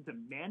compelling reason to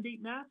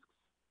mandate masks,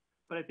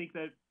 but I think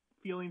that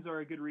feelings are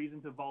a good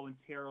reason to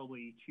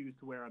voluntarily choose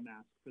to wear a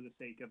mask for the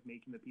sake of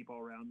making the people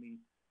around me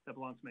that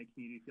belong to my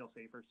community feel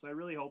safer. So I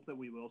really hope that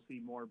we will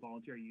see more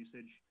voluntary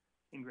usage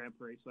in Grande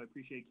Prairie. So I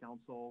appreciate the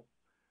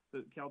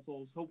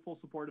council's hopeful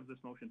support of this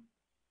motion.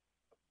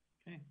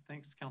 Okay,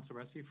 thanks,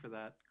 Councillor Bressie, for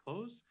that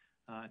close.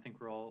 I think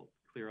we're all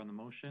clear on the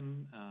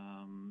motion,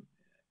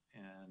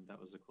 and that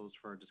was a close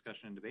for our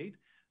discussion and debate.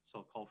 So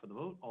I'll call for the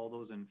vote. All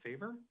those in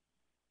favor?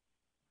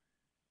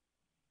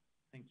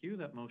 Thank you.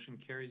 That motion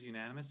carries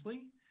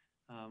unanimously.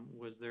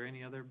 Was there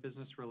any other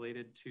business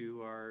related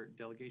to our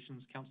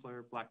delegations?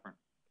 Councillor Blackburn.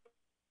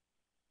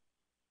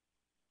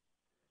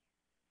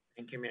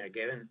 Thank you, Mayor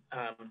Given.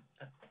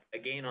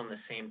 Again, on the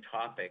same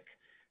topic,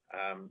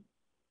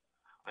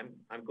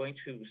 I'm going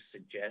to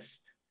suggest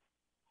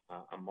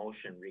a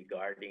motion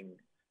regarding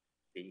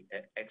the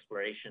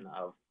exploration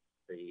of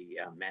the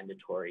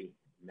mandatory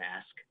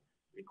mask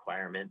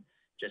requirement,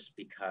 just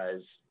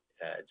because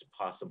it's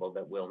possible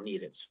that we'll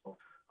need it. So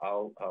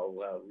I'll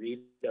read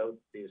out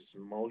this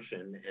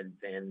motion and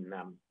then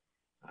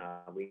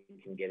we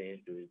can get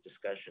into a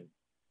discussion.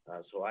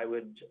 So I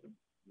would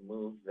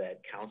move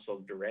that council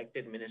direct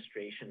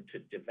administration to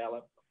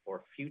develop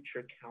for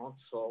future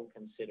council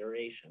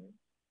consideration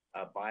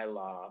a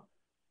bylaw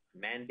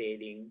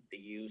mandating the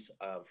use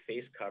of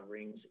face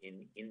coverings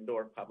in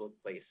indoor public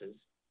places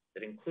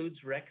that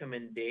includes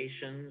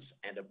recommendations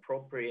and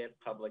appropriate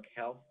public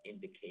health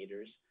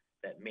indicators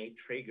that may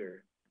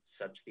trigger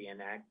such the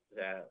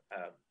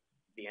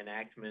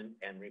enactment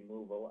and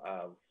removal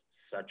of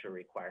such a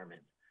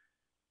requirement.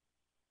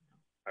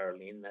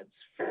 Arlene, that's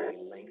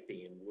fairly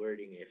lengthy in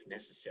wording. If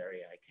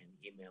necessary, I can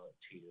email it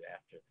to you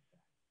after the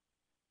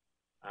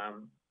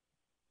fact.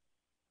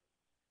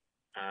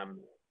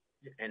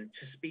 And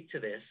to speak to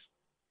this,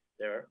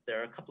 there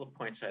are a couple of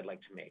points I'd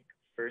like to make.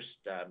 First,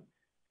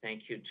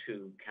 thank you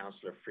to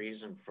Councillor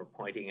Friesen for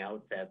pointing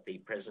out that the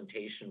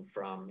presentation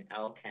from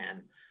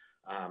Alcan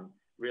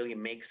really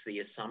makes the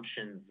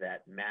assumption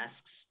that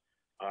masks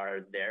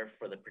are there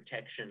for the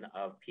protection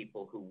of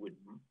people who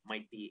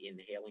might be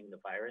inhaling the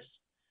virus.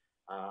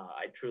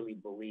 I truly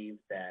believe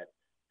that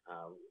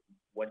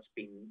what's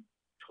being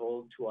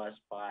told to us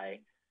by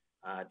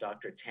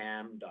Dr.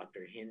 Tam,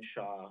 Dr.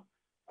 Hinshaw,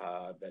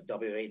 the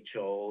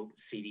WHO,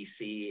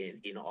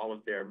 CDC, in all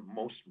of their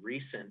most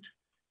recent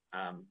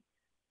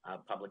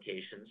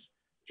publications,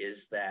 is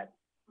that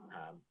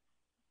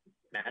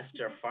masks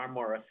are far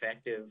more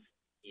effective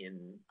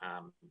in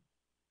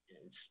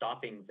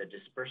stopping the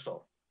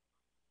dispersal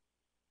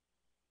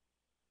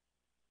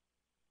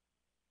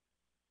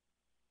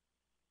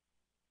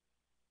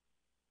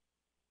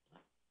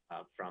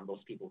from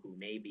those people who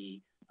may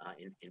be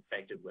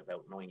infected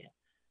without knowing it.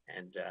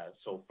 And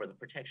so for the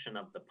protection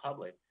of the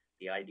public,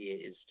 the idea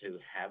is to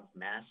have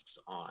masks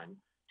on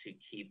to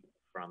keep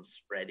from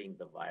spreading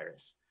the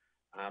virus.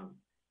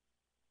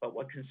 But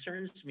what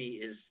concerns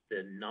me is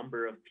the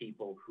number of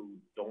people who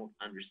don't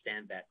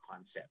understand that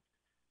concept.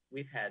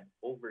 We've had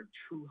over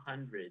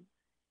 200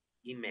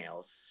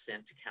 emails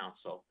sent to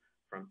council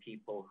from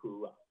people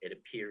who, it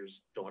appears,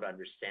 don't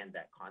understand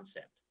that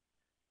concept.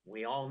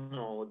 We all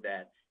know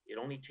that it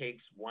only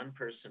takes one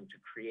person to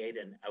create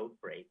an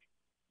outbreak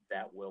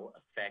that will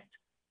affect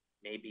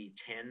maybe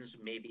tens,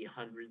 maybe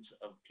hundreds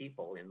of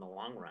people in the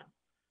long run.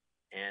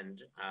 And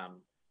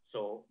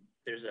so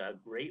there's a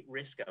great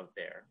risk out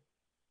there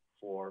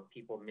for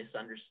people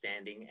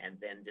misunderstanding and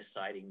then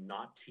deciding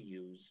not to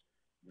use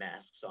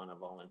masks on a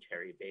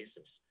voluntary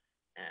basis.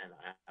 And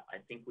I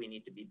think we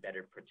need to be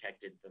better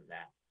protected than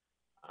that.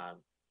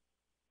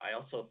 I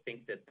also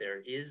think that there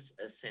is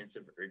a sense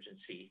of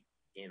urgency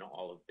in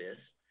all of this,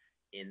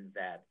 in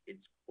that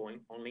it's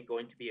only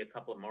going to be a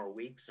couple of more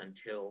weeks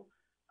until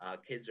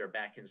kids are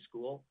back in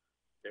school.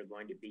 They're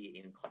going to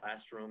be in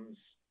classrooms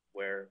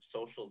where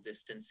social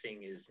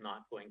distancing is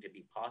not going to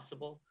be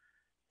possible.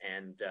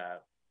 And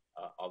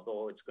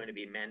although it's going to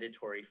be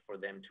mandatory for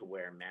them to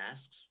wear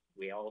masks,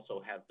 we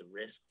also have the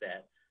risk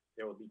that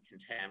there will be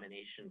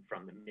contamination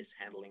from the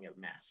mishandling of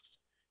masks.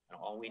 And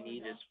all we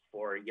need is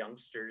for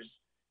youngsters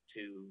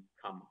to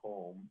come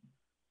home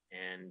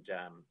and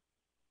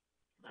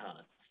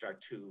start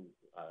to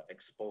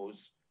expose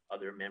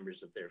other members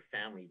of their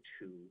family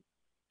to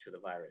the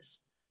virus.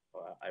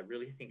 I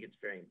really think it's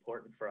very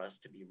important for us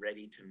to be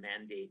ready to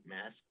mandate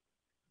mask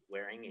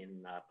wearing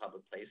in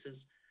public places.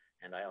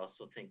 And I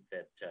also think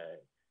that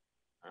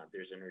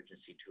there's an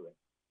urgency to it.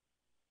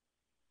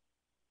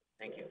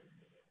 Thank you.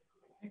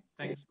 Okay,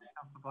 thanks,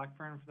 Councillor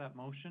Blackburn, for that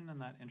motion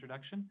and that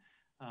introduction.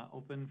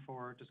 Open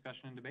for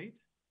discussion and debate.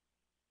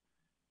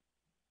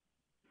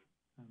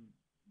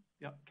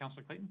 Yep,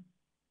 Councillor Clayton.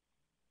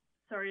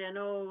 Sorry, I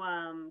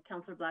know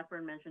Councillor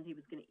Blackburn mentioned he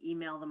was going to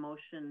email the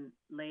motion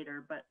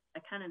later, but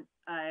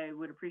I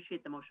would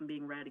appreciate the motion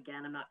being read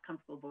again. I'm not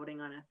comfortable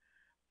voting on a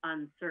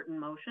uncertain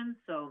motion,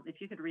 so if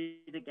you could read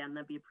it again,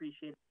 that'd be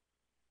appreciated.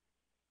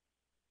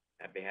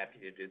 I'd be happy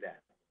to do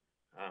that.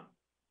 I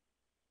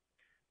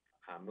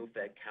move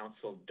that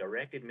Council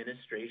direct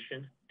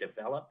administration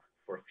develop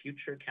for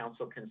future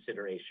Council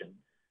consideration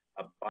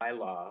a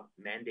bylaw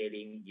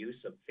mandating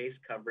use of face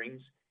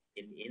coverings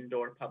in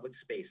indoor public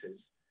spaces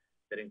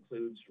that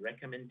includes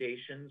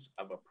recommendations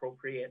of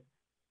appropriate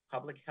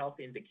public health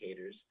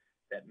indicators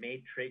that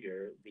may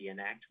trigger the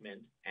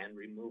enactment and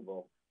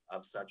removal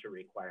of such a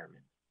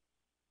requirement.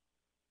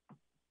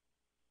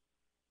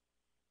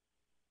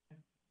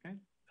 Okay.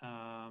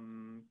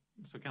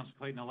 So Councillor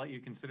Clayton, I'll let you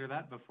consider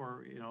that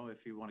before,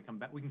 if you want to come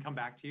back, we can come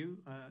back to you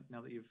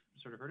now that you've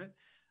sort of heard it.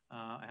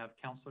 I have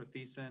Councillor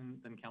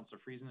Thiessen, then Councillor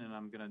Friesen, and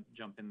I'm going to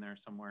jump in there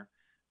somewhere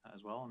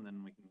as well, and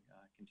then we can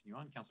continue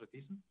on. Councillor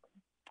Thiessen.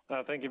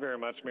 Thank you very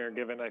much, Mayor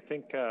Given. I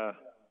think I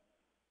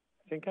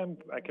can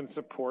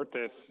support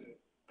this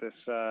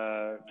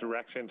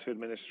direction to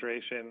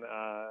administration,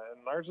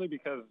 and largely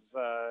because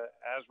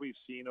as we've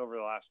seen over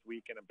the last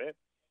week and a bit,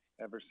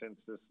 ever since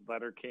this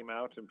letter came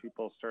out and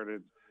people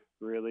started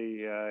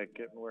really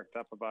getting worked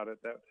up about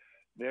it, that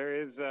there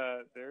is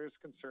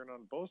concern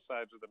on both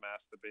sides of the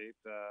mask debate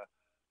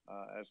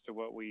as to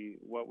what we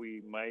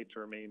might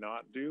or may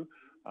not do.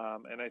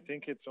 And I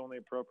think it's only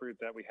appropriate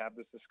that we have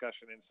this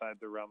discussion inside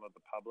the realm of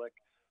the public,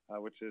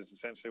 which is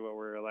essentially what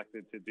we're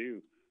elected to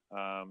do,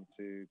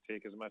 to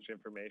take as much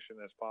information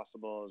as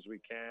possible as we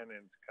can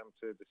and to come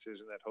to a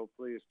decision that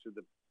hopefully is to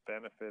the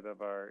benefit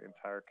of our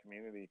entire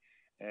community.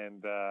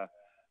 And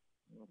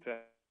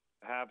to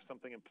have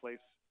something in place,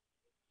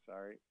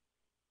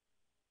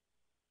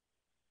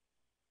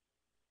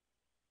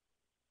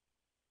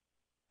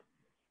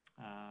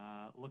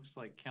 looks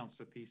like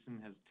Councillor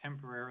Thiessen has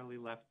temporarily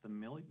left the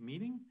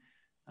meeting.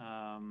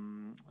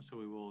 So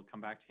we will come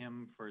back to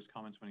him for his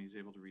comments when he's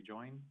able to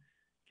rejoin.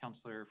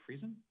 Councillor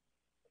Friesen.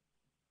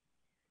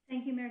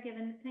 Thank you, Mayor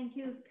Given. Thank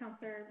you,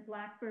 Councillor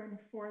Blackburn,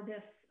 for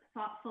this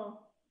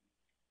thoughtful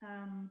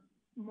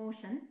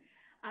motion.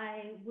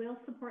 I will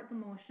support the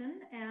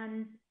motion,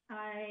 and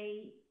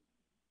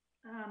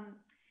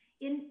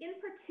in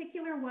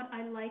particular, what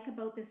I like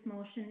about this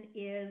motion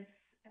is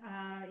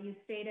you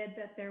stated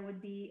that there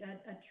would be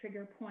a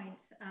trigger point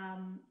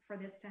for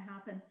this to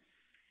happen.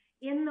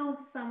 In those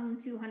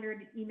some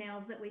 200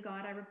 emails that we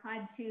got, I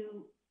replied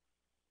to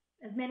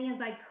as many as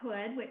I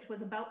could, which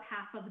was about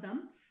half of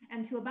them.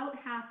 And to about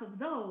half of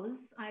those,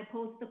 I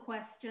posed the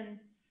question,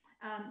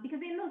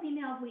 because in those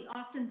emails, we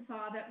often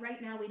saw that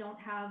right now we don't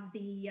have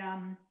the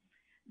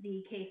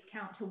case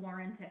count to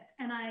warrant it.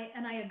 And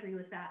I agree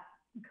with that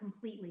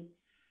completely.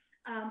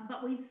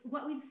 But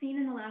what we've seen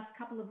in the last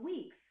couple of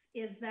weeks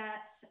is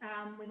that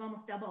we've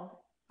almost doubled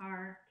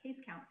our case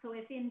count. So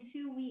if in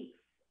 2 weeks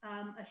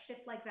a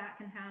shift like that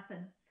can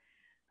happen,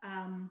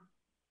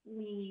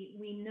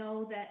 we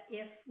know that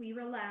if we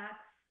relax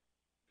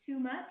too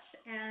much,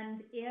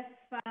 and if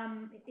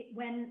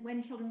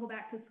when children go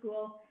back to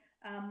school,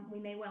 we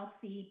may well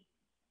see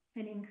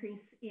an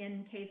increase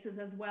in cases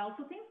as well.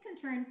 So things can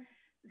turn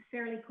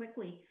fairly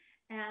quickly.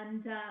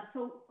 And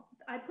so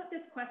I put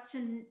this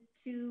question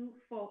to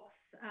folks,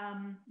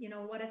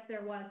 what if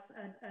there was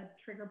a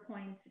trigger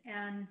point?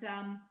 And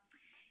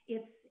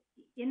it's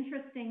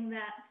interesting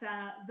that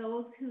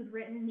those who'd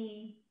written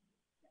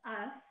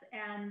us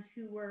and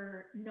who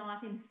were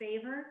not in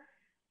favor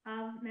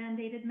of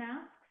mandated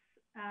masks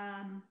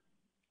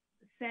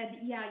said,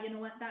 yeah, you know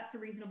what, that's a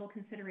reasonable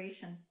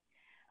consideration.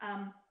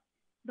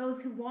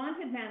 Those who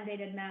wanted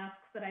mandated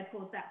masks that I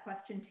posed that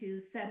question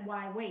to said,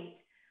 why wait?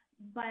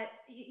 But,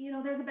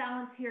 there's a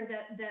balance here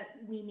that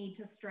we need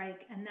to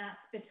strike, and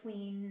that's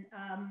between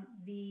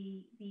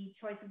the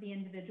choice of the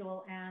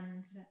individual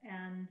and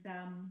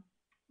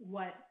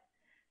what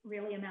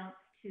really amounts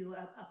to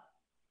a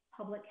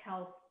public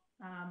health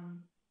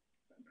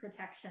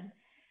protection.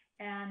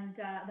 And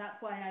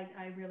that's why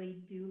I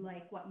really do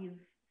like what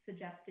you've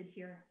suggested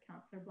here,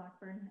 Councillor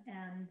Blackburn.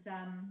 And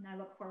I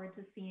look forward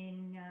to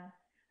seeing, I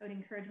would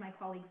encourage my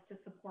colleagues to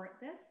support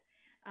this.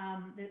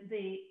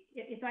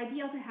 It's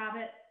ideal to have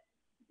it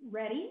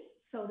ready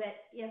so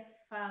that if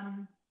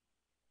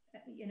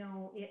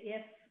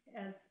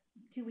as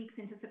 2 weeks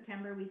into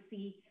September we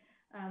see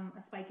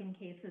a spike in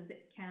cases,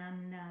 it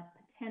can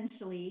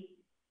potentially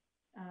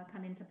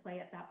come into play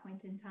at that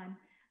point in time.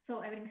 So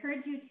I would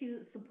encourage you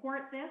to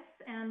support this,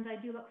 and I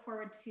do look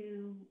forward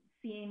to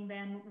seeing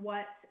then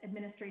what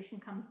administration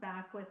comes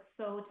back with.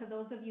 So to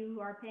those of you who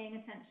are paying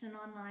attention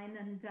online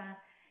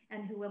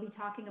and who will be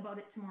talking about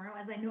it tomorrow,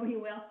 as I know you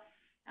will,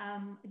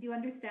 do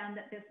understand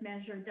that this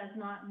measure does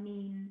not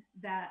mean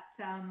that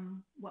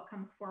what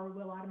comes forward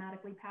will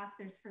automatically pass.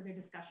 There's further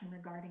discussion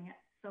regarding it.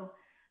 So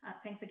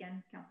thanks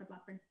again, Councillor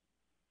Blackburn.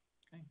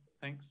 Okay,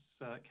 thanks,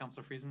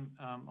 Councillor Friesen.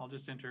 I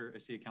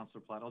see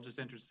Councillor Platt. I'll just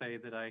say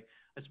that I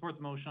support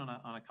the motion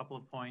on a couple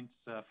of points.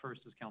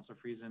 First, as Councillor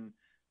Friesen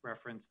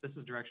reference, this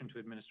is direction to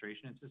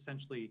administration. It's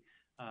essentially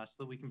so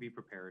that we can be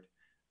prepared.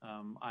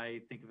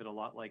 I think of it a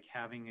lot like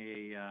having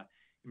a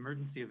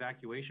emergency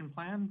evacuation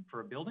plan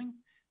for a building.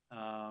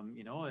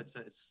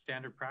 It's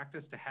standard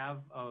practice to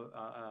have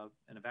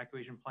an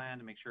evacuation plan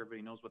to make sure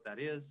everybody knows what that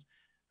is,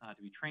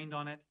 to be trained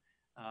on it,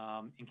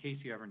 in case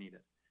you ever need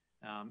it.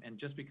 And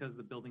just because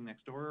the building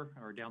next door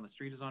or down the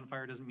street is on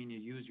fire doesn't mean you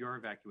use your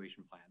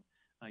evacuation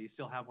plan. You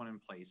still have one in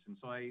place. And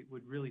so I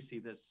would really see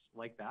this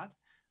like that.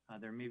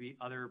 There may be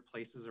other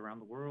places around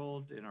the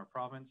world in our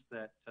province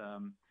that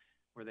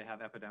where they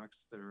have epidemics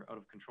that are out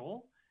of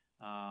control.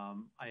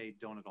 I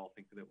don't at all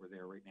think that we're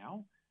there right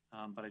now.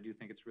 But I do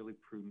think it's really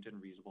prudent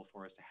and reasonable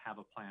for us to have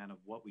a plan of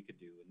what we could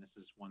do. And this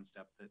is one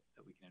step that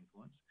we can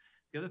influence.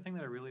 The other thing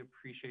that I really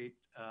appreciate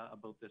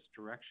about this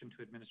direction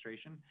to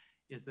administration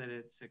is that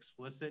it's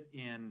explicit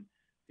in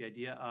the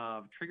idea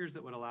of triggers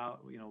that would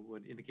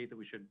would indicate that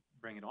we should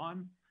bring it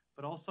on,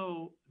 but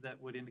also that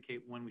would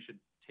indicate when we should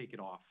take it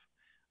off.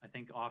 I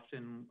think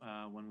often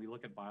when we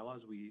look at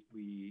bylaws,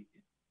 we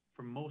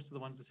for most of the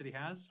ones the city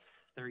has,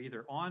 they're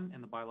either on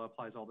and the bylaw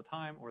applies all the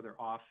time, or they're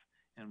off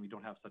and we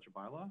don't have such a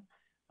bylaw.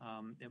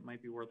 It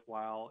might be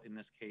worthwhile in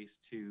this case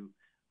to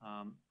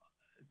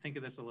think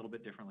of this a little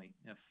bit differently.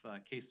 If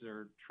cases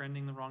are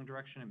trending the wrong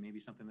direction, it may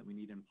be something that we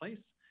need in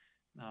place.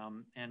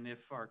 And if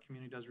our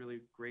community does really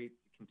great,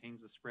 contains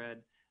the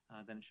spread,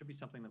 then it should be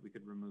something that we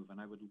could remove.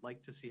 And I would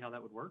like to see how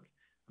that would work.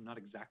 I'm not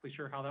exactly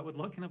sure how that would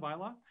look in a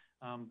bylaw,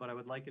 but I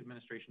would like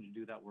administration to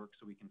do that work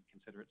so we can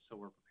consider it so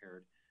we're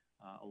prepared.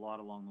 A lot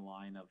along the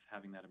line of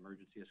having that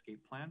emergency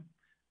escape plan.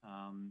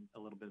 A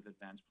little bit of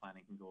advanced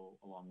planning can go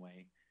a long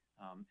way.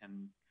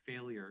 And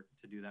failure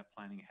to do that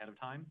planning ahead of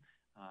time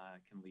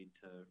can lead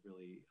to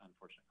really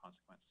unfortunate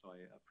consequences. So I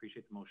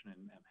appreciate the motion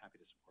and I'm happy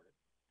to support it.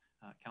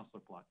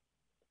 Councillor Plott.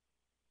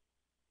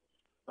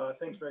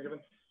 Thanks, Mayor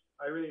Given.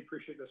 I really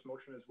appreciate this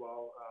motion as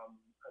well.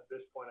 At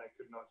this point, I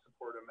could not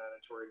support a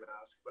mandatory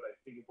mask, but I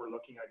think if we're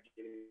looking at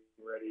getting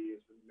ready,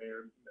 as the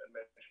mayor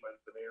mentioned by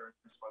the mayor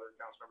and some other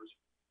council members,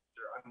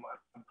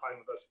 I'm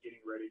fine with us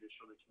getting ready to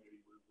show the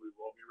community we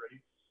will be ready.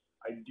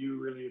 I do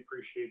really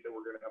appreciate that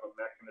we're going to have a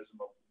mechanism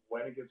of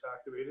when it gets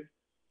activated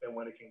and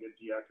when it can get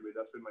deactivated.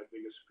 That's been my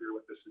biggest fear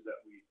with this, is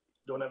that we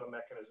don't have a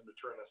mechanism to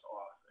turn this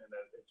off, and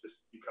then it just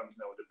becomes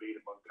now a debate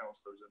among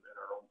councillors and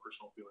our own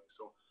personal feelings.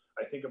 So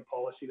I think a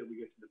policy that we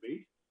get to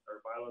debate,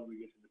 or a bylaw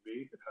we get to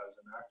debate, that has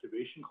an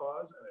activation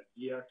clause and a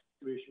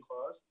deactivation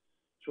clause,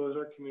 shows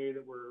our community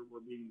that we're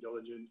being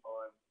diligent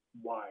on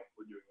why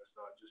we're doing this,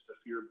 not just a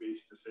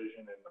fear-based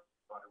decision and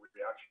not a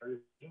reactionary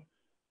decision.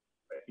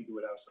 I think it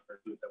would have something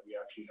to do with that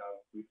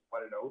we've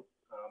planned it out.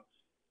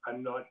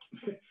 I'm not,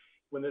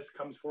 when this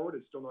comes forward,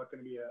 it's still not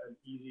going to be an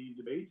easy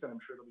debate, and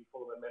I'm sure it'll be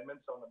full of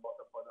amendments on the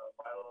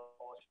bylaw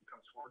policy that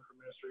comes forward from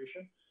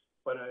administration.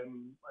 But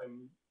I'm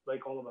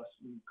like all of us,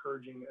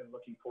 encouraging and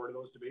looking forward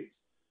to those debates.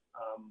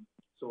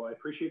 So I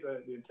appreciate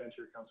the intent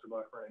here,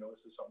 Councillor Blackburn. I know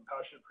this is something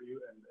passionate for you,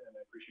 and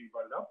I appreciate you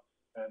brought it up,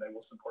 and I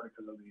will support it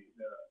because of the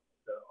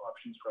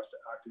options for us to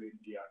activate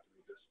and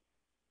deactivate this.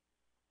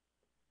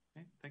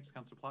 Okay, thanks,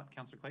 Councillor Plott.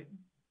 Councillor Clayton.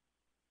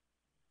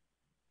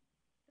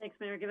 Thanks,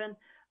 Mayor Given.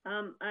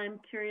 I'm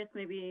curious,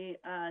 maybe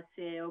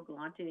CAO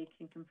Galante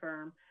can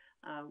confirm,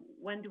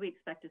 when do we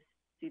expect to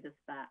see this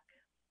back?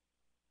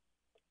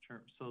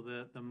 Sure. So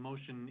the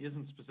motion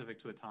isn't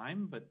specific to a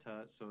time, but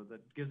so that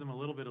gives them a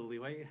little bit of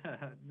leeway.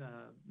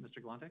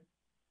 Mr. Galante?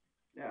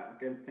 Yeah,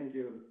 again, thank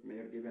you,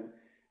 Mayor Given.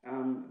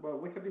 Well,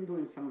 we have been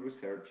doing some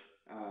research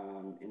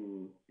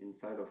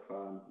inside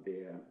of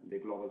the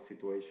global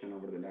situation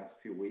over the last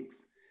few weeks.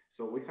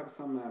 So we have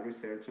some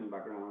research and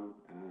background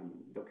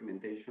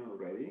documentation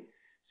already.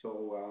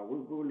 So we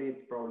will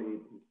need probably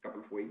a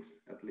couple of weeks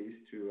at least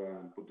to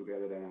put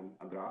together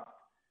a draft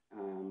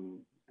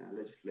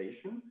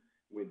legislation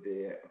with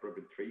the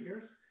appropriate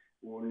triggers.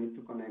 We will need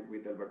to connect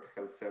with Alberta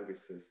Health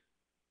Services.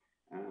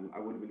 I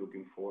will be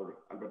looking for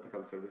Alberta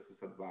Health Services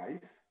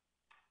advice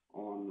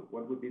on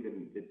what would be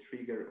the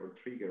trigger or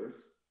triggers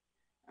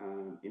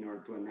in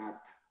order to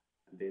enact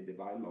the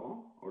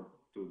bylaw, or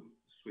to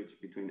switch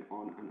between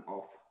on and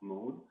off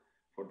mode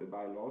for the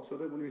bylaw. So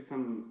there will be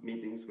some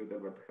meetings with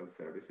Alberta Health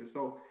Services.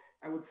 So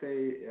I would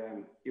say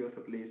give us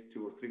at least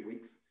 2 or 3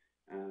 weeks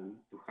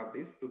to have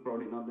this. To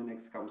probably not the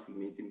next council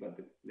meeting, but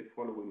the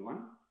following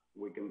one,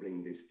 we can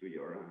bring this to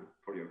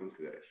for your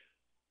consideration.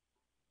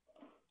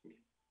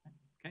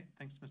 Okay,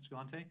 thanks, Mr.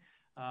 Galante.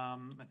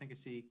 I think I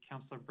see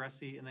Councillor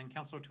Bressie, and then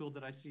Councillor O'Toole.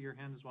 Did I see your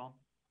hand as well?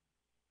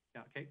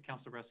 Yeah, okay,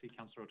 Councillor Bressie,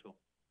 Councillor O'Toole.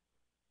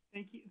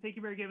 Thank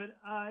you, Mayor Given.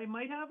 I'm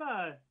going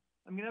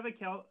to have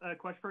a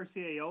question for our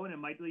CAO, and it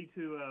might lead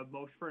to a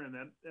motion for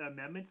an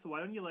amendment. So why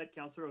don't you let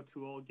Councillor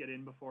O'Toole get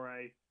in before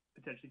I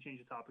potentially change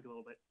the topic a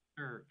little bit?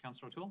 Sure,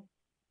 Councillor O'Toole.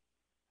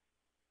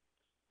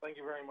 Thank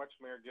you very much,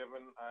 Mayor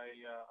Given.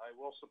 I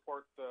will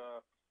support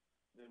the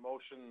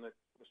motion that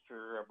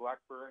Mr.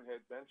 Blackburn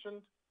had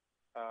mentioned.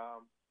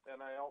 And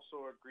I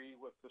also agree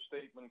with the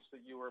statements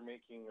that you were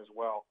making as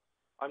well.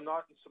 I'm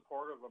not in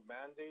support of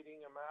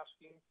mandating a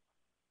masking,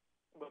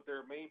 but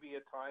there may be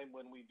a time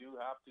when we do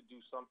have to do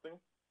something.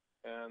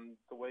 and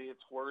the way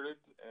it's worded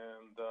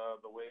and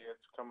the way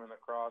it's coming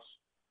across,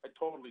 I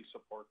totally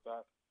support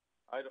that.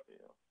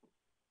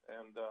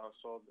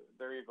 So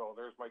there you go.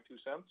 There's my 2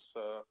 cents.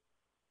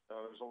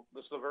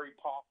 This is a very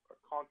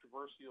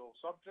controversial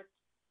subject.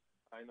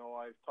 I know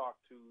I've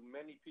talked to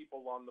many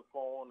people on the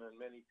phone and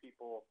many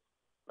people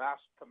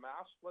mask to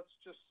mask, let's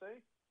just say,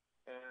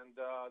 and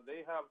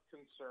they have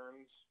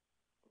concerns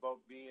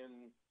about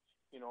being,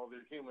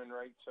 their human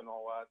rights and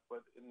all that,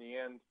 but in the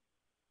end,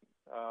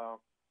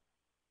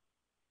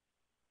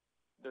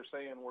 they're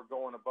saying we're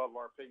going above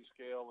our pay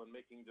scale and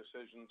making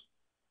decisions.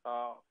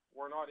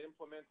 We're not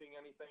implementing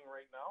anything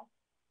right now,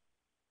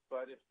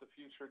 but if the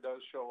future does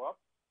show up,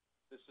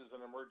 this is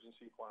an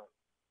emergency plan,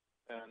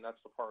 and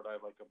that's the part I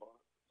like about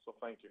it. So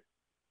thank you.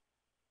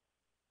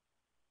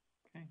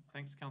 Okay,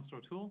 thanks, Councillor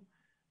O'Toole.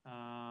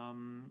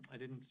 I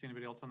didn't see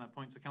anybody else on that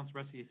point. So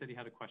Councillor Bressie, you said you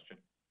had a question.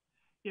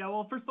 Yeah,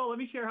 well, first of all, let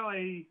me share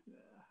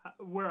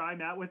where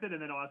I'm at with it,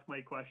 and then I'll ask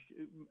my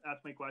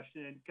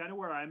question. And kind of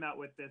where I'm at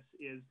with this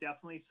is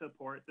definitely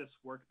support this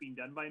work being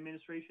done by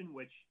administration,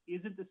 which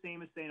isn't the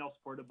same as saying I'll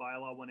support a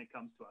bylaw when it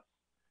comes to us.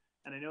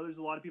 And I know there's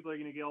a lot of people that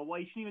are going to go, well,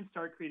 you shouldn't even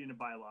start creating a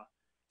bylaw.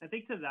 I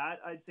think to that,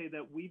 I'd say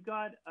that we've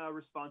got a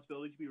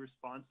responsibility to be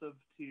responsive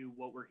to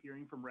what we're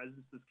hearing from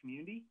residents of this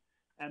community.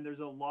 And there's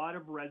a lot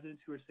of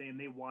residents who are saying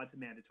they want a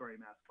mandatory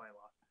mask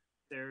bylaw.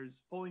 There's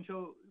polling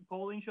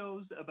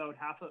shows about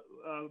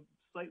a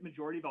slight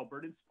majority of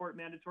Albertans support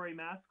mandatory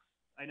masks.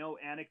 I know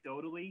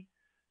anecdotally,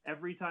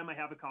 every time I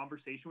have a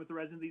conversation with a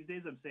resident these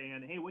days, I'm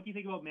saying, hey, what do you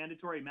think about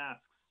mandatory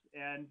masks?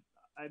 And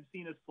I've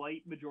seen a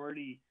slight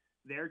majority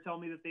there tell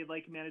me that they'd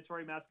like a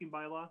mandatory masking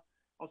bylaw.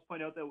 I'll also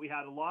point out that we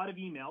had a lot of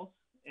emails,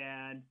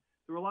 and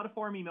there were a lot of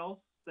form emails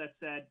that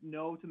said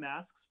no to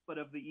masks, but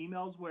of the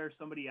emails where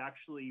somebody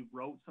actually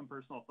wrote some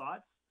personal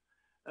thoughts,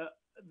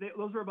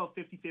 those were about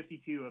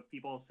 50-52 of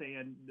people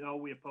saying, no,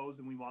 we oppose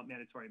and we want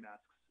mandatory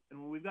masks.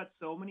 And when we've got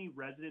so many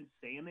residents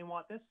saying they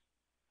want this,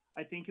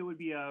 I think it would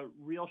be a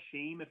real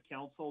shame if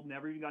council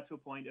never even got to a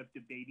point of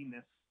debating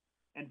this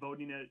and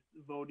voting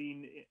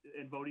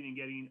and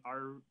getting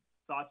our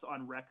thoughts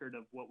on record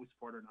of what we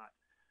support or not.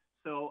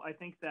 So I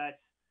think that,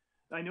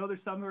 I know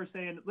there's some who are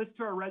saying, listen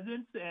to our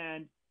residents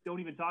and don't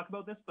even talk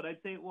about this, but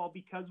I'd say, well,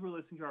 because we're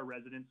listening to our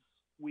residents,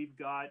 we've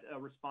got a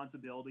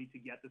responsibility to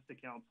get this to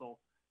council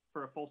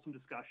for a fulsome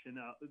discussion.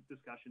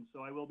 So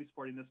I will be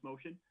supporting this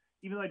motion,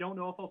 even though I don't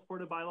know if I'll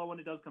support a bylaw when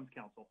it does come to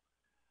council.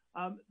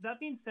 That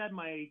being said,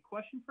 my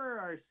question for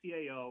our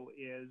CAO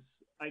is,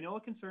 I know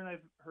a concern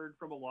I've heard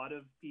from a lot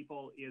of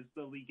people is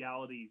the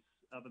legalities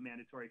of a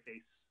mandatory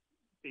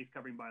face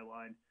covering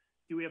bylaw. And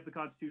do we have the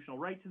constitutional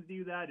right to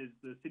do that? Is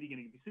the city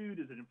going to be sued?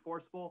 Is it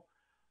enforceable?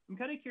 I'm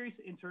kind of curious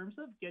in terms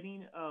of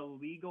getting a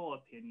legal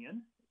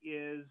opinion,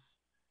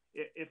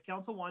 if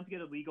council wants to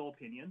get a legal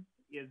opinion,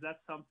 is that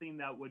something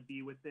that would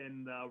be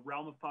within the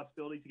realm of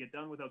possibility to get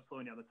done without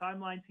slowing down the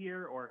timelines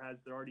here? Or has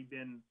there already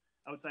been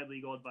outside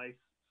legal advice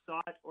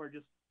sought? Or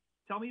just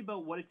tell me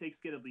about what it takes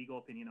to get a legal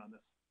opinion on this.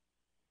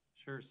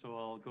 Sure. So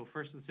I'll go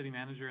first to the city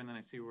manager, and then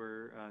I see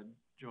we're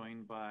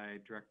joined by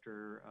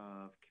Director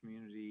of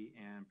Community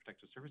and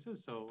Protective Services.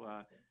 So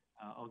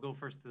I'll go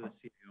first to the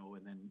CEO,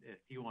 and then if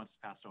he wants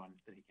to pass it on,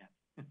 then he can.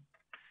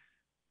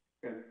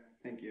 Okay.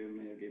 Thank you,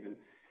 Mayor Given.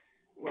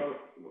 Well,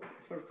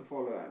 first of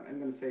all, I'm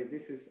going to say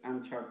this is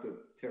uncharted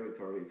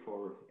territory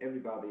for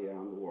everybody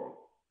around the world.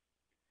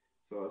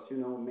 So as you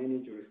know,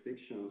 many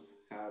jurisdictions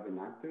have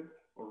enacted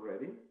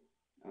already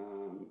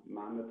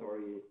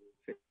mandatory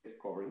face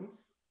coverings.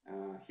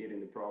 Here in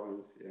the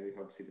province, you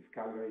have City of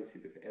Calgary,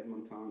 City of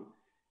Edmonton.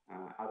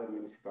 Other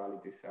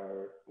municipalities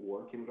are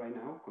working right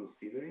now,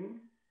 considering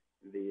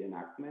the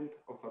enactment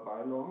of a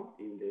bylaw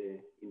in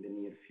the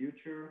near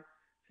future,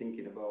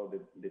 thinking about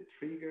the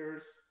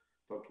triggers,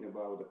 talking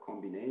about the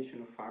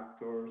combination of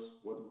factors,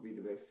 what would be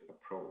the best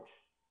approach.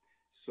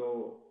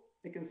 So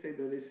I can say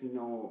there is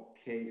no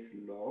case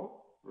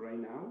law right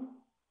now,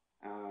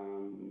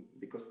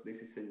 because this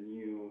is a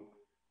new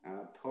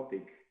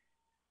topic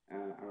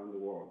around the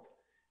world.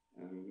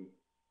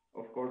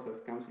 Of course, as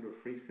Councillor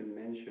Friesen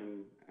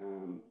mentioned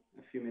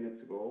a few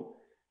minutes ago,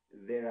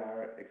 there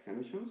are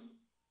exemptions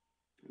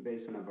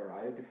based on a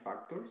variety of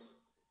factors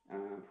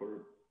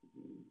for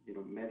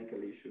medical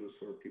issues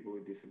or people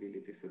with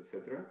disabilities,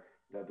 etc.,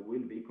 that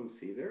will be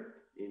considered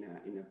in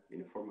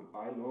a form of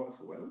bylaw as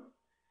well,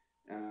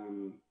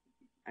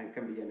 and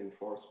can be an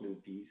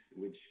enforcement piece,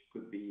 which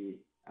could be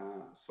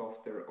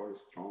softer or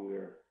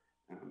stronger.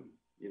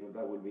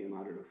 That will be a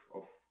matter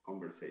of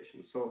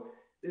conversation. So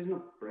there's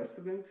no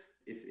precedent.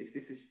 If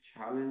this is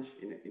challenged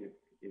in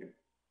a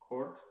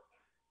court,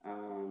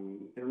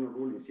 there are no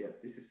rulings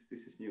yet. This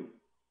is new.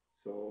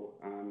 So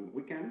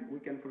we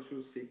can for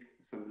sure seek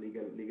some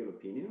legal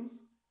opinions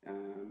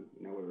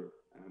in our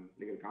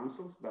legal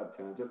councils, but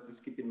just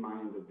keep in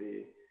mind that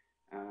the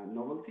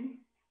novelty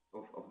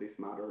of this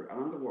matter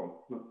around the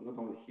world, not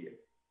only here.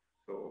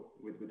 So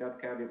with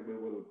that caveat,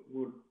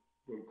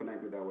 we'll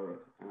connect with our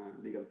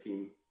legal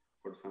team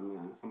for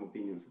some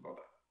opinions about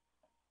that.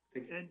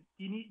 And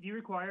do you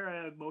require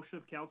a motion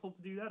of council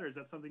to do that, or is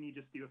that something you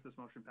just do if this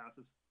motion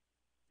passes?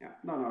 Yeah,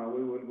 no,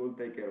 we'll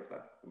take care of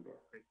that.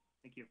 Great,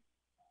 thank you.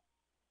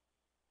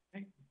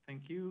 Okay,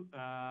 thank you.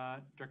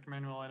 Director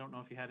Manuel, I don't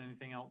know if you had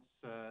anything else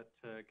to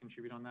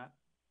contribute on that.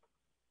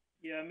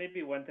 Yeah,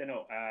 maybe one thing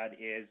I'll add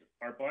is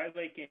our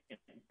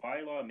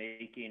bylaw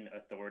making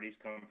authorities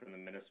come from the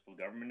Municipal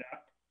Government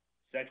Act.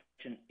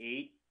 Section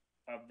 7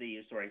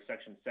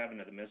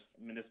 of the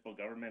Municipal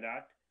Government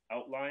Act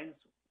outlines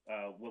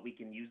what we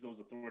can use those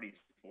authorities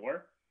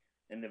for.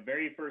 And the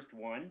very first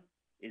one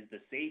is the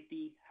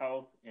safety,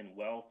 health, and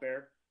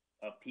welfare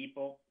of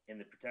people and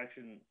the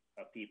protection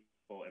of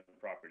people and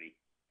property.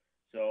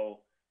 So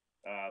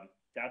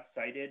that's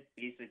cited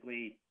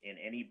basically in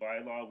any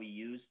bylaw we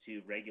use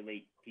to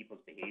regulate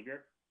people's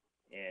behavior.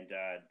 And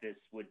this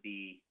would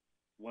be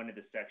one of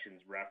the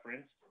sections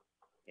referenced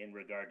in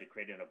regard to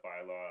creating a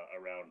bylaw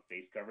around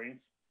face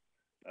coverings.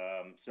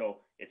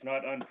 So it's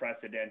not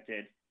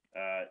unprecedented.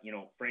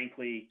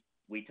 Frankly,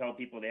 we tell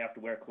people they have to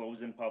wear clothes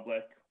in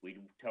public. We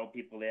tell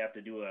people they have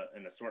to do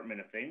an assortment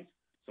of things.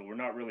 So we're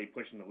not really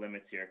pushing the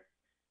limits here.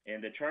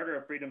 And the Charter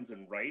of Freedoms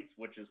and Rights,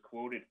 which is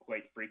quoted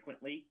quite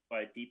frequently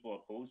by people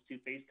opposed to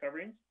face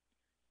coverings,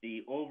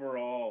 the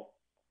overall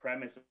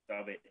premise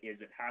of it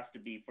is it has to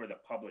be for the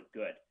public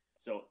good.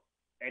 So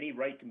any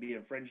right can be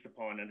infringed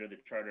upon under the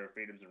Charter of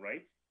Freedoms and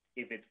Rights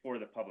if it's for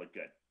the public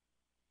good.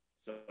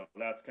 So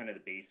that's kind of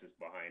the basis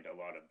behind a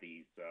lot of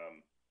these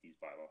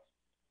bylaws.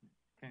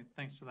 Okay,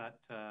 thanks for that,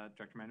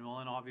 Director Manuel.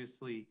 And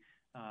obviously,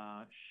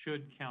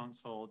 should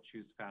council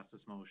choose to pass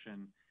this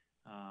motion,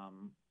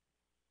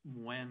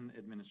 when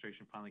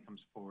administration finally comes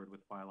forward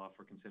with bylaw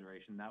for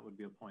consideration, that would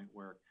be a point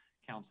where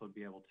council would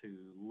be able to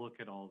look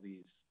at all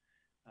these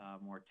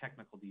more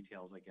technical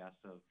details, I guess,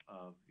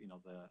 of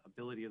the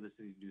ability of the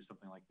city to do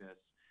something like this,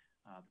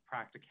 the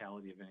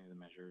practicality of any of the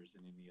measures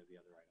and any of the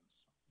other items.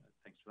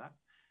 Thanks for that.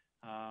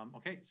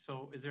 Okay,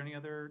 so is there any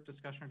other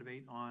discussion or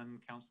debate on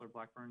Councillor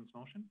Blackburn's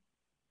motion?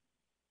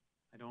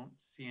 I don't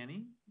see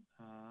any.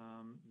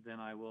 Then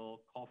I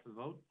will call for the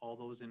vote. All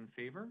those in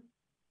favor?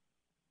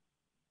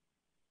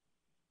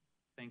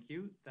 Thank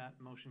you. That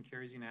motion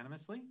carries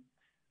unanimously.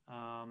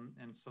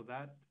 And so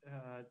that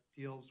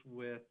deals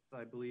with,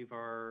 I believe,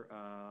 our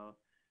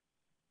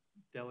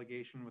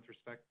delegation with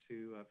respect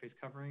to face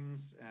coverings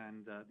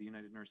and the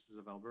United Nurses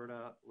of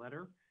Alberta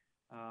letter.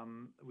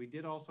 We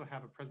did also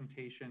have a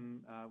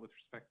presentation with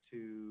respect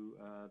to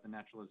the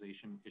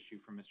naturalization issue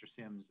from Mr.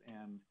 Sims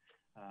and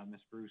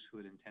Ms. Bruce, who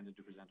had intended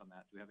to present on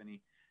that. Do we have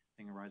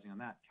anything arising on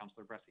that?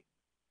 Councillor Bressie.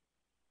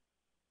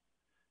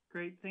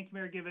 Great, thank you,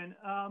 Mayor Given.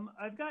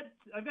 I've got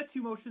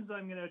two motions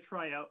I'm going to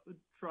try out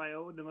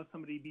unless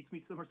somebody beats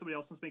me or somebody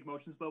else wants to make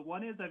motions. But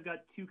one is I've got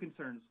two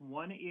concerns.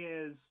 One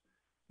is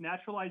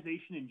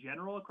naturalization in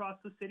general across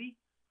the city,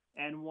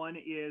 and one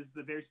is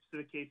the very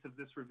specific case of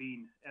this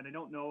ravine. And I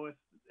don't know if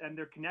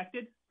they're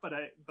connected, but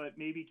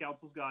maybe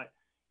council's got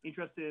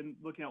interest in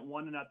looking at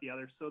one and not the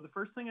other. So the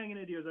first thing I'm going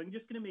to do is I'm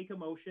just going to make a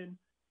motion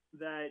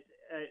that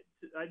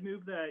I'd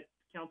move that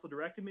council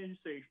direct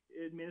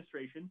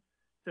administration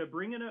to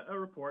bring in a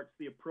report to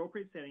the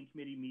appropriate standing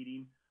committee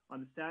meeting on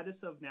the status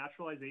of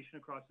naturalization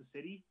across the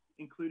city,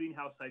 including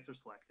how sites are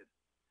selected.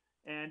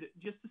 And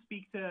just to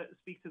speak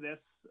to this,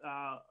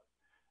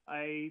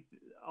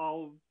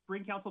 I'll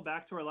bring council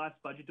back to our last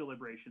budget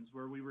deliberations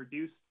where we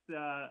reduced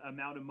the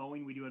amount of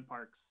mowing we do in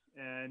parks.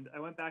 And I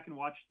went back and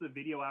watched the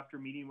video after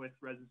meeting with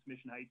residents of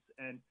Mission Heights,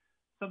 and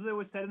something that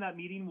was said in that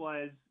meeting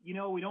was,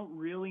 we don't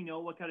really know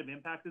what kind of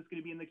impact it's going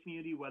to be in the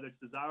community, whether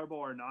it's desirable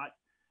or not.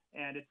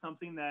 And it's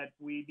something that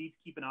we need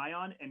to keep an eye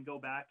on and go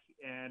back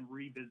and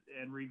revisit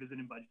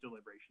in budget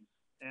deliberations.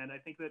 And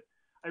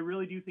I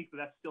really do think that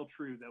that's still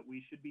true, that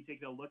we should be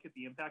taking a look at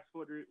the impacts of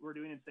what we're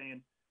doing and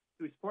saying,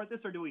 do we support this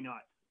or do we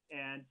not?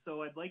 And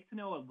so I'd like to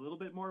know a little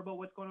bit more about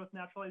what's going on with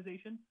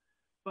naturalization,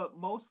 but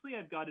mostly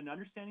I've got an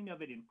understanding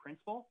of it in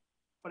principle,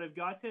 but I've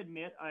got to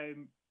admit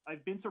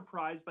I've been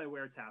surprised by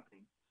where it's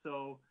happening.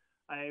 So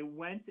I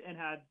went and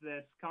had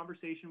this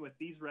conversation with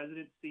these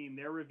residents seeing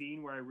their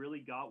ravine where I really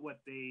got what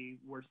they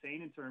were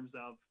saying in terms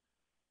of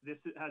this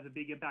has a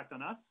big impact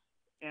on us.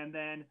 And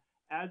then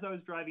as I was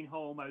driving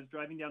home, I was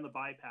driving down the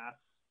bypass,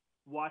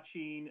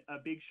 watching a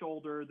big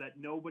shoulder that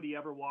nobody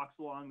ever walks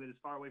along that is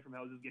far away from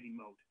houses getting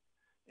mowed.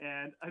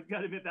 And I've got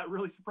to admit that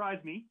really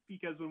surprised me,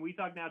 because when we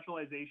talk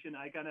naturalization,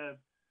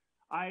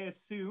 I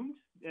assumed,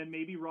 and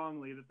maybe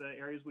wrongly, that the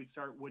areas we'd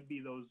start would be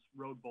those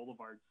road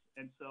boulevards.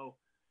 And so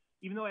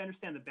even though I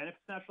understand the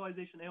benefits of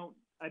naturalization,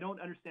 I don't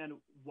understand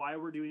why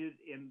we're doing it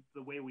in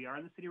the way we are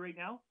in the city right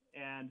now.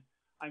 And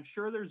I'm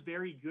sure there's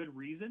very good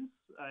reasons.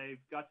 I've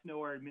got to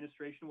know our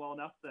administration well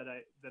enough that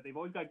they've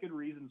always got good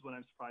reasons when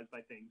I'm surprised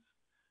by things.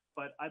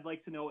 But I'd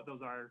like to know what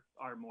those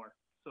are more.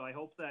 So I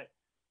hope that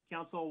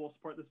council will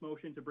support this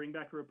motion to bring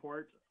back a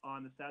report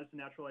on the status of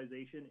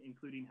naturalization,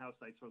 including how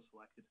sites are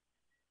selected.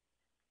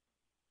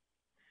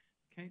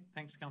 Okay,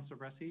 thanks, Councillor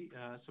Bressie.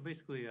 So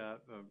basically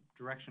a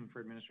direction for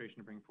administration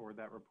to bring forward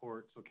that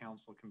report so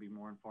council can be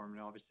more informed.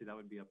 And obviously that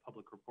would be a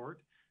public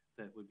report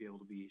that would be able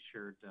to be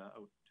shared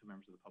out to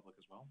members of the public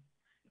as well.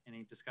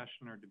 Any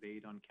discussion or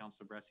debate on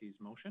Councillor Bressie's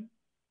motion?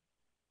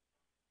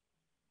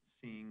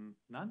 Seeing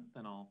none,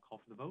 then I'll call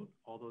for the vote.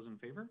 All those in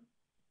favor?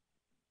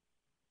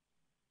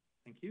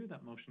 Thank you.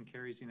 That motion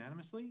carries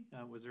unanimously.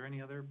 Was there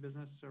any other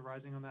business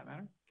arising on that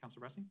matter?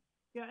 Councillor Bressie?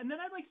 Yeah, and then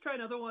I'd like to try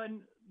another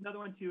one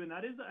too, and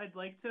that is I'd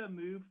like to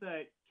move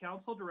that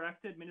council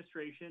direct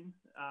administration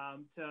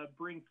to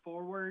bring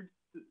forward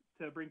to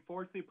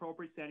the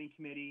appropriate standing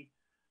committee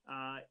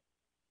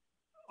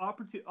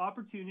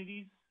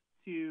opportunities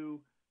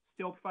to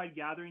still provide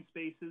gathering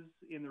spaces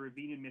in the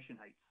Ravine and Mission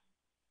Heights.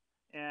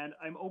 And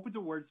I'm open to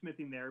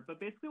wordsmithing there, but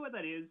basically what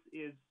that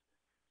is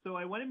so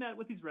I went and met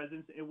with these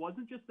residents. It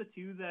wasn't just the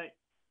two that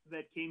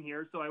came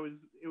here. So it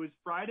was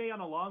Friday on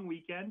a long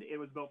weekend. It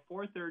was about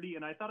 4:30,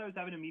 and I thought I was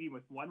having a meeting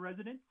with one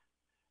resident.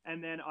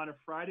 And then on a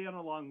Friday on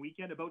a long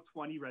weekend, about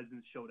 20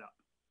 residents showed up.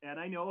 And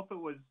I know if it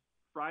was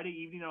Friday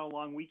evening on a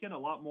long weekend, a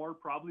lot more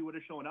probably would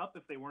have shown up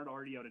if they weren't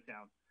already out of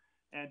town.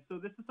 And so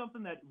this is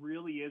something that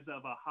really is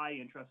of a high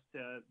interest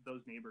to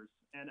those neighbors.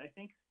 And I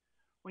think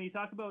when you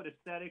talk about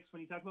aesthetics,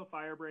 when you talk about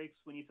fire breaks,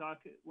 when you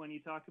talk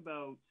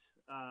about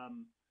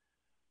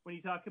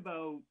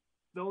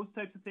those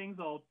types of things,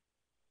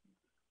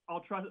 I'll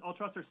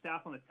trust our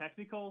staff on the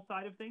technical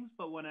side of things.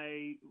 But when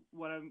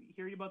I'm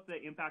hearing about the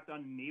impact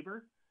on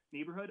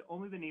neighborhood,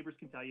 only the neighbors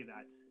can tell you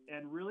that.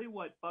 And really,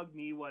 what bugged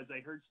me was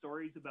I heard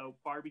stories about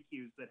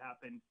barbecues that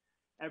happened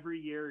every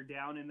year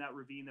down in that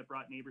ravine that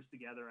brought neighbors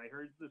together. I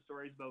heard the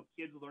stories about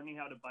kids learning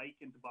how to bike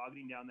and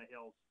tobogganing down the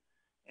hills.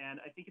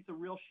 And I think it's a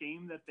real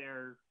shame that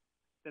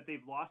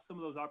they've lost some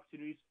of those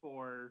opportunities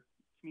for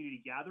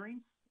community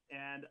gatherings.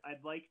 And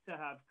I'd like to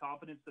have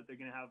confidence that they're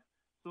going to have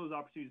some of those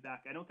opportunities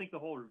back. I don't think the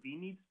whole ravine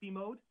needs to be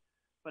mowed,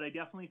 but I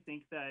definitely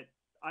think that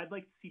I'd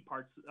like to see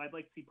parts of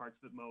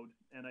it mowed.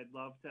 And I'd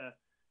love to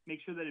make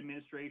sure that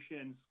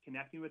administration's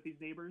connecting with these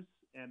neighbors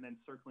and then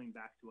circling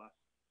back to us.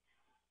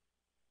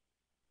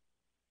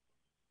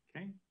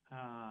 Okay,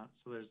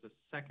 so there's the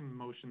second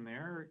motion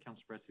there.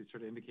 Councillor Bressie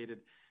sort of indicated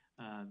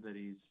that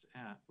he's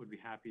would be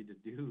happy to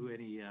do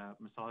any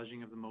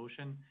massaging of the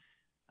motion.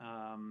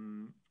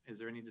 Is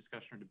there any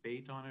discussion or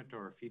debate on it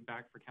or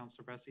feedback for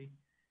Councillor Bressie?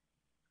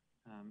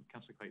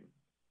 Councillor Clayton.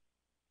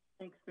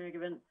 Thanks, Mayor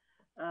Given.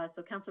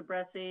 So Councillor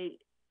Bressie,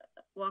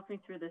 walk me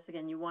through this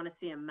again. You want to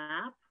see a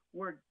map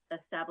where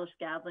established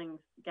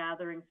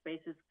gathering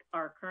spaces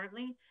are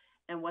currently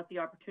and what the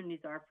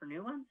opportunities are for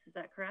new ones. Is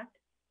that correct?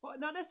 Well,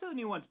 not necessarily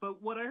new ones,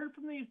 but what I heard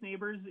from these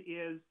neighbors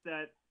is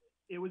that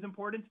it was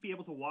important to be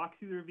able to walk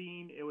through the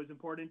ravine. It was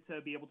important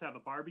to be able to have a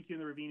barbecue in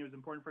the ravine. It was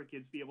important for our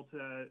kids to be able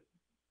to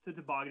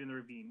toboggan in the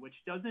ravine, which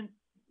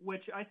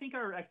I think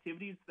are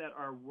activities that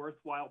are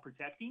worthwhile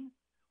protecting,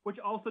 which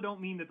also don't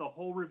mean that the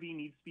whole ravine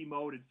needs to be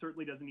mowed. It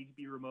certainly doesn't need to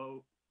be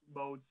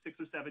mowed 6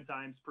 or 7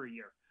 times per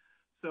year.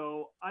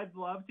 So I'd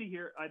love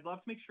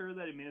to make sure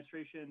that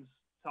administration's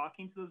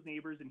talking to those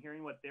neighbors and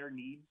hearing what their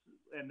needs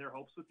and their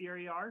hopes with the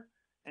area are,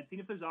 and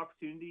seeing if there's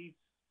opportunities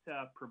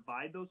to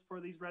provide those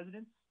for these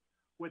residents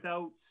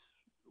without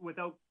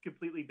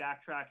completely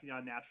backtracking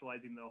on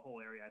naturalizing the whole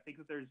area. I think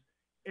that there's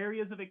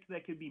areas of it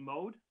that could be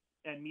mowed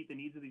and meet the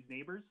needs of these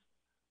neighbors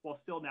while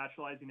still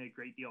naturalizing a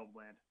great deal of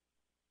land.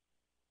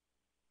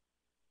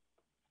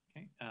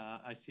 Okay,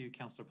 I see you,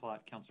 Councillor Plott,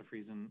 Councillor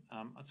Friesen.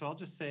 So I'll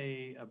just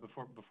say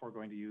before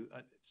going to you,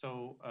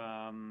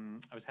 I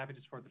was happy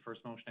to support the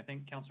first motion. I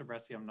think, Councillor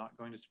Bressie, I'm not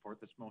going to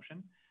support this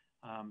motion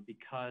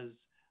because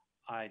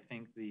I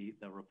think the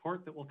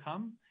report that will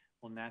come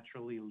will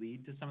naturally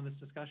lead to some of this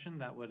discussion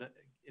that would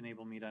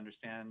enable me to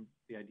understand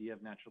the idea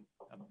of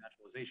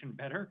naturalization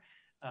better.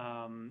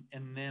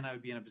 And then I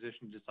would be in a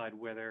position to decide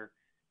whether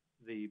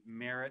the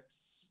merits,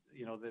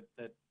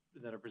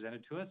 that are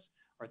presented to us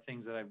are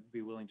things that I'd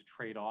be willing to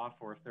trade off,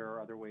 or if there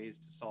are other ways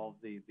to solve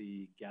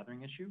the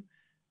gathering issue.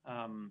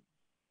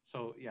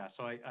 So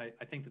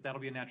I think that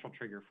that'll be a natural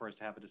trigger for us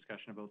to have a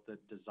discussion about the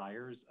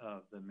desires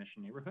of the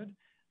Mission neighborhood.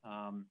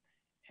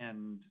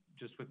 And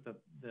just with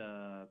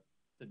the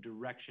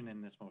direction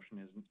in this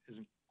motion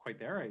isn't quite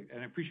there.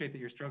 And I appreciate that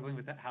you're struggling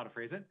with how to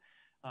phrase it.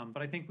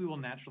 But I think we will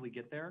naturally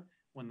get there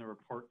when the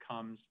report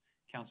comes.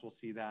 Council will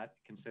see that,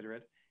 consider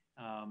it.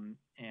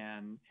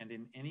 And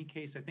in any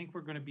case, I think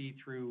we're going to be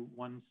through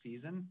one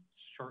season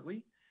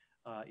shortly,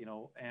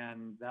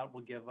 and that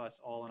will give us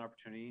all an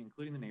opportunity,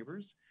 including the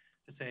neighbors,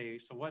 to say,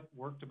 so what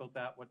worked about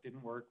that? What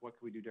didn't work? What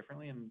could we do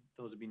differently? And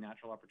those would be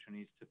natural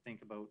opportunities to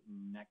think about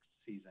next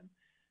season.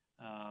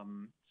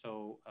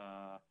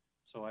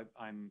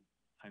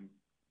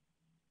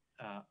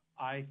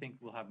 I think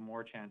we'll have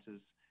more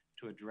chances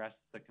to address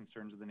the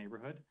concerns of the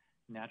neighborhood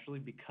naturally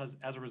because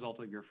as a result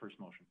of your first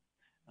motion.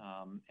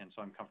 And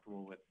so I'm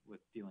comfortable with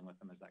dealing with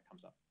them as that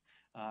comes up.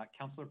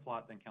 Councillor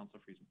Plott, then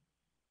Councillor Friesen.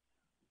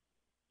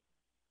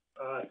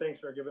 Thanks,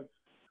 Mayor Given.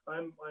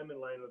 I'm in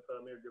line with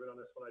Mayor Given on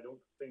this one. I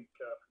don't think,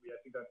 I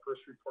think that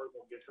first report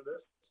will get to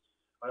this.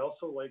 I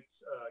also liked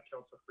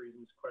Councillor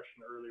Friesen's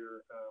question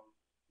earlier.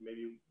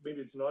 Maybe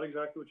it's not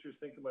exactly what she was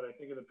thinking, but I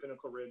think of the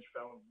Pinnacle Ridge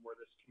Fountain where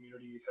this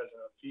community has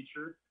a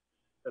feature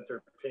that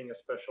they're paying a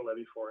special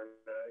levy for. And,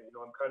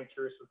 I'm kind of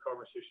curious with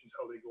conversations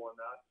how they go on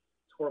that.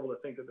 It's horrible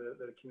to think that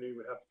the community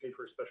would have to pay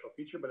for a special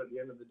feature, but at the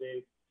end of the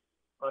day,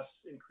 us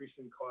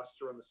increasing costs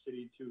around the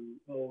city to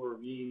mow a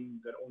ravine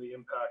that only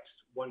impacts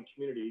one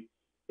community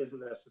isn't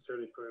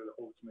necessarily fair to the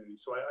whole community.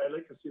 So I'd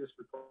like to see this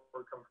report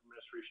come from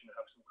administration and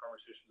have some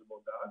conversations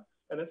about that,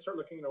 and then start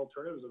looking at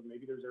alternatives of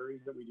maybe there's areas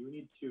that we do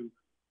need to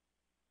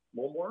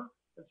mow more,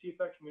 and see if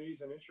that community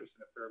is an interest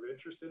in it. If they're of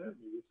interest in it,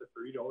 maybe it's a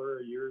 $30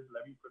 a year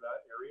levy for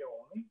that area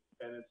only,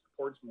 and it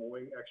supports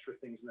mowing extra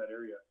things in that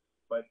area.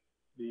 But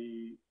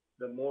the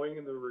mowing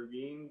in the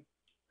ravine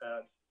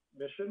at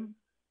Mission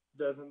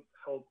doesn't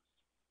help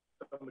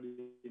somebody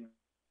in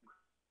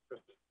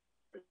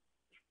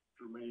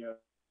Romania,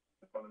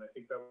 and I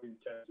think that was the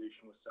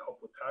intention, was to help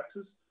with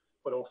taxes,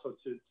 but also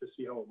to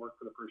see how it worked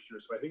for the first year.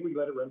 So I think we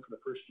let it run for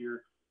the first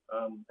year.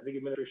 I think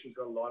administration's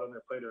got a lot on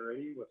their plate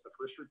already with the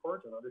first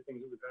report and other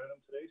things that we've had on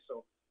them today.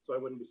 So I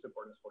wouldn't be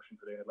supporting this motion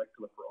today. I'd like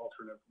to look for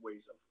alternative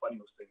ways of funding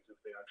those things if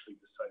they actually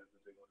decided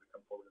that they want to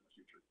come forward in the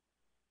future.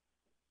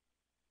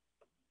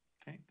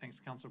 Okay,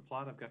 thanks, Councillor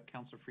Plott. I've got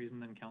Councillor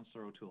Friesen and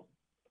Councillor O'Toole.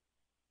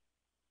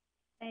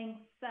 Thanks.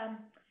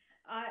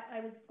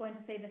 I was going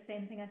to say the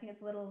same thing. I think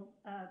it's a little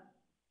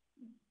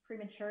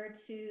premature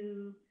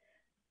to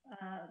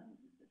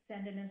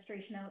send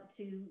administration out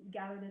to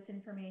gather this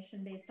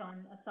information based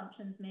on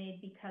assumptions made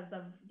because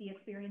of the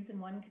experience in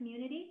one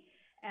community.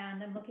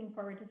 And I'm looking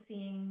forward to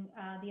seeing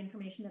the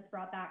information that's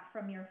brought back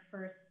from your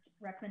first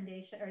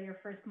recommendation or your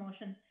first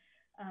motion,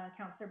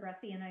 Councillor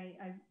Bressie, and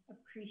I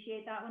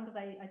appreciate that one because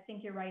I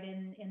think you're right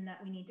in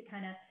that we need to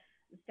kind of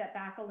step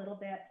back a little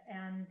bit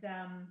and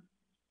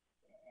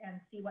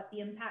see what the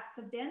impacts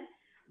have been.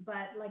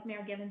 But like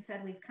Mayor Given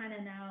said, we're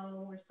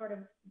sort of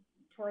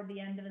toward the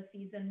end of the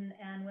season,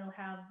 and we'll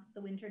have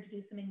the winter to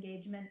do some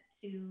engagement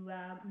to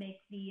make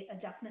the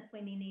adjustments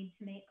we may need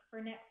to make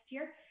for next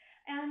year.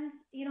 And,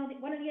 you know,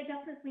 one of the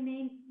adjustments we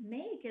may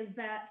make is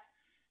that,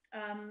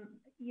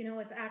 you know,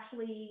 it's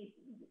actually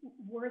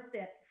worth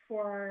it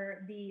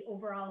for the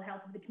overall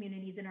health of the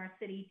communities in our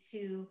city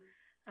to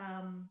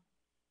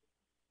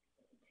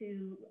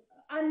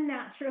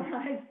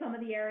unnaturalize some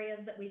of the areas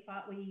that we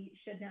thought we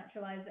should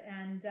naturalize,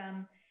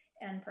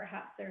 and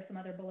perhaps there are some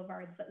other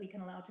boulevards that we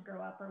can allow to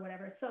grow up or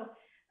whatever. So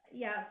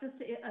yeah, it's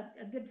just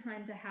a good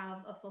time to have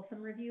a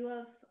fulsome review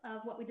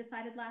of what we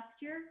decided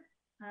last year.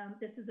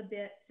 This is a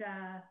bit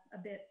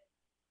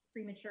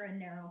premature and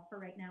narrow for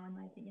right now, in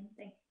my opinion.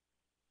 Thanks.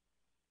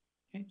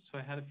 Okay, so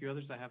I had a few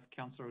others. I have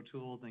Councillor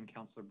O'Toole, then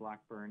Councillor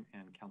Blackburn,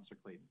 and Councillor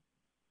Clayton.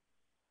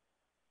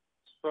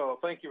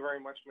 So thank you very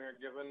much, Mayor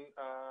Given.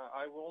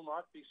 I will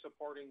not be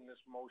supporting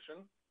this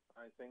motion.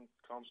 I think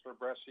Councillor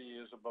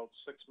Bressie is about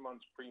 6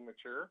 months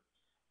premature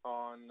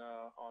on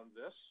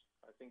this.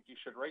 I think you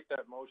should write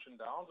that motion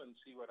down and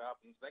see what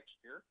happens next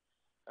year.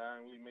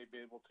 And we may be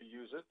able to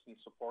use it and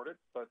support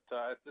it. But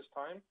at this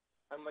time,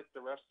 I'm like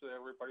the rest of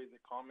everybody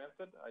that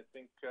commented. I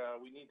think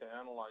we need to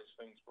analyze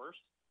things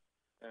first.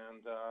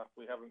 And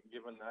we haven't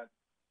given that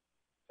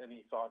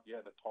any thought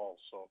yet at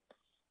all. So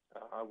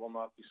I will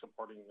not be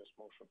supporting this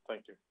motion.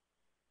 Thank you.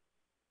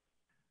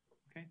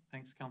 Okay,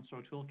 thanks,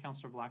 Councillor O'Toole.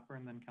 Councillor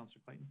Blackburn, then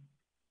Councillor Clayton.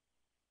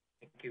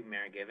 Thank you,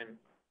 Mayor Given.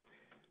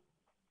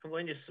 I'm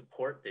going to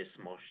support this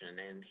motion,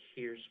 and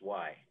here's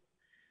why.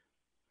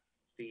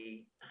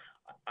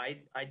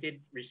 I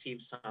did receive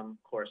some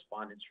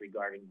correspondence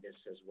regarding this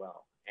as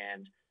well,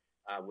 and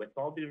with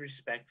all due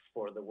respect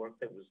for the work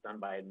that was done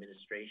by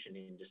administration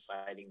in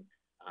deciding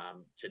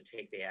to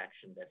take the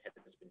action that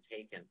has been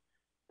taken,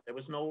 there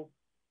was no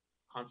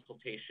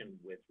consultation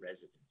with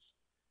residents.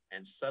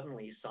 And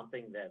suddenly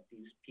something that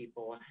these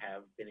people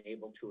have been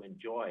able to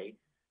enjoy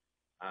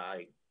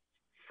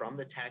from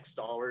the tax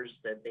dollars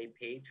that they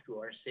pay to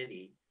our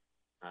city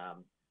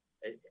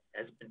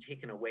has been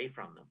taken away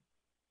from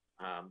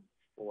them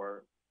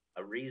for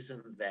a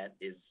reason that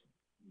is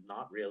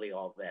not really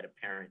all that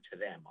apparent to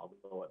them,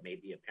 although it may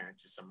be apparent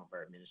to some of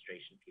our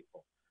administration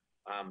people.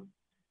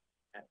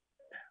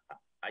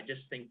 I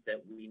just think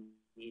that we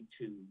need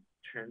to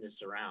turn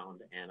this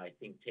around, and I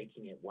think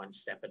taking it one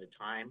step at a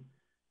time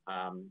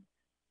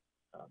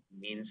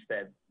means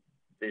that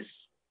this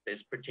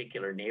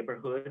particular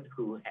neighborhood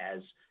who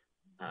has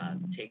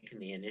taken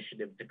the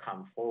initiative to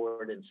come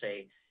forward and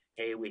say,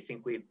 hey, we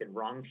think we've been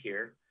wronged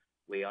here,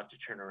 we ought to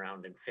turn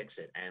around and fix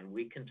it. And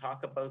we can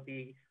talk about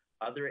the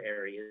other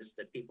areas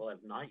that people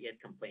have not yet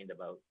complained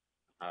about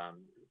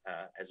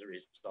as a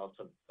result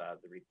of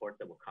the report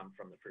that will come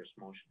from the first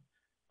motion.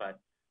 But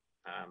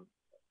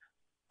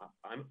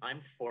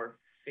I'm for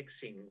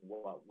fixing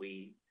what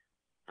we,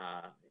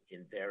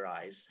 in their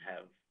eyes,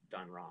 have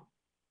done wrong.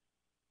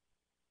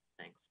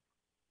 Thanks.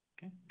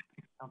 Okay,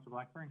 thanks, Councillor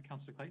Blackburn.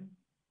 Councillor Clayton.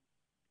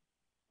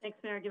 Thanks,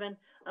 Mayor Given.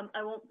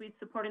 I won't be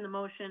supporting the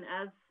motion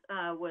as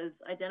was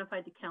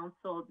identified to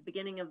council at the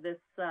beginning of this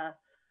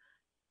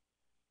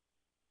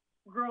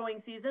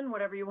growing season,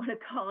 whatever you want to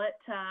call it.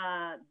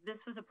 This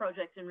was a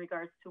project in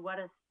regards to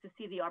to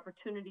see the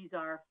opportunities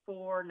are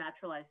for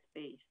naturalized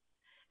space.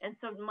 And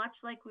so much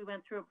like we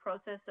went through a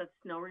process of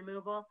snow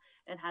removal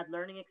and had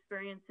learning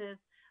experiences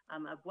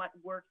of what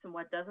works and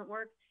what doesn't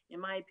work, in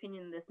my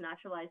opinion, this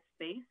naturalized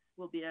space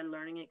will be a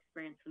learning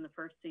experience from the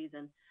first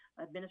season.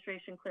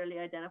 Administration clearly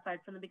identified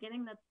from the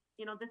beginning that,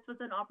 this was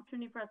an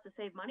opportunity for us to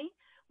save money,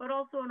 but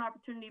also an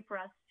opportunity for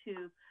us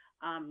to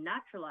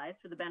naturalize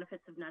for the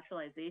benefits of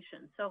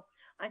naturalization. So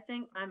I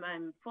think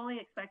I'm fully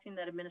expecting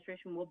that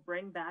administration will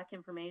bring back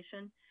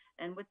information.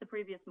 And with the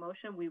previous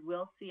motion, we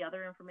will see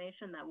other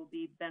information that will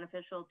be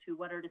beneficial to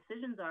what our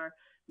decisions are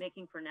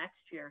making for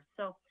next year.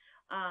 So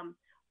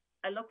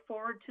I look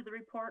forward to the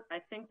report. I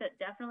think that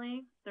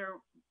definitely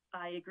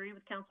I agree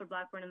with Councillor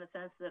Blackburn in the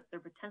sense that there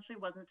potentially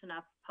wasn't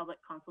enough public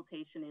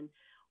consultation in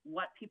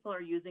what people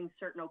are using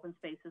certain open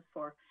spaces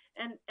for.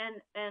 And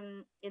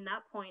in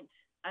that point,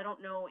 I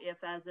don't know if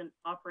as an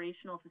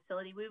operational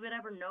facility, we would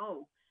ever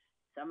know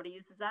somebody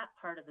uses that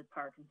part of the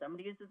park and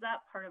somebody uses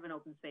that part of an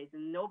open space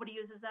and nobody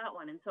uses that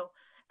one. And so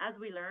as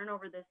we learn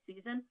over this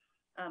season,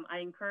 I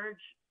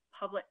encourage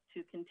public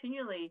to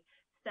continually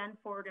send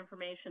forward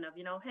information of,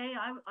 hey,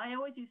 I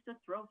always used to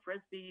throw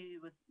Frisbee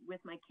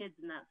with my kids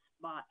in that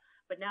spot,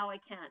 but now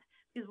I can't,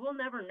 because we'll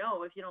never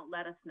know if you don't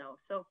let us know.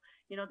 So,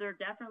 there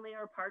definitely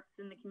are parts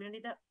in the community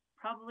that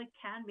probably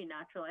can be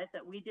naturalized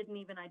that we didn't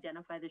even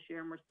identify this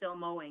year and we're still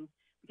mowing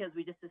because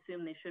we just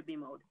assume they should be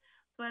mowed.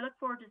 So I look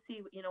forward to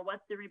see,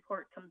 what the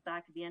report comes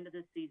back at the end of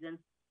this season.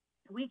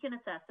 We can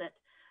assess it.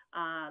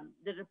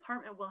 The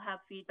department will have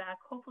feedback.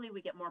 Hopefully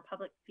we get more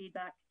public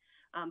feedback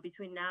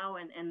between now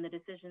and the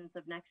decisions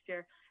of next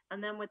year.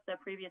 And then with the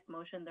previous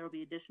motion, there will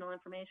be additional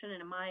information.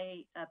 And in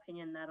my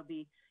opinion, that'll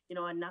be,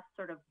 enough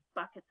sort of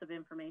buckets of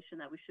information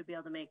that we should be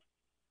able to make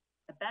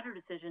a better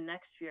decision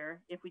next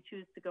year if we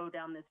choose to go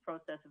down this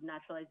process of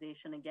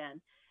naturalization again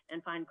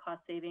and find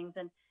cost savings.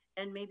 And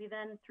maybe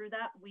then through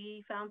that,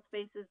 we found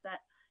spaces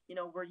that,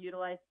 were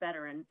utilized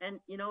better. And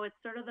it's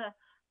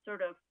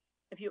sort of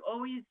if you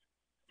always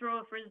throw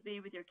a Frisbee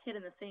with your kid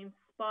in the same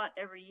spot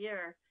every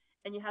year,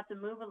 and you have to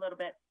move a little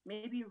bit,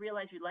 maybe you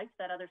realize you liked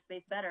that other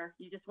space better.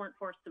 You just weren't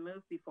forced to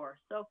move before.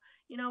 So,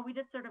 we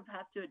just sort of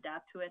have to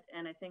adapt to it.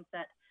 And I think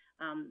that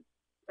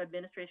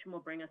administration will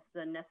bring us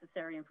the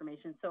necessary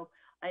information. So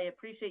I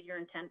appreciate your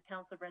intent,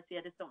 Councillor Bressie.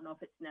 I just don't know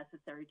if it's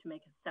necessary to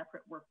make a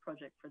separate work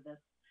project for this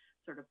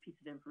sort of piece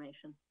of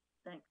information.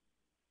 Thanks.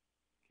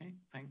 Okay,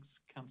 thanks,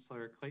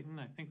 Councillor Clayton.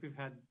 I think we've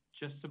had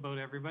just about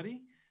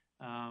everybody.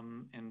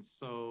 And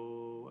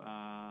so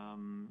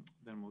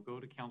then we'll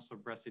go to Councillor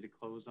Bressie to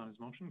close on his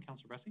motion.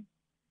 Councillor Bressie?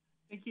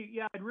 Thank you.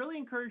 Yeah, I'd really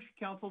encourage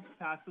Council to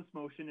pass this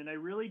motion, and I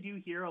really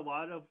do hear a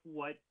lot of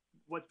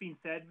what's being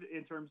said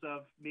in terms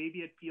of maybe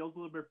it feels a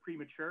little bit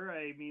premature.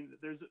 I mean,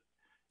 it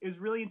was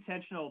really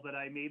intentional that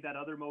I made that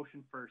other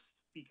motion first,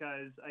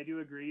 because I do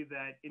agree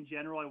that in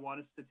general I want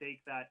us to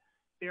take that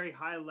very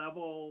high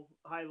level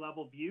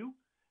view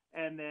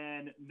and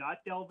then not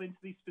delve into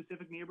these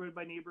specific neighborhood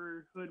by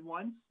neighborhood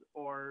ones,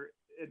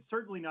 and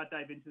certainly not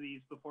dive into these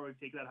before we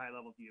take that high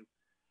level view.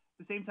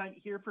 At the same time,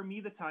 here for me,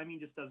 the timing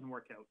just doesn't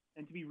work out.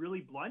 And to be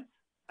really blunt,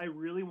 I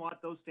really want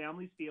those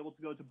families to be able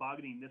to go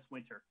tobogganing this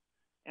winter.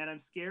 And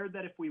I'm scared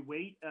that if we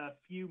wait a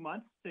few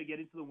months to get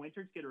into the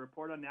winter to get a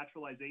report on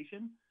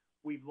naturalization,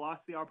 we've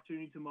lost the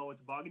opportunity to mow a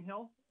toboggan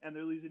hill, and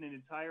they're losing an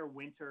entire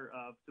winter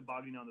of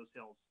tobogganing on those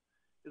hills,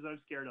 is what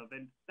I'm scared of.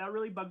 And that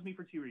really bugs me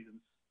for two reasons.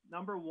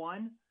 Number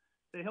one,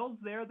 the hills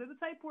there, they're the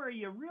type where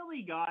you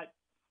really got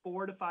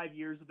 4 to 5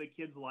 years of a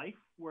kid's life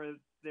where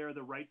they're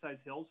the right size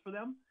hills for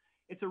them.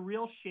 It's a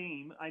real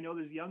shame. I know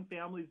there's young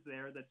families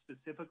there that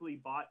specifically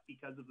bought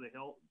because of the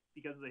hill and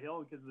because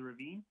of the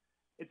ravine.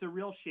 It's a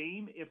real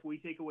shame if we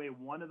take away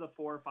one of the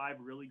 4 or 5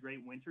 really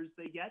great winters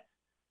they get,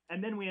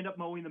 and then we end up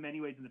mowing them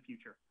anyways in the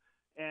future.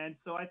 And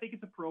so I think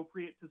it's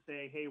appropriate to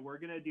say, hey, we're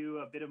going to do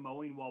a bit of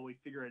mowing while we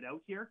figure it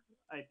out here,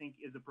 I think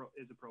is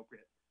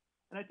appropriate.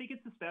 And I think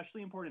it's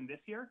especially important this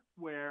year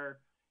where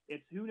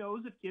it's who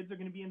knows if kids are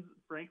going to be in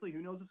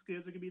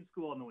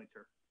school in the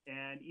winter.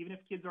 And even if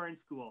kids are in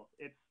school,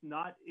 it's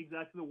not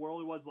exactly the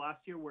world it was last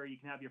year where you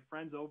can have your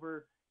friends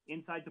over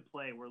inside to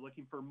play. We're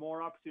looking for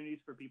more opportunities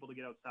for people to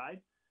get outside.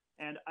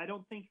 And I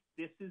don't think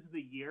this is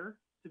the year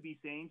to be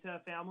saying to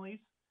families,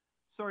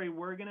 sorry,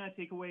 we're going to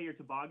take away your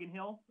toboggan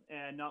hill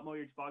and not mow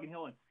your toboggan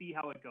hill and see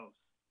how it goes.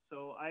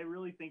 So I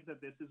really think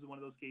that this is one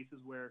of those cases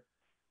where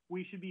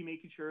we should be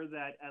making sure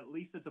that at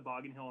least the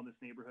toboggan hill in this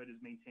neighborhood is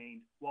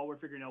maintained while we're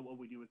figuring out what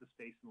we do with the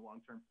space in the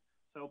long term.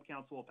 So I hope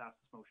Council will pass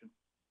this motion.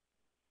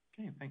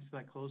 Okay, thanks for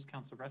that close,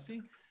 Councillor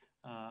Bressie.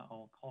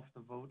 I'll call for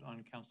the vote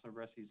on Councillor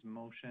Bressie's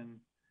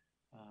motion.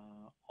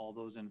 All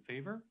those in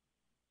favor?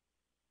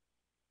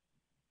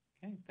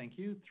 Okay, thank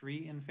you.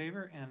 3 in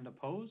favor and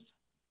opposed?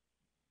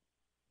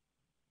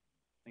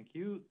 Thank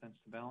you. That's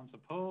the balance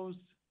opposed.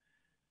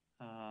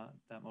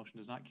 That motion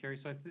does not carry.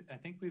 So I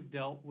think we've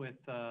dealt with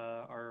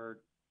our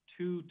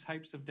 2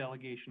 types of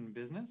delegation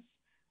business,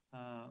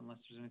 unless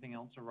there's anything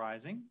else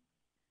arising.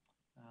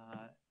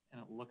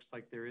 And it looks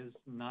like there is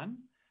none.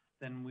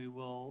 Then we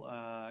will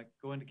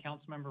go into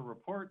council member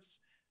reports,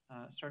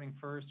 starting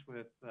first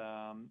with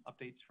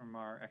updates from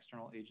our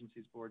external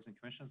agencies, boards, and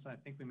commissions. I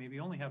think we maybe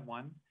only have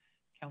one.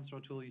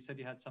 Councillor O'Toole, you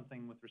said you had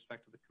something with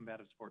respect to the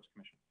Combative Sports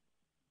Commission.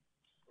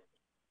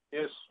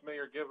 Yes,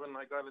 Mayor Given,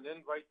 I got an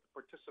invite to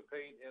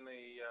participate in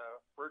a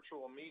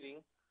virtual meeting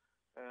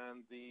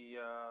and the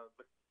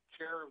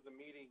chair of the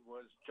meeting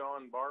was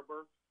John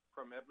Barber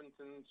from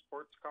Edmonton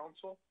Sports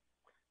Council,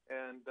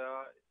 and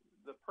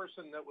the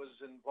person that was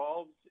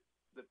involved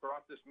that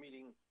brought this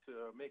meeting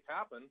to make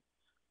happen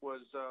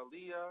was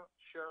Leah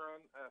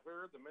Sharon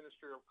Aher, the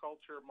Minister of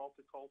Culture,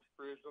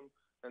 Multiculturalism,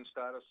 and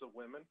Status of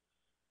Women,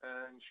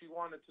 and she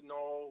wanted to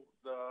know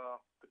the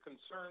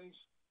concerns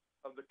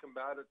of the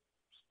combative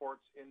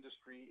sports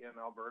industry in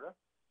Alberta.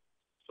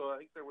 So I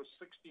think there was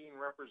 16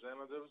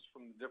 representatives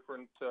from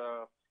different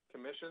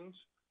commissions,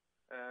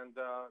 and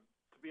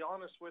to be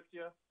honest with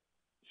you,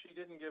 she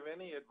didn't give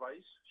any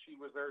advice. She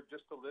was there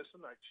just to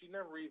listen. She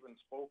never even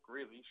spoke,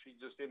 really. She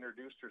just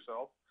introduced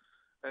herself,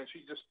 and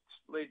she just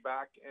laid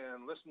back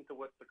and listened to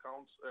what the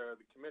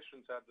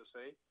commissions had to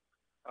say.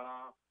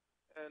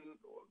 And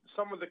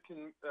some of the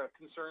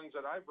concerns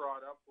that I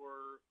brought up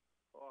were,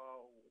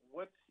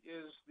 what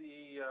is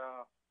the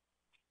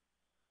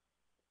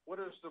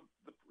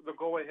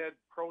go-ahead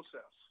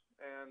process?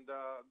 And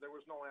there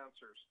was no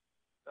answers.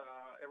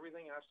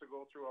 Everything has to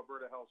go through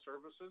Alberta Health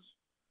Services,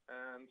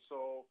 and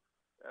so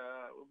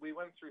we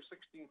went through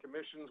 16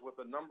 commissions with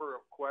a number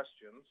of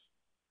questions,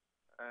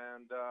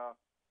 and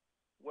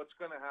what's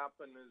going to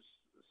happen is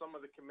some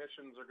of the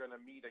commissions are going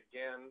to meet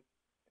again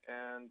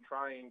and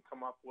try and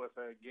come up with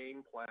a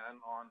game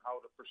plan on how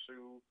to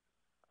pursue,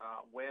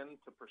 when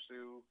to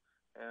pursue,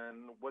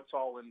 and what's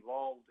all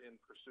involved in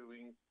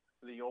pursuing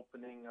the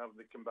opening of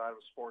the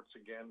combative sports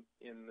again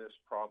in this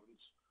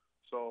province.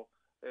 So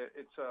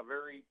it's a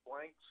very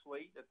blank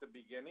slate at the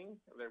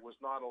beginning. There was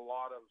not a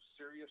lot of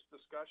serious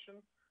discussion,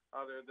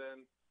 other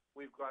than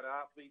we've got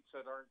athletes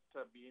that aren't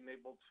being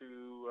able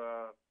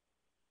to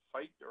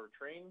fight or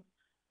train,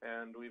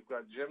 and we've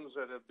got gyms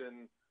that have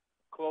been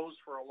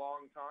closed for a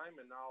long time,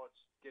 and now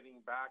it's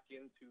getting back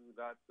into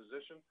that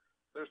position.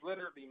 There's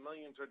literally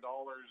millions of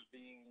dollars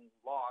being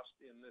lost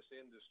in this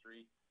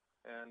industry,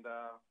 and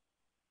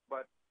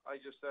but I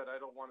just said I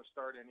don't want to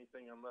start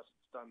anything unless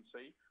it's done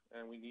safe,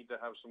 and we need to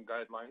have some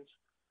guidelines,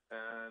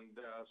 and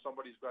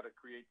somebody's got to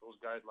create those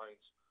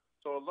guidelines.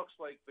 So it looks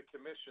like the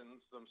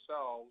commissions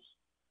themselves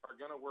are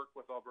going to work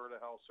with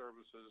Alberta Health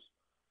Services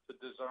to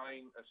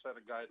design a set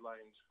of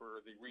guidelines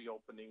for the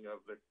reopening of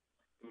the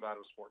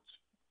combative sports.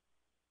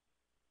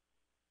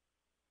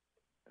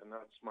 And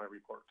that's my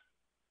report.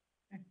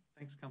 Okay.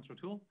 Thanks, Councillor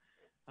Toole.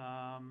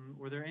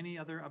 Were there any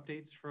other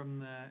updates from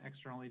the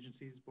external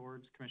agencies,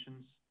 boards,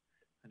 commissions?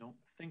 I don't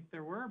think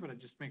there were, but I'd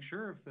just make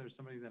sure if there's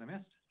somebody that I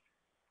missed.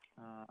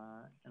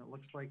 And it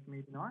looks like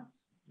maybe not.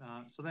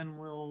 So then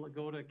we'll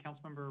go to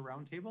Councilmember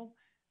Roundtable.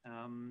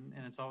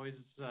 And it's always,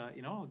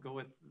 I'll go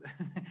with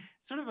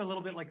sort of a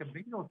little bit like a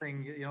bingo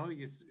thing.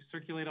 You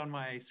circulate on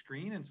my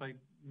screen, and so I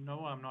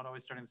know I'm not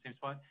always starting in the same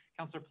spot.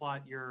 Councillor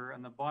Plott, you're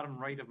on the bottom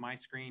right of my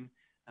screen,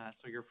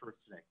 so you're first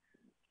today.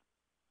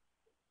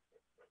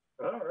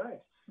 All right,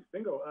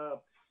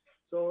 bingo.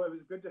 So it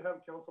was good to have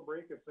council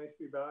break. It's nice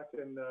to be back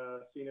and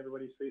seeing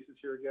everybody's faces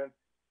here again.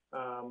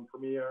 For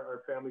me,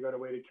 our family got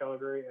away to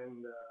Calgary,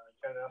 and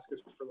Canada asked us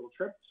for a little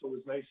trip, so it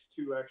was nice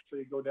to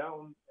actually go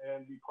down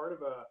and be part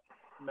of a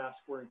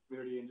mask-wearing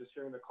community. And just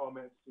hearing the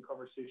comments and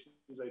conversations,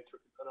 I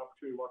took an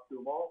opportunity to walk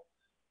through the mall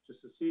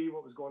just to see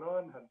what was going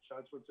on. Had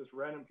chats with just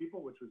random people,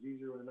 which was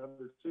easier in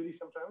another city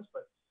sometimes.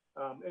 But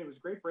it was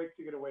a great break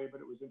to get away, but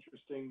it was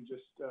interesting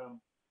just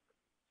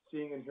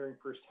seeing and hearing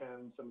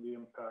firsthand some of the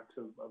impacts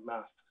of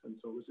masks. And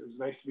so it was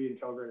nice to be in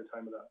Calgary at the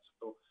time of that.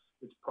 So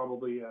it's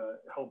probably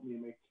helped me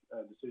make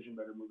a decision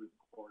better moving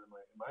forward in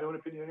my own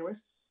opinion anyways.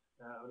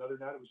 And other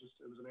than that, it was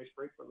a nice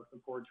break, but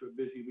looking forward to a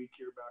busy week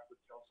here back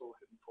with council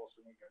hitting full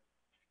swing again.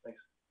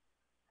 Thanks.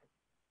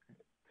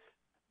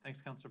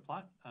 Thanks, Councillor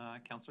Plott.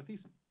 Councillor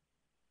Thiessen.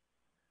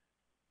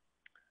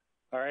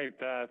 All right,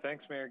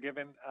 thanks, Mayor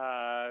Given.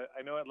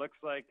 I know it looks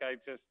like I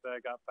just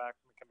got back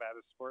from the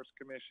Combative Sports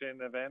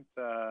Commission event,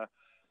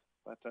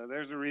 but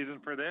there's a reason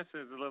for this.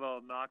 It's a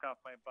little knock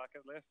off my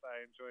bucket list.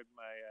 I enjoyed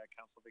my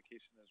council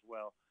vacation as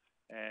well.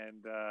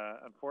 And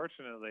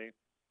unfortunately,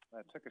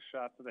 I took a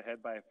shot to the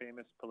head by a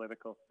famous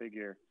political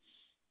figure,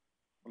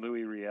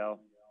 Louis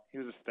Riel. He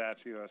was a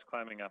statue. I was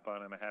climbing up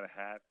on him. I had a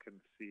hat,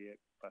 couldn't see it,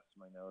 busted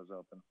my nose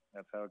open.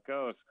 That's how it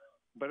goes.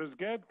 But it was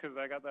good because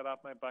I got that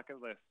off my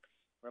bucket list.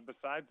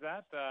 Besides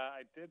that,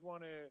 I did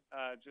want to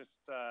just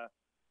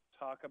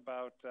talk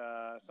about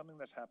something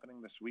that's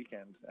happening this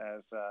weekend,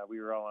 as we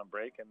were all on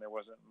break and there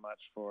wasn't much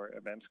for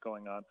events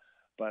going on.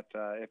 But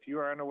if you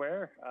are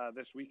unaware,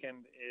 this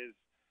weekend is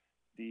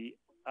the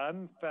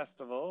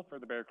Unfestival for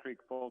the Bear Creek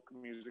Folk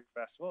Music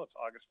Festival. It's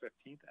August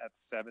 15th at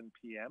 7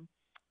 p.m.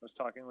 I was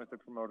talking with the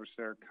promoter,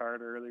 Sarah Card,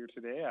 earlier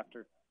today,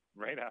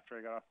 right after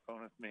I got off the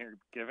phone with Mayor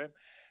Given.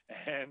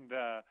 And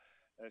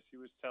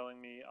she was telling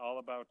me all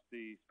about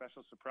the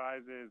special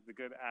surprises, the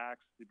good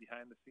acts, the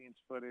behind-the-scenes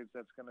footage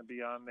that's going to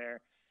be on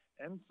there,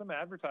 and some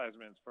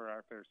advertisements for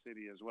our fair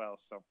city as well.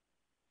 So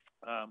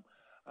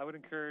I would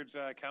encourage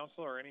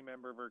council or any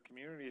member of our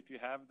community, if you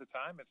have the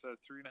time, it's a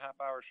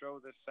 3.5-hour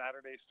show this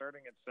Saturday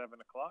starting at 7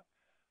 o'clock.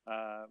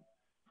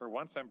 For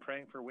once, I'm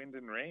praying for wind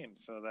and rain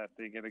so that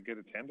they get a good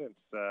attendance.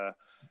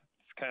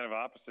 It's kind of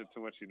opposite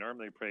to what you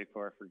normally pray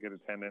for good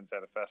attendance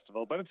at a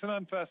festival. But it's an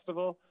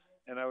unfestival,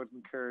 and I would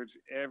encourage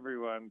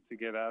everyone to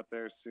get out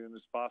there as soon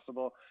as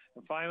possible.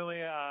 And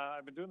finally,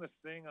 I've been doing this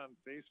thing on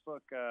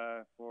Facebook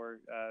for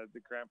the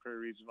Grande Prairie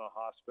Regional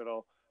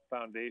Hospital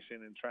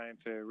Foundation and trying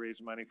to raise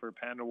money for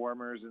panda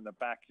warmers in the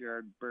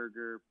Backyard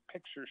Burger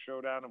Picture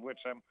Showdown, of which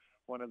I'm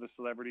one of the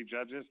celebrity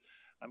judges.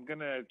 I'm going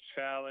to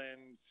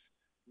challenge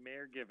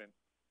Mayor Given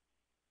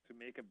to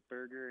make a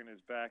burger in his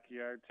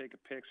backyard, take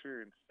a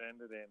picture, and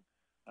send it in.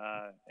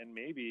 And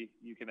maybe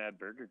you can add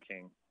Burger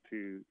King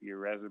to your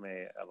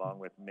resume along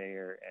with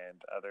mayor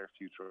and other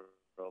future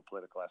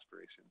political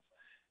aspirations.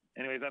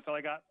 Anyways, that's all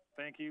I got.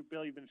 Thank you.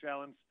 Bill, you've been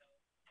challenged.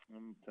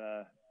 And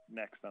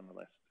next on the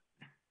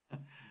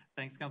list.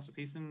 Thanks, Councillor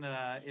Peason.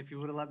 If you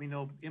would have let me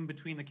know in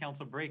between the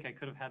council break, I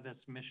could have had this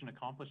mission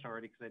accomplished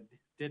already because I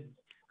did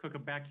cook a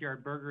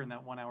backyard burger in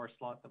that 1 hour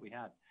slot that we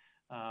had.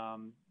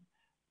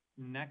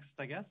 Next,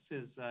 I guess,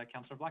 is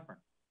Councillor Blackburn.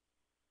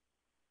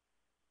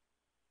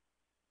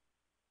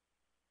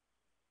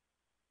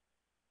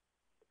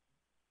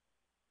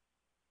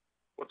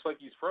 Looks like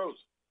he's froze.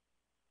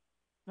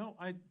 No,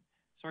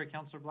 sorry,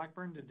 Councillor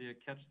Blackburn, did you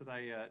catch that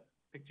I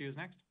picked you as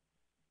next?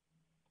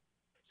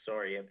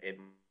 Sorry, it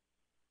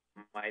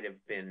might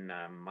have been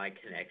my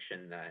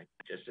connection.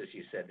 Just as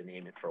you said the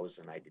name, it froze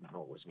and I didn't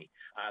know it was me.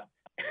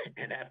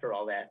 And after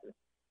all that,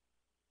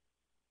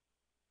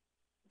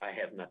 I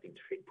have nothing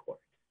to report.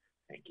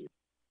 Thank you.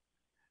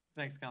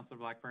 Thanks, Councillor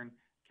Blackburn.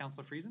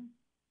 Councillor Friesen?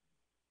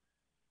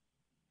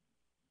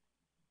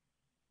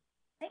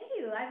 Thank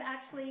you. I've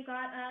actually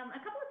got a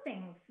couple of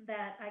things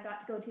that I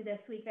got to go to this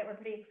week that were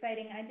pretty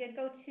exciting. I did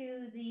go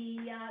to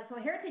the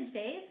Heritage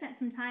Day, spent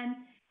some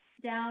time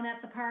down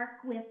at the park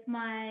with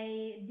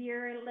my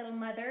dear little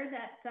mother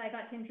that I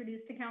got to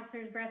introduce to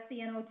Councillors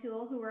Bresty and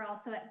O'Toole, who were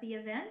also at the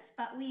event.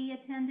 But we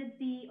attended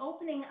the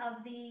opening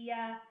of the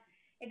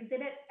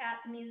exhibit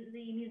at the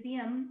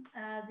museum,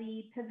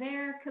 the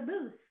Pavere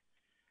Caboose.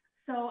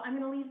 So I'm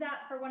going to leave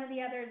that for one of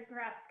the others,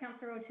 perhaps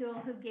Councillor O'Toole,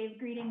 who gave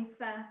greetings,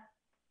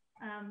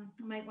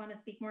 might want to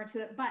speak more to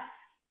it. But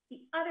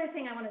the other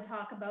thing I want to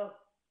talk about,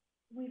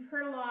 we've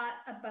heard a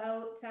lot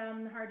about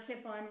the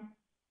hardship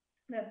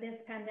that this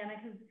pandemic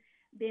has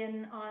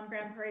been on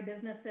Grande Prairie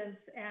businesses,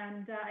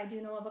 and I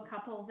do know of a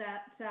couple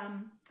that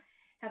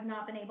have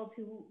not been able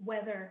to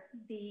weather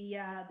the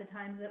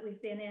times that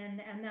we've been in,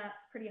 and that's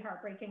pretty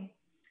heartbreaking.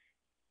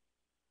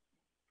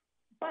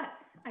 But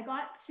I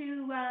got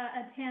to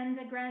attend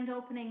a grand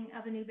opening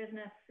of a new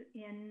business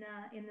in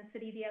the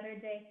city the other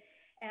day,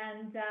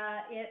 and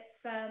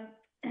it's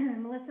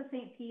Melissa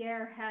St.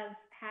 Pierre has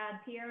had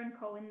Pierre &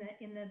 Co.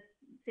 in the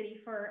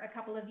city for a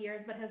couple of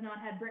years, but has not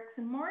had bricks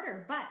and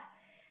mortar. But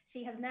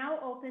she has now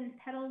opened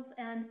Petals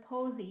and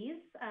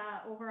Posies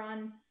over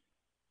on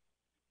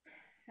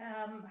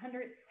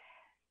 100th,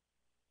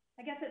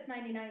 I guess it's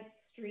 99th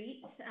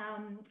Street,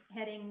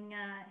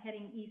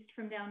 heading east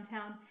from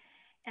downtown.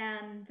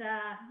 And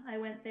I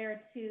went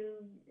there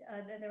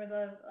there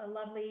was a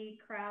lovely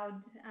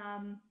crowd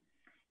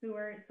who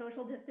were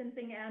social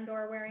distancing and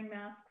or wearing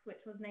masks,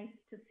 which was nice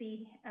to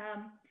see.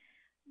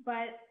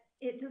 But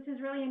it just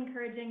is really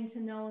encouraging to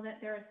know that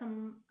there are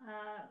some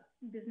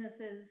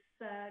businesses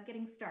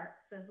getting starts,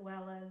 as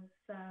well as,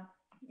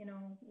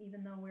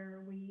 even though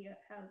we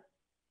have,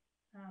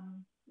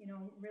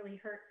 really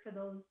hurt for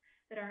those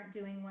that aren't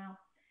doing well.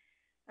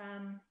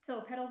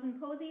 So Petals and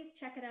Posies,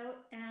 check it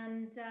out.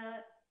 And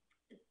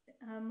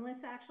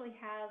Melissa actually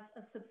has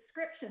a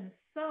subscription.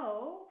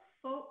 So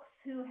folks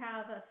who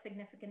have a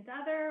significant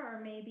other, or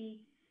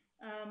maybe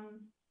a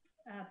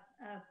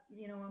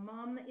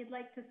mom that you'd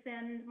like to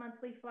send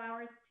monthly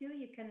flowers to,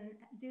 you can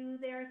do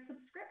their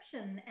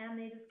subscription and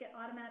they just get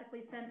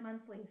automatically sent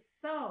monthly.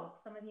 So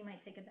some of you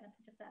might take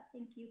advantage of that.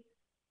 Thank you.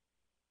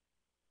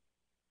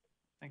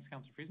 Thanks,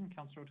 Councillor Friesen.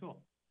 Councillor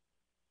O'Toole.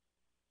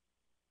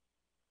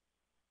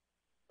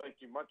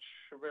 Thank you much,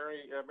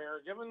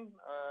 Mayor Given.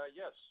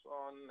 Yes,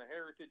 on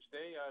Heritage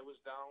Day, I was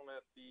down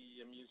at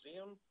the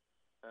museum,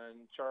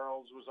 and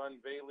Charles was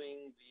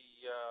unveiling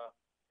the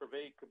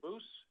Prevey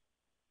Caboose.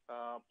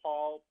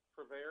 Paul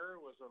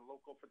Prevere was a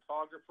local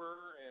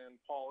photographer,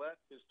 and Paulette,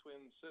 his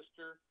twin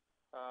sister,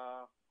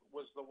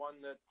 was the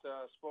one that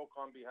spoke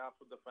on behalf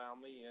of the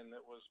family, and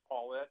it was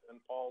Paulette and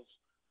Paul's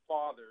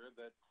father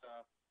that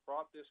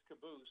brought this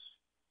caboose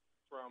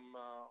from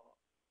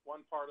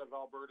one part of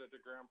Alberta to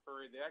Grande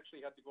Prairie. They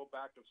actually had to go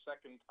back a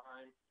second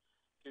time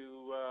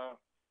to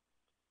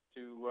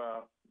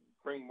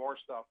bring more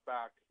stuff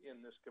back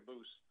in this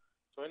caboose.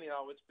 So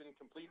anyhow, it's been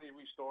completely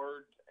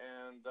restored,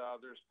 and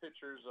there's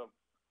pictures of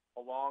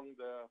along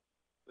the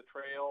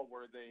trail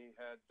where they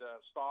had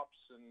stops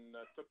and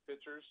took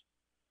pictures.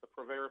 The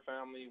Prevere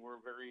family were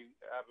very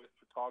avid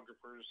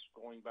photographers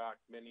going back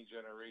many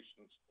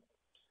generations.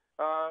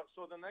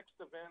 So the next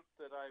event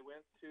that I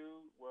went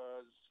to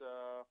was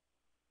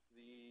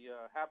the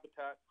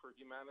Habitat for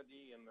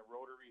Humanity in the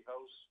Rotary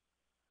House.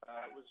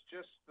 It was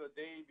just the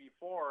day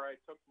before I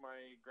took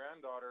my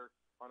granddaughter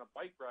on a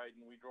bike ride,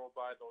 and we drove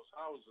by those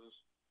houses,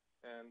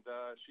 and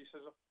she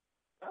says,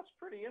 that's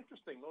pretty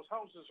interesting. Those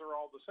houses are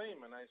all the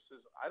same. And I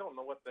says, I don't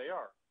know what they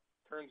are.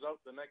 Turns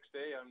out the next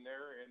day I'm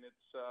there, and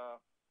it's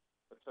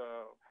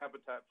a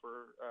Habitat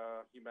for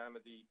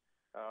Humanity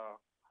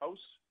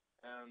house,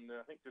 and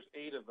I think there's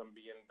 8 of them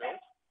being built.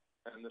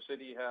 And the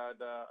city had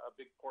a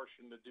big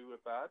portion to do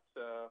with that.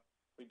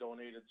 We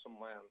donated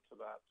some land to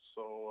that.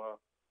 So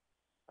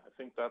I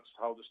think that's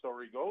how the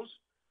story goes.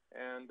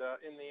 And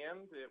in the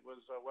end, it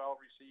was well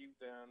received,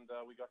 and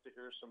we got to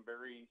hear some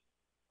very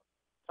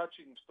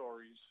touching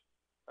stories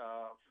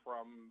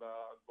from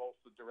both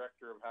the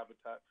director of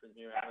Habitat for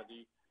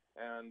Humanity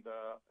and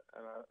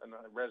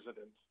a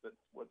resident that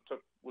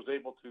was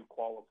able to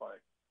qualify.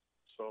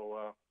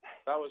 So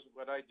that was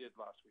what I did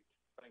last week.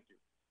 Thank you.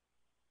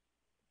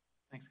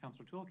 Thanks,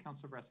 Councillor Toole.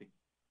 Councillor Bressie.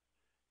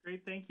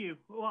 Great, thank you.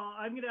 Well,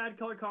 I'm going to add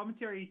color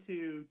commentary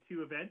to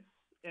 2 events,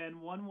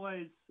 and one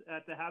was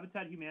at the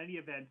Habitat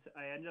Humanity event.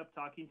 I ended up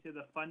talking to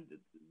the fund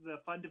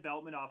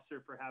development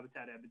officer for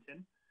Habitat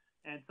Edmonton,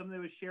 and something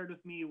that was shared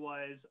with me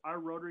was our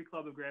Rotary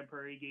Club of Grande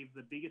Prairie gave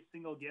the biggest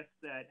single gift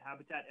that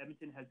Habitat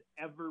Edmonton has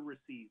ever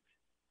received.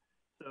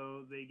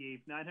 So they gave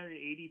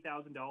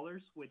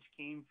 $980,000, which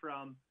came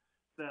from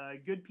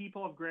the good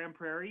people of Grande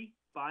Prairie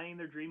buying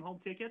their dream home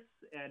tickets,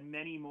 and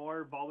many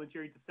more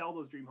volunteering to sell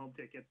those dream home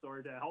tickets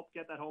or to help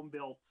get that home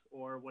built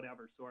or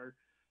whatever. So our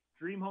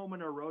dream home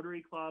and our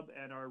Rotary Club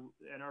and our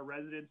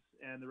residents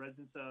and the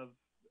residents of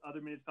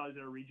other municipalities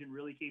in our region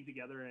really came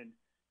together and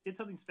did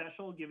something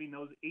special, giving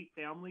those 8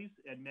 families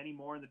and many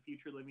more in the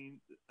future living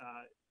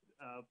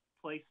a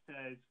place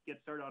to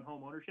get started on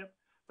home ownership.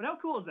 But how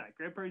cool is that?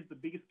 Grande Prairie is the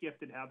biggest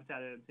gift in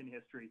Habitat Edmonton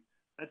history.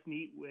 That's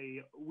neat.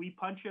 We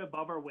punch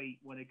above our weight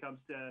when it comes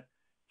to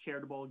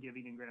charitable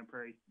giving in Grande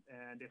Prairie.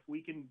 And if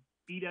we can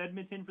beat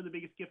Edmonton for the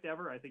biggest gift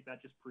ever, I think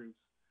that just proves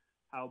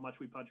how much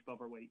we punch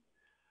above our weight.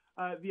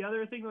 The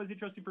other thing that was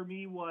interesting for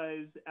me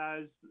was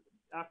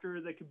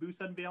after the caboose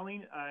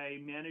unveiling, I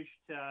managed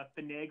to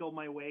finagle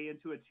my way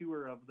into a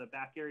tour of the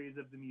back areas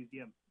of the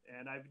museum.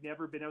 And I've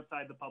never been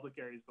outside the public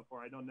areas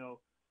before. I don't know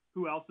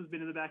who else has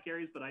been in the back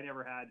areas, but I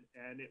never had.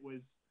 And it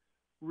was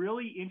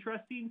really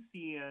interesting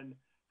seeing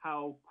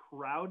how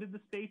crowded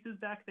the space is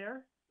back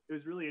there. It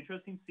was really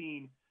interesting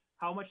seeing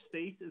how much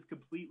space is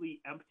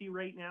completely empty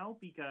right now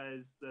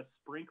because the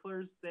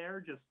sprinklers there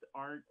just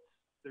aren't,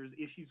 there's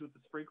issues with the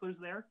sprinklers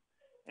there.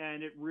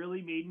 And it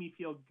really made me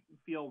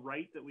feel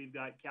right that we've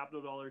got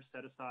capital dollars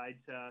set aside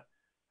to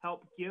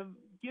help give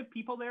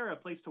people there a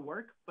place to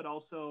work, but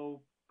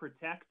also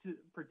protect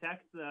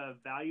the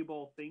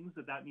valuable things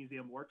that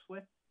museum works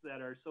with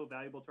that are so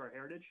valuable to our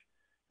heritage,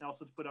 and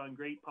also to put on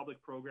great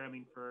public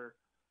programming for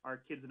our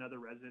kids and other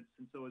residents.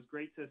 And so it was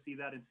great to see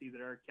that and see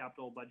that our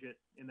capital budget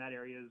in that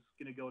area is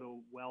going to go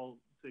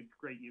to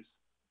great use.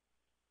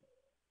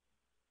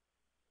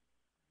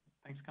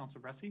 Thanks, Councillor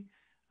Bressie.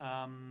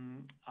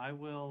 I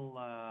will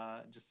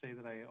just say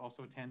that I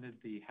also attended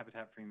the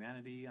Habitat for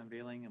Humanity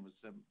unveiling. It was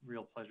a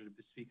real pleasure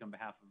to speak on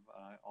behalf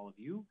of all of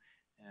you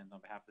and on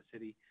behalf of the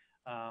city.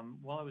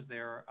 While I was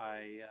there,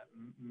 I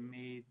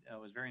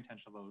was very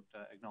intentional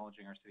about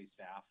acknowledging our city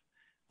staff.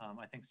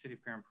 I think City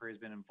of Grande Prairie has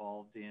been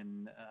involved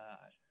in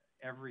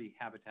every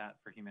Habitat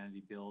for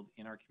Humanity build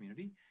in our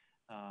community,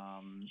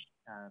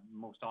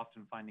 most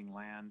often finding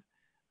land,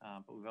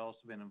 but we've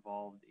also been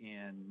involved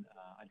in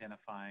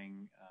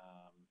identifying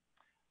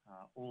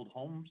old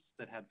homes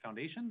that had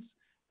foundations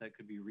that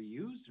could be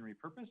reused and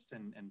repurposed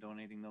and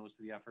donating those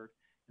to the effort.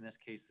 In this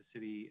case, the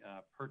city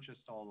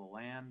purchased all the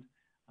land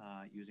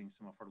using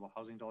some affordable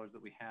housing dollars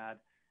that we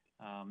had.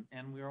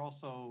 And we are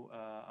also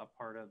a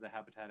part of the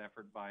Habitat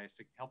effort by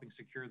helping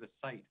secure the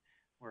site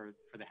for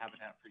the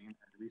Habitat for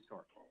Humanity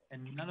resource.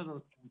 And none of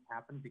those things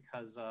happened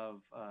because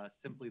of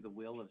simply the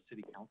will of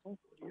City Council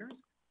for years.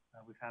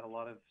 We've had a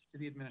lot of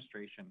city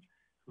administration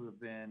who have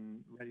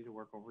been ready to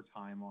work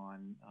overtime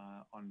on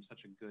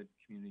such a good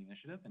community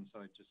initiative. And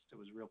so it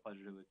was a real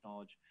pleasure to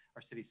acknowledge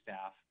our city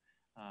staff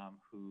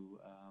who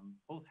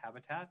both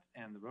Habitat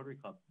and the Rotary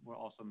Club were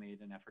also made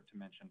an effort to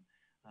mention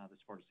the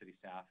support of city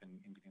staff in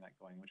getting that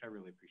going, which I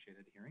really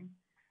appreciated hearing.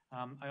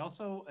 I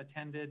also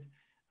attended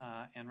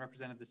and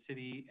represented the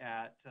city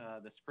at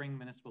the Spring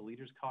Municipal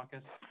Leaders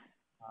Caucus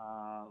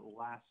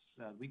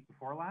week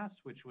before last,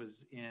 which was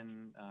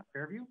in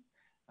Fairview.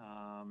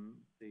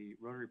 The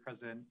Rotary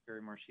President,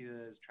 Barry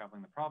Marchita, is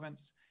traveling the province,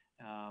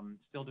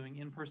 still doing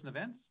in-person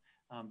events,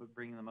 but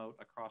bringing them out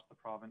across the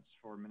province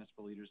for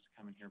municipal leaders to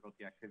come and hear about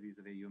the activities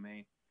of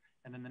AUMA.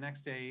 And then the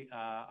next day,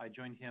 I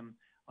joined him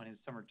on his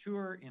summer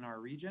tour in our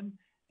region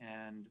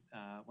and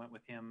went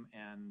with him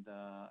and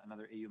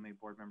another AUMA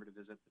board member to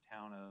visit the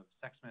town of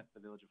Sexsmith,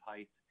 the village of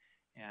Hythe,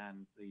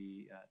 and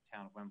the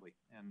town of Wembley.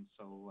 And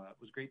so it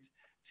was great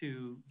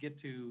to get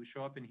to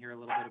show up and hear a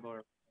little bit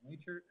about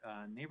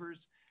our neighbors,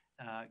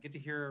 get to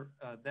hear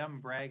them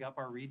brag up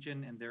our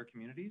region and their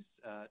communities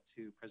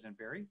to President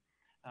Barry.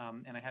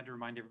 And I had to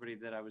remind everybody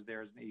that I was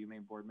there as an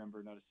AUMA board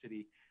member, not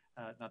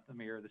the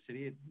mayor of the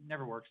city. It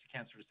never works. You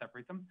can't sort of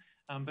separate them.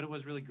 But it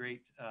was really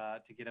great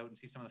to get out and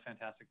see some of the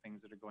fantastic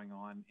things that are going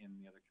on in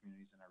the other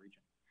communities in our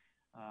region.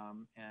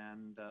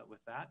 With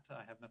that,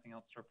 I have nothing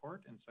else to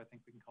report, and so I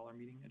think we can call our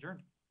meeting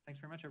adjourned.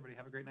 Thanks very much, everybody.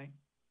 Have a great night.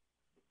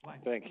 Bye.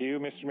 Thank you,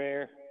 Mr.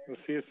 Mayor. We'll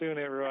see you soon,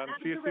 everyone.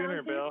 See you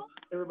sooner, Bill.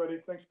 Everybody,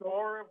 thanks, Bill.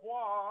 Au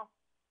revoir.